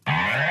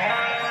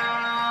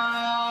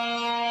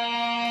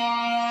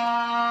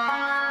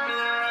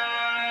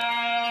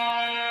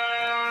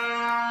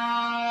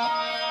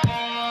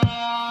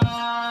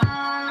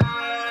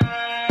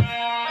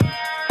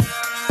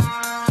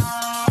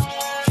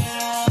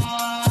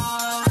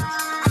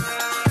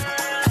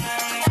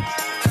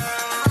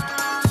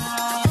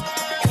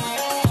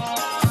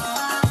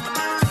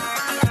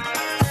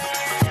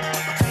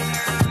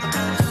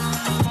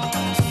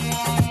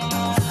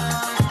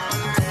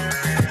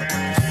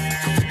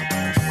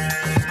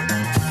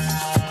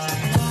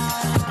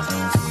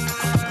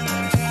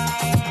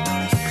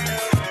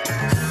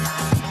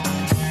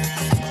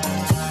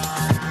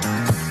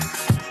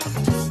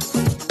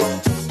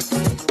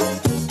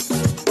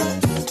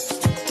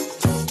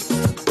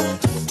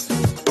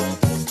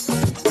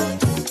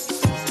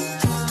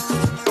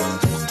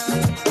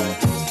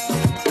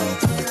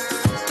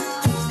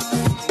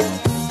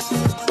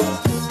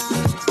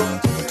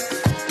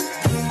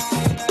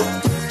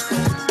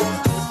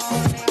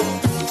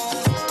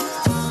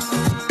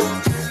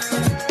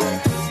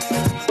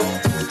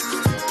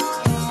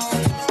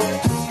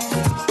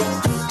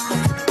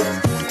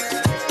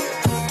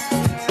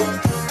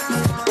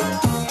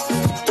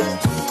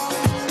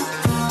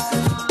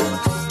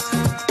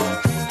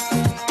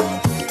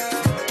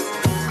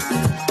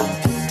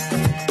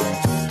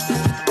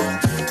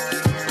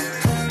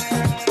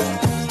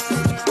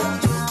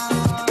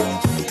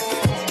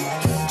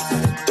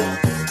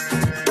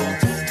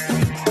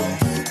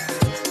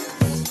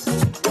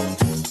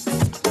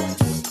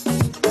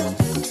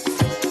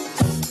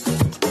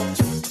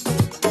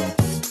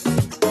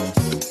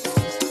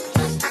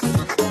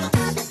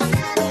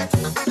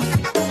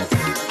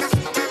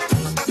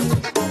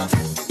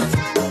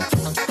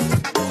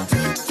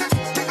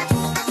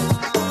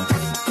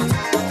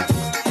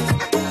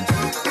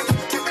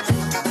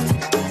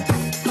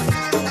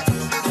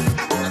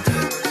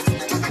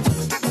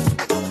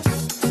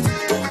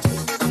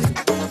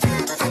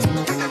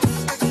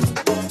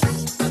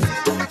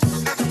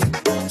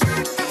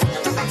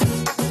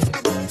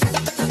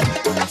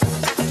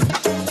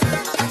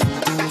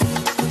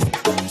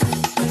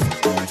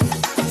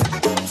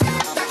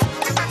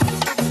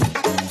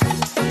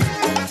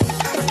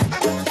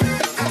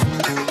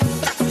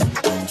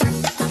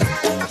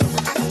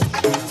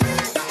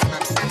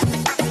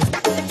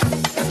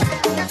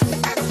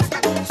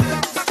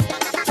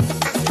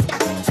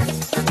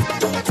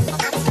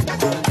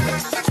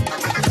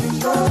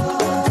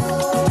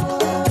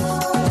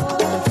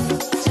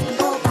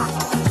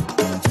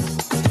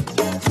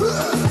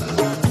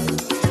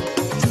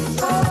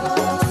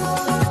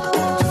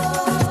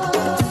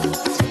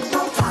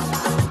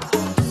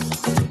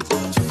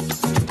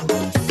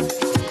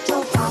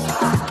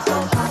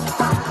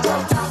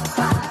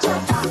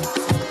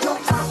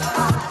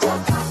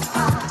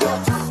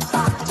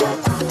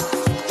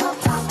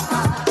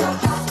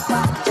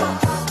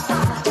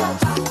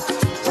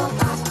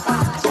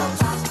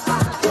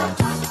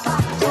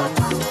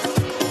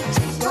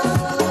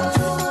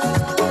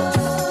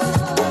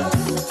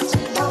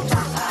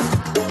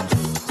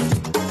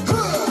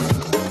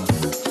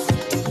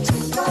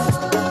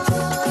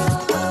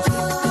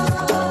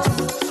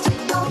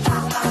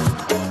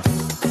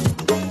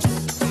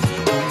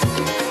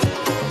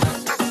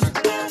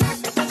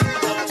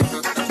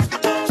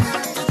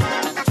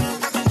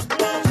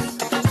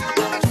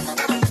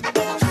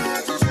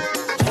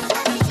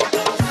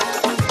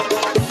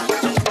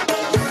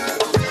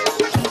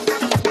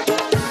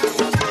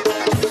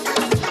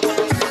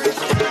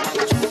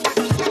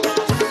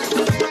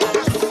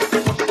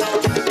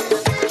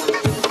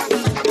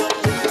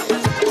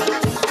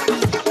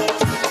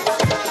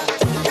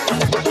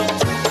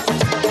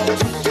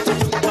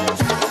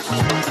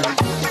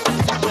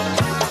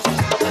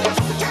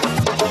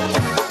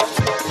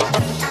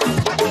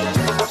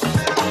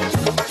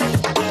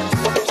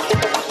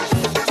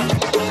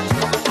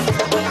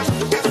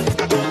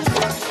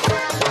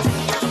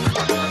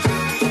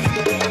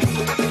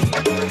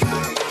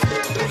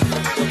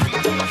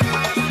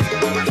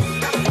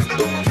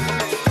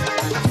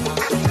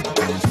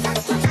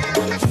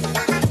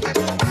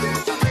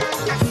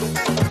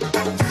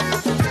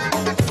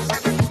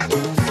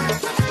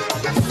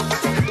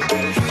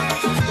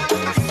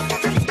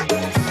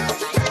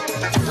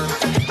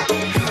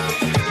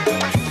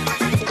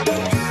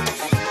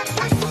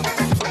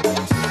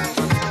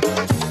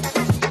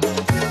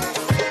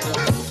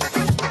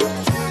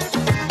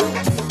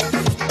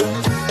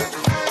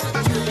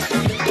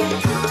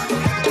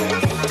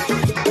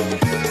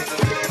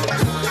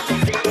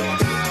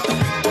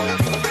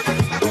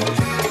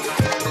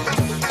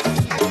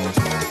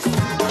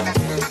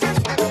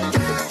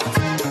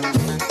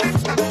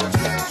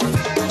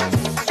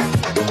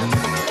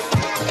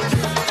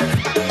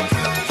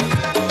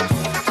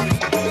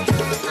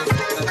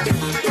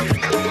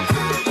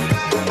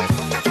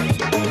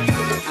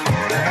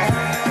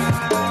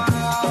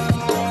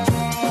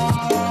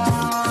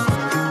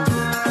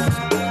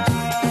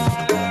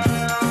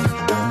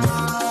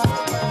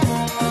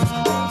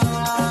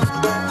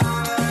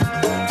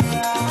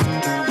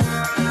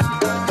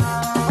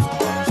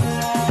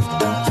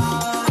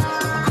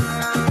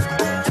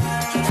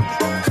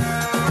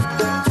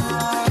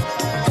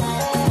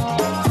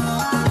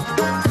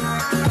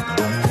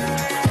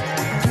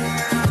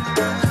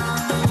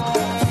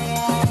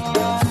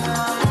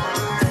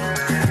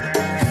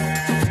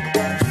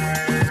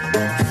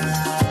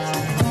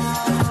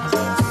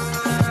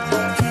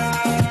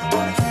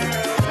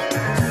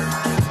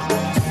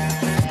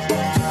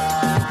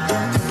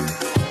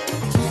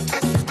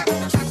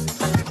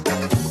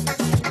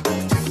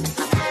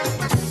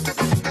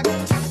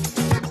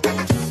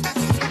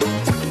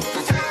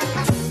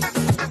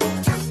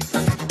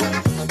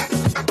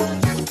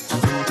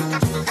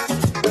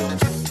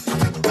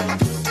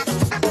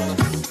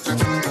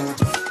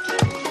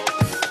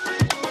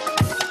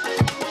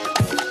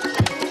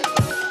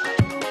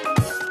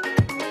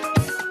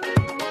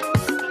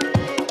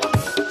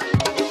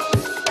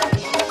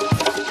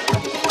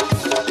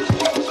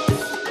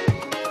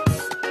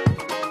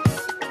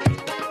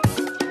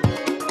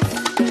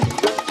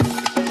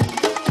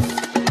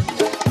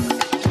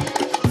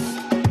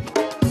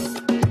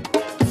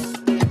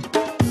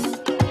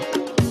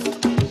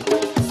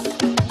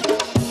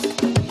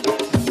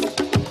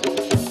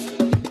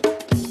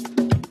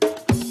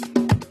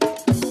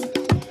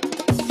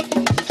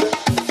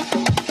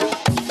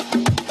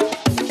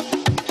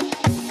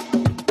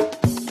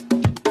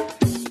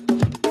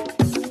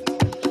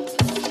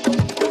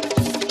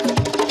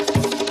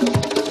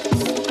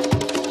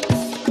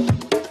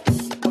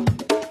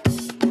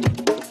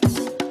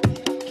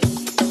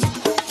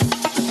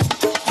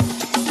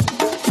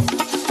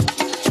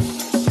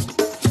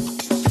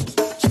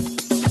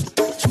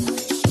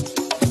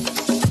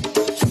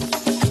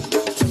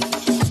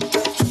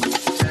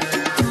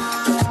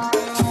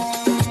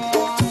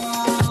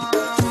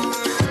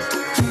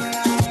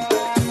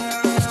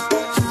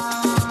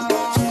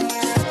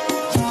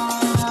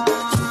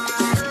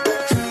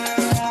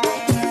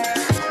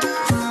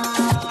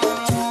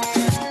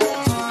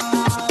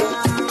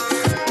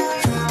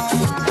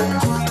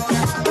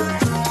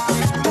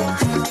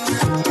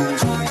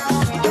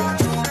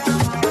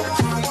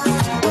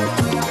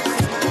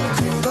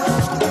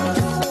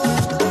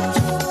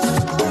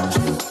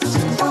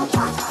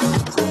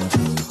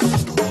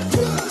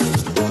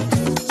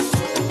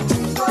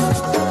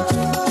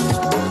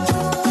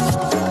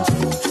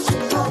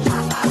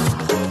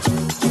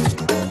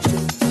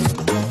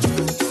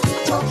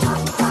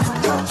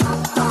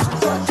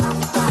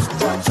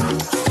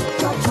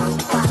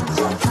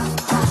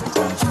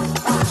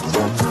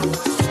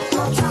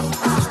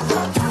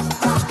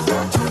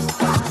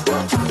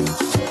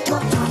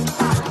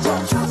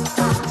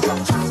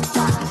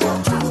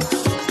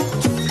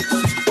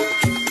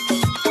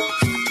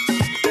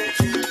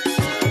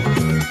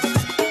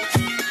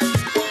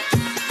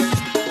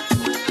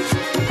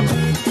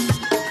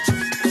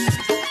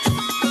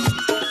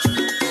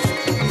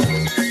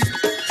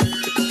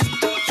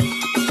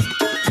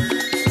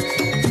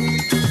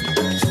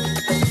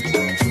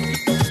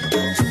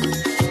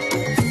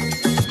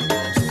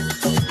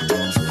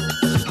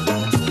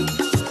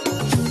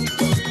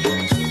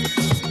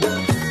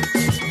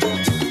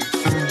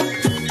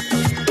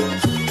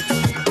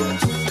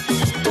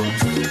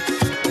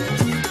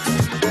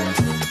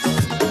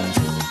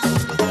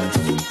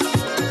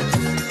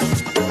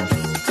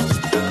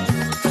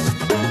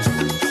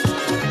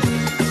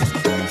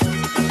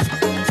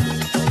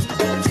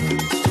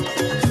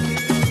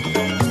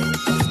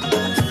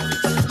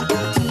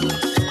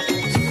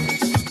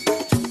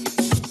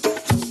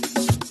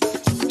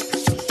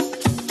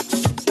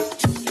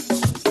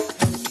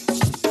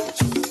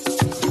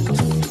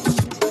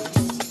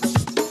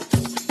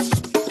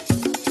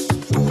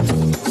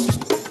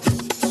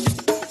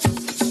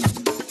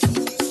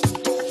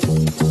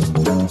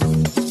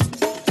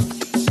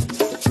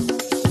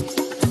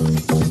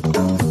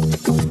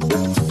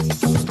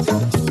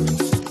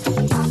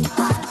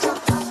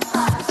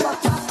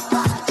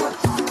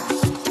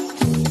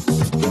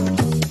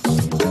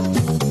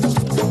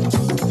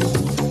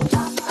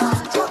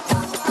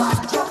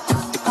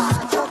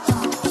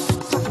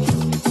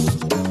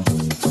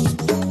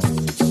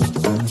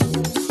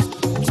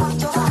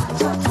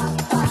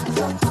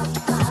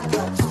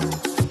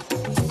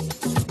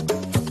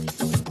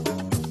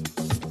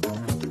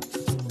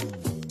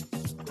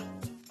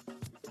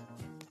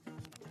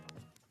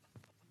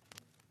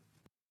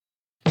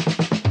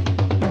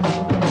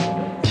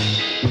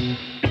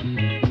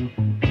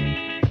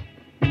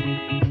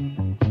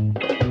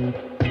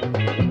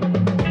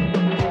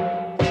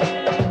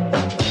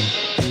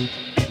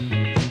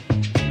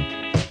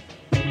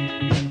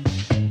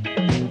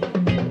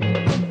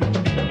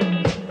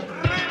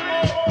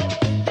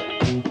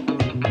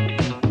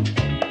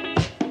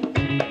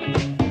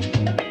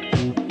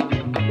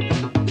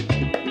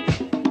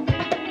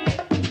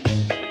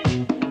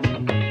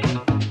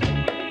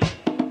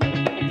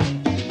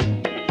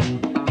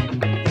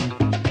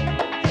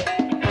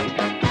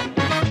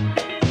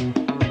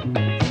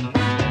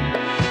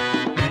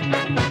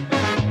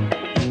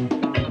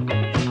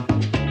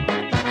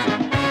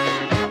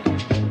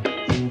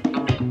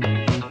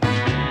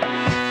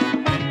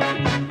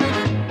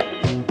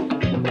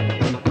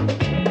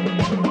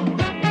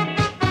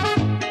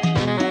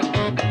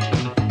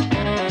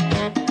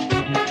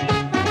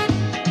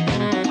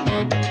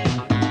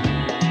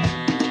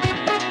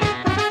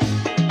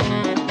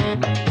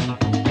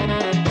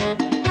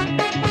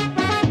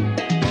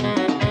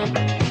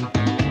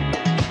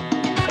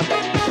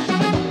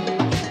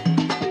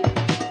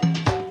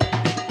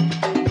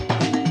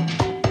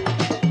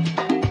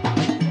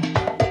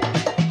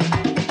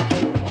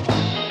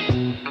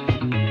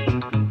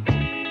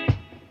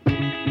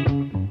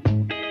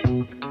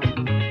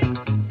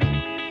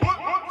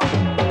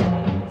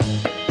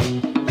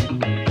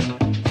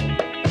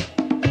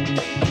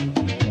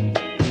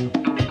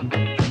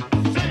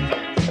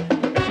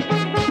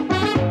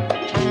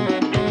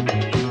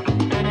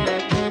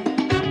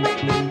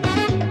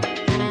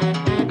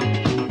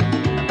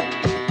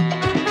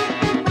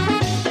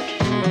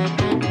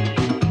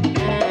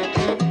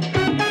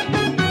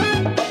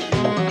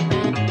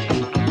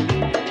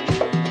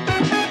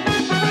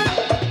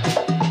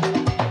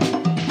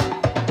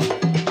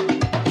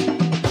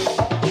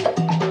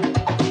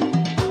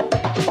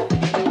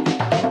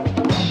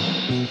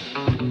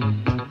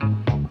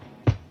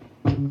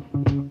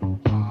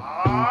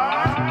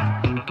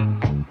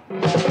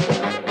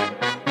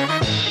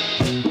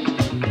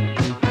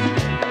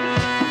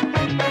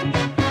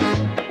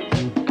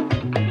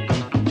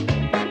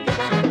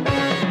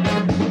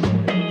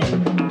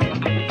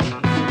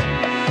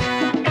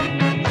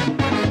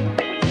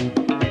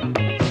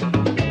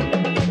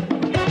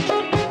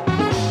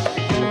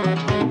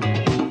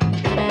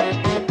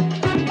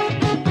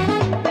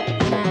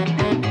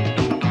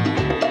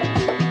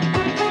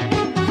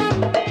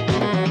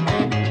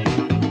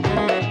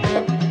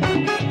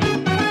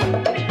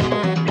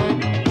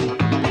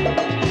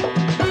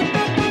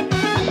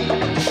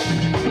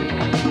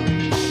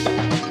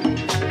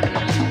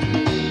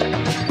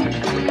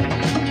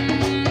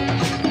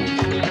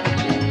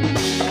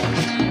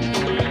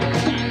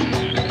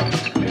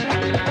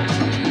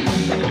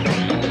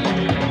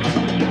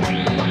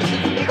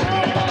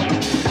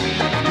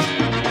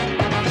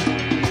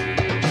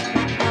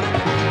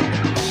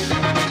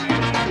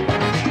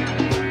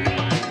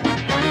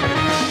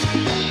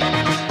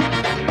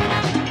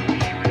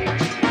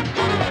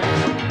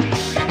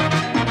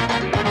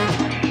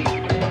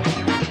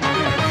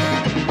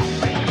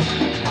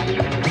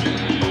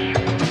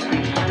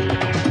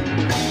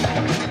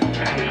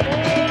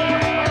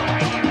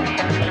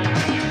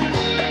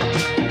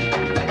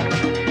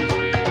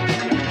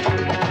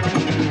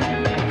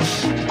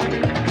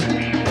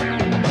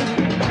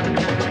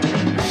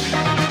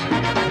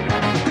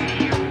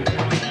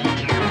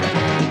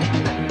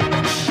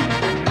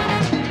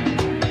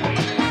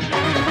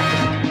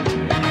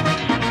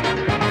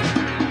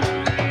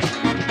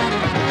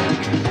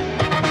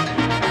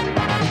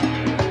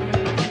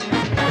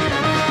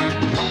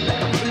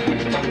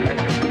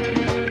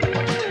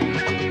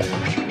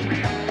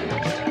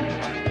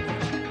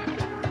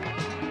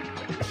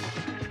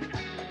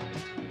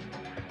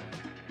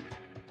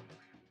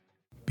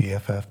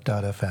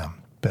 BFF.FM.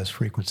 Best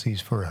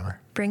frequencies forever.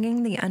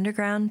 Bringing the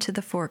underground to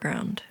the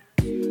foreground.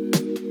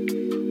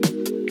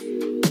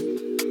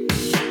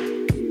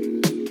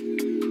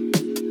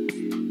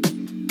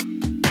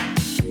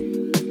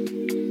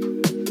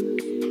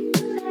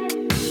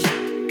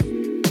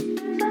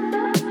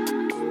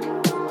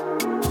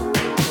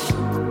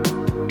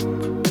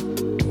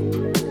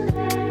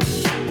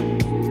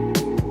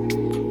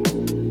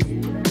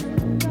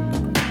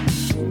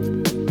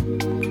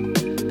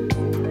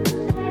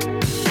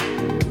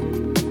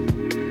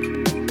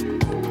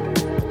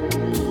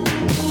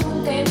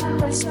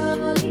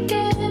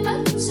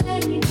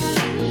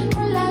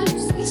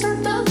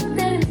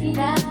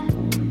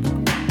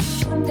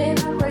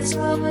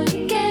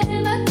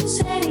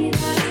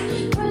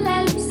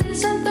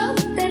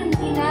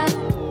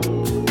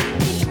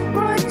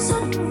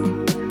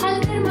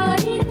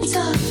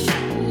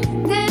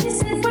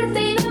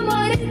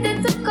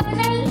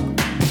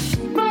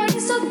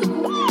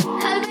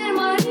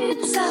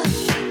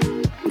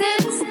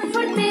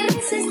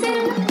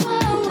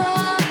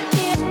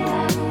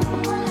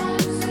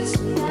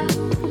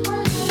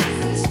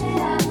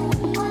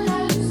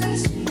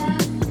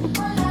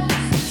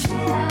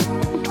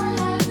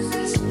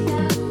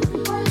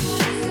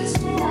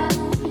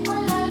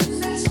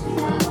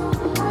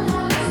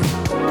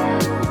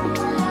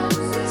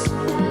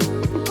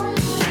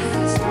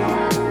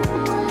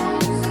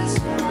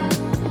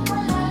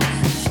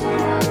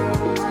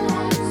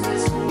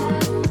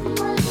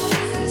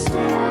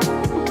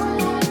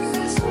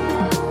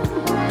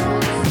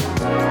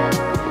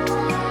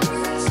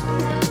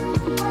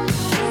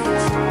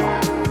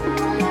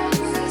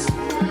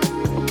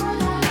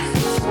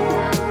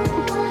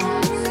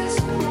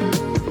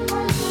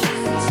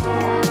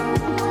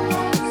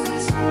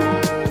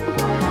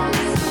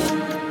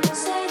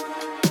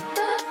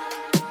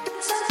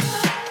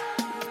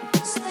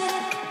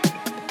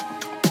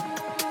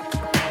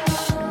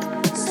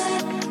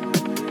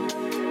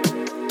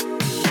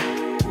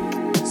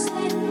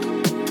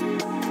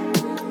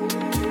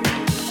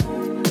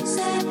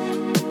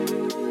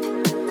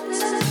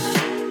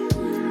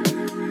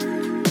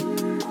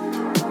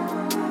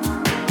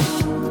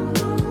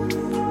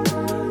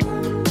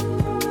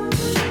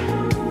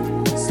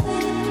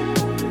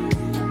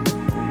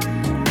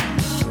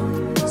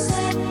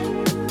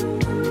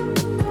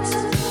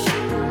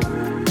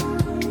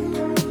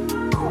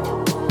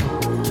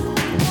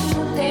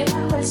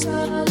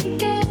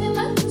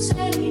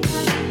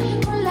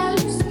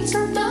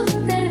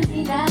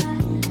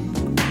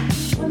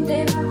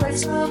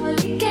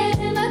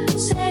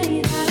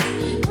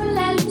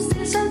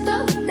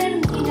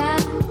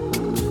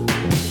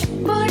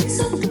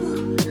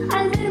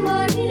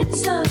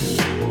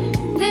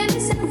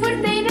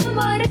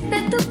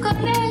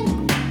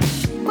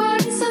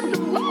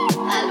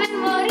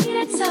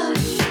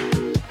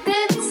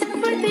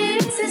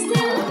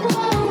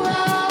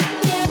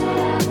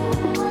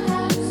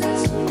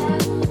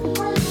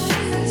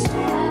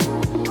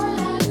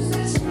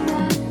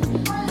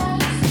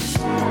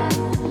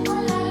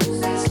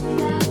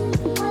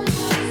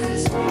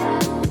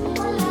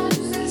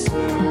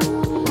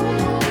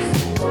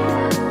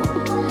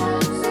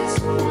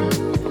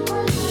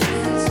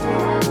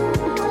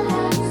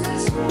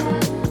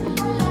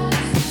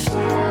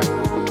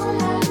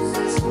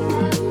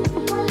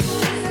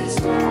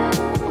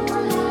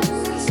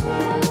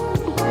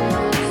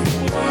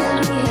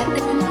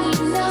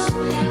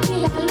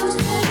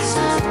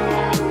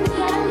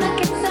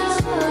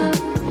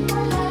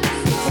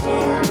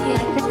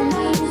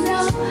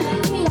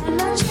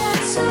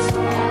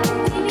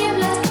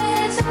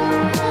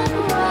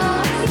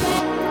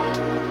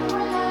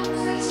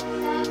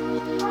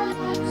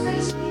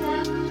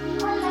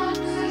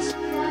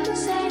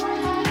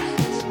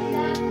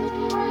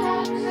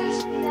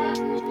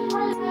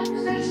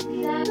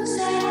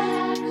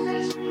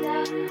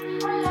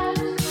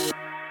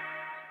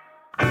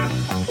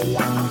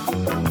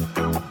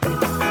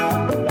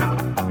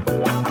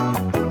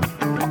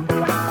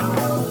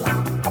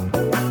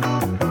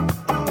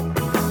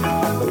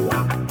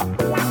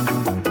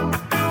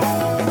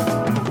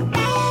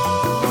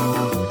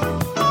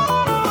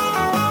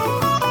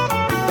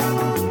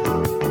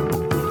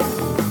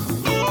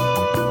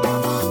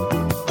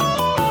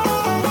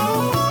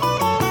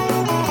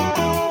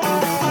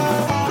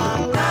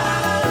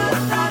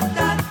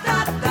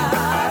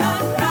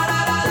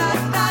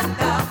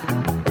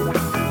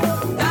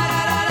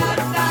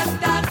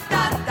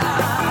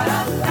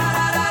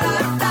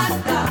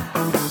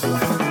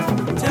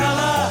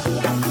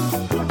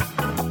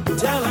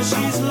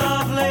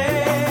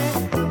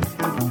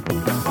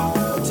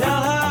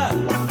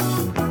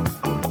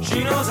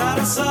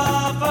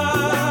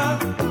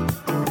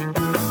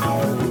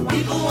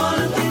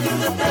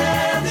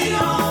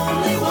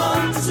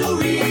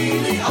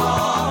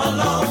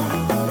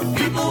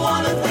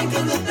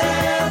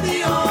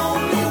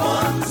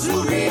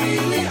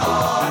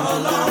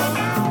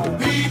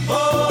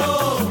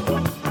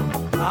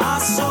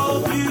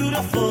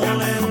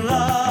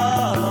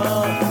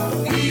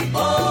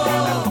 People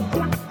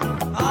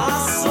are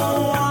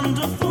so wonderful.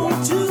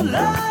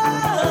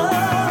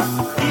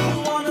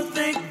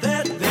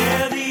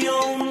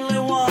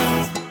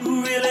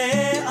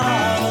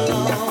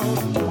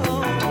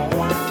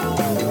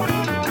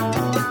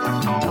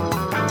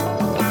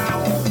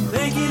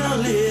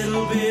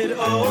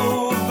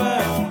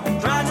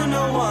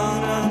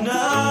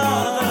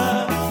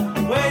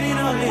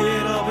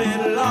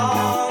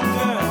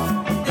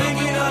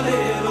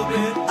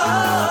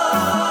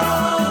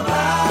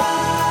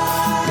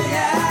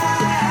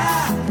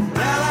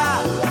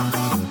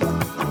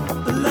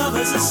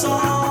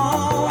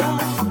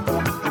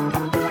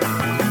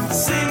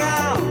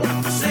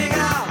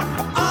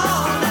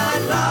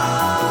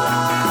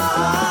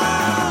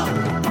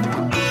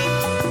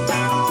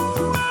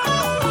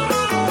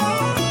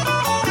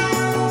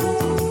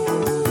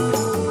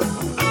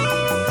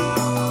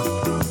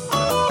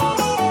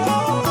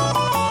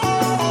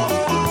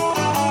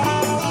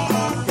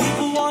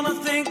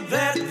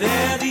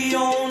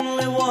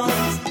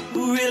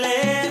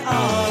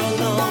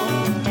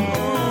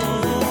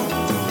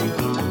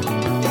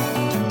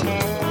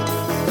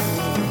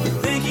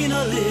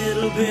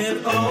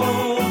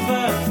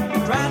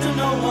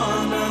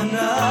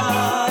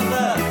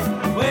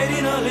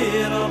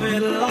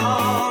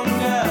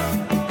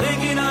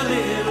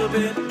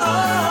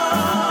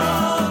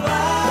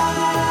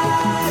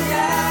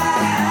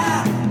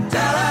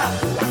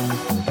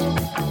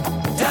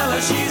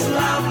 her she's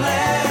lovely.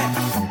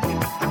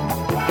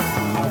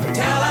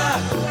 Tell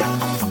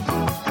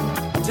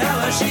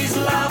her she's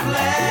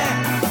lovely.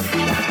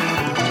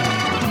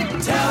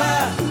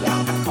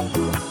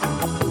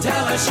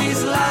 Tell her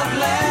she's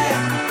lovely.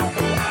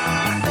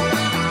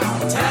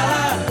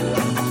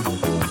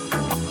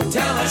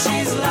 Tell her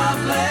she's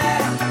lovely.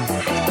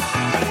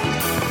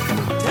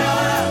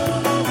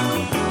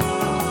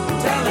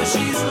 Tell her she's lovely. Tell her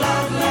she's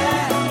lovely.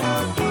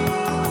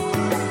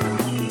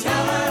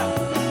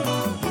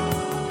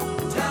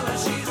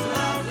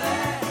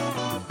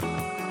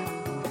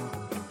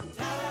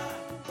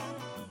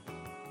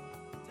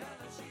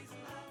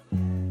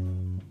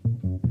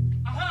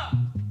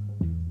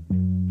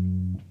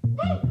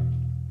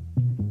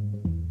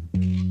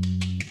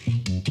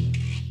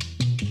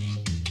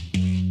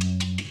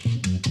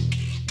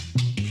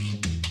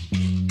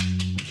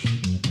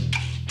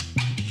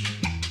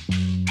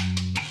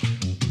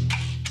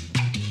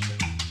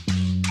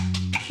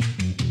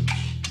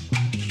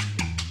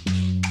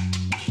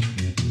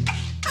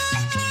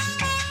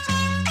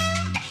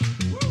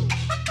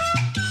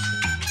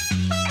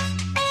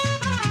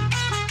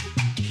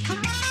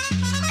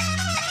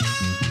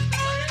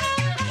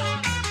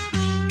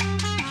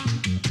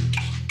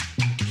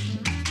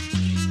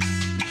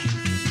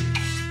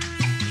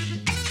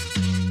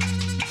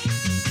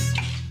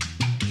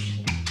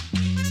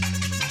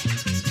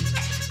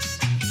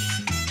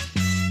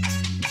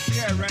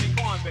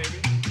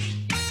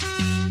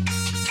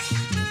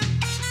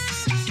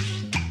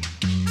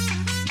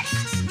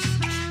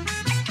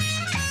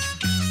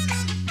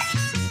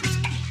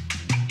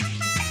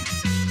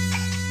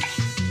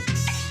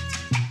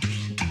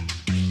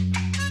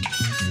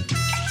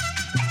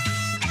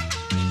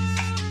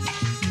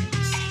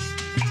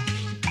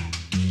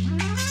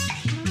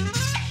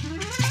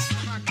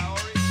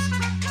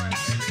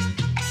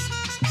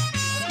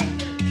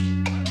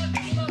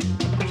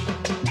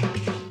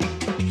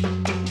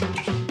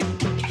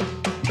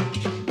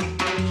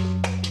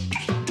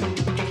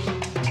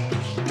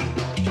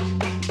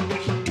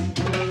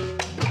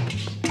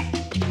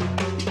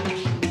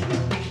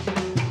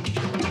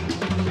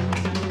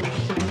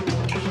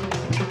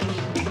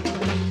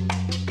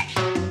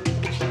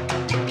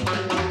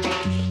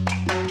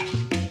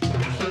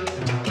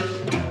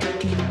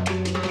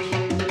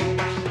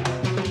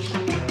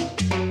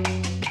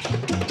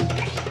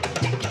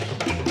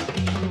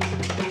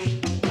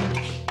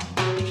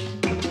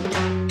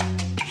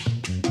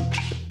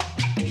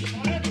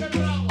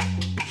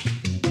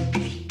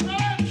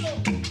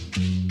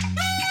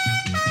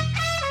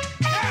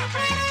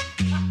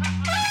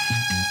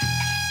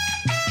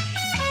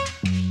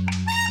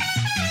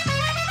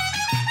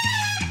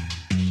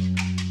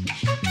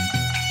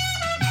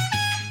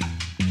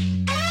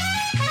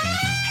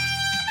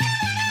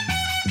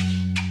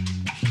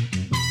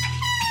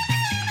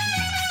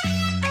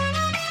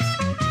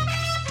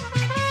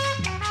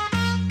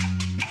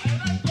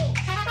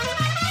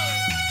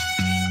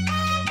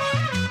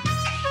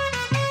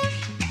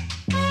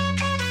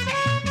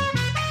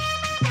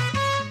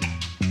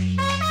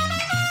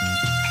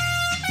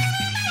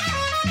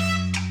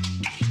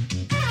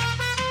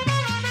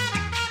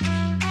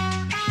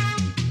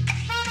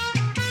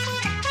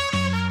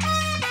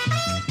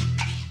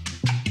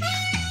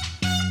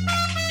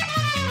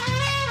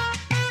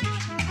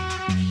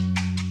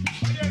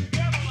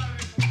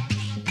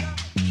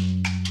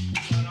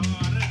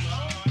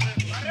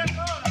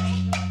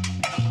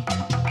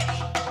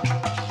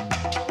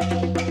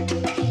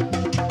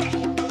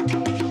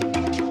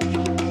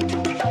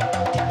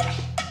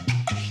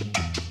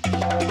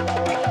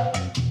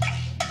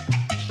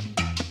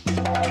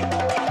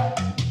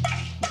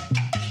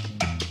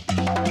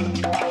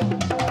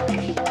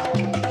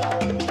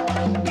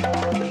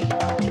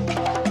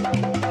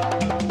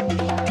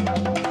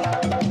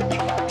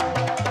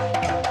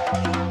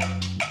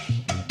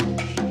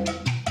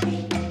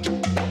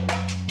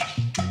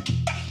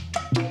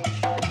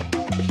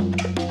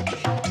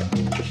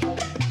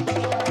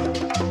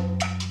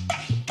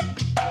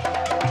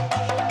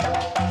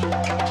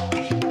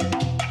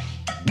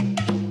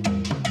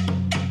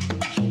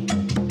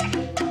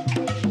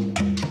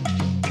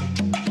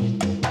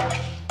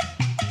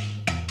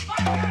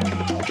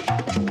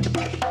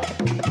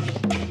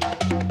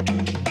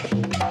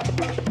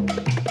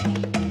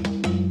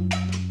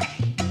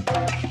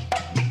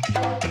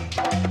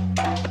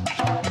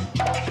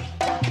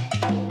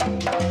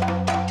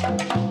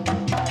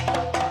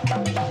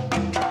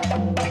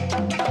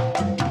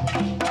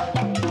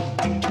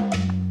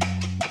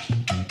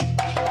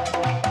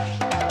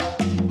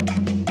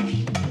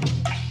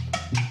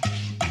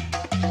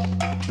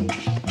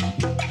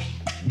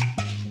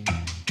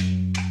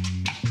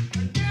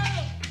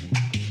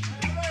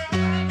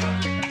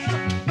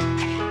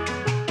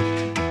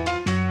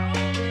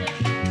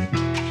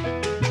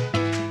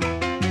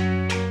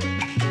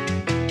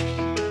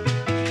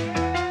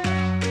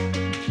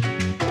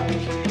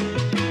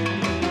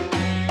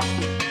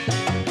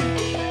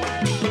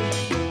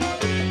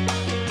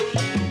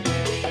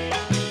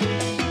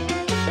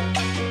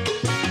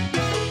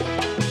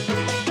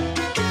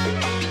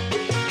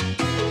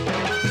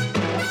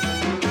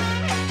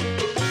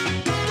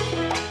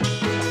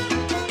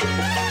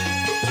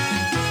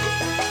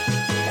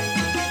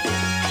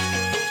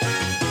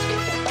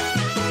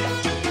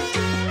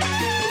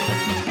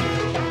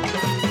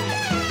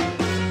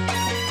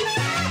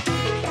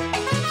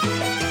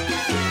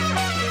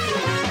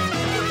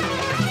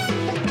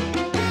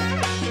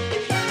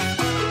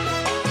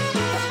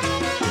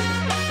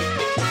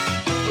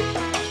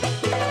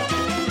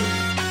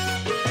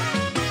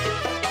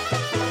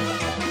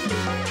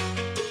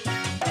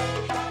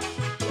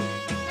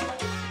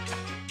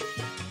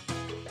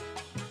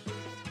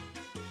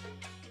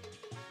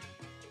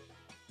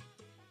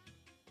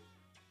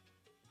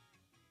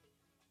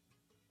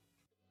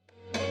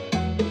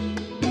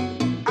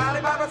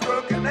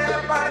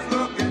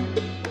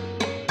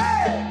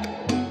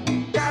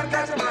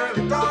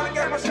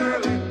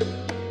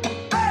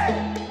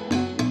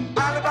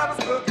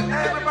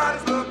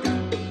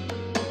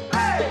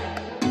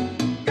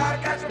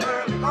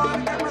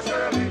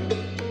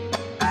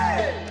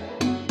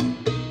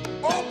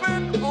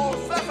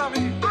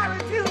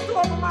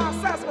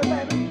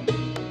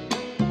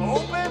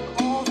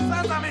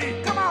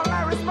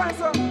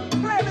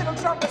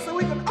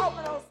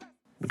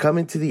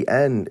 coming to the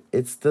end.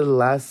 It's the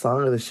last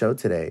song of the show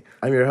today.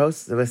 I'm your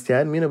host,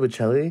 Sebastian Mina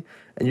Bocelli,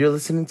 and you're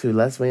listening to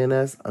Las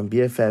Mañanas on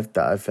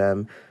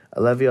BFF.fm. I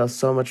love you all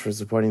so much for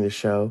supporting the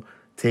show.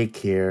 Take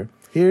care.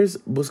 Here's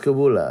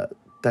Buscabula,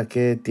 Ta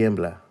que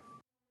tiembla.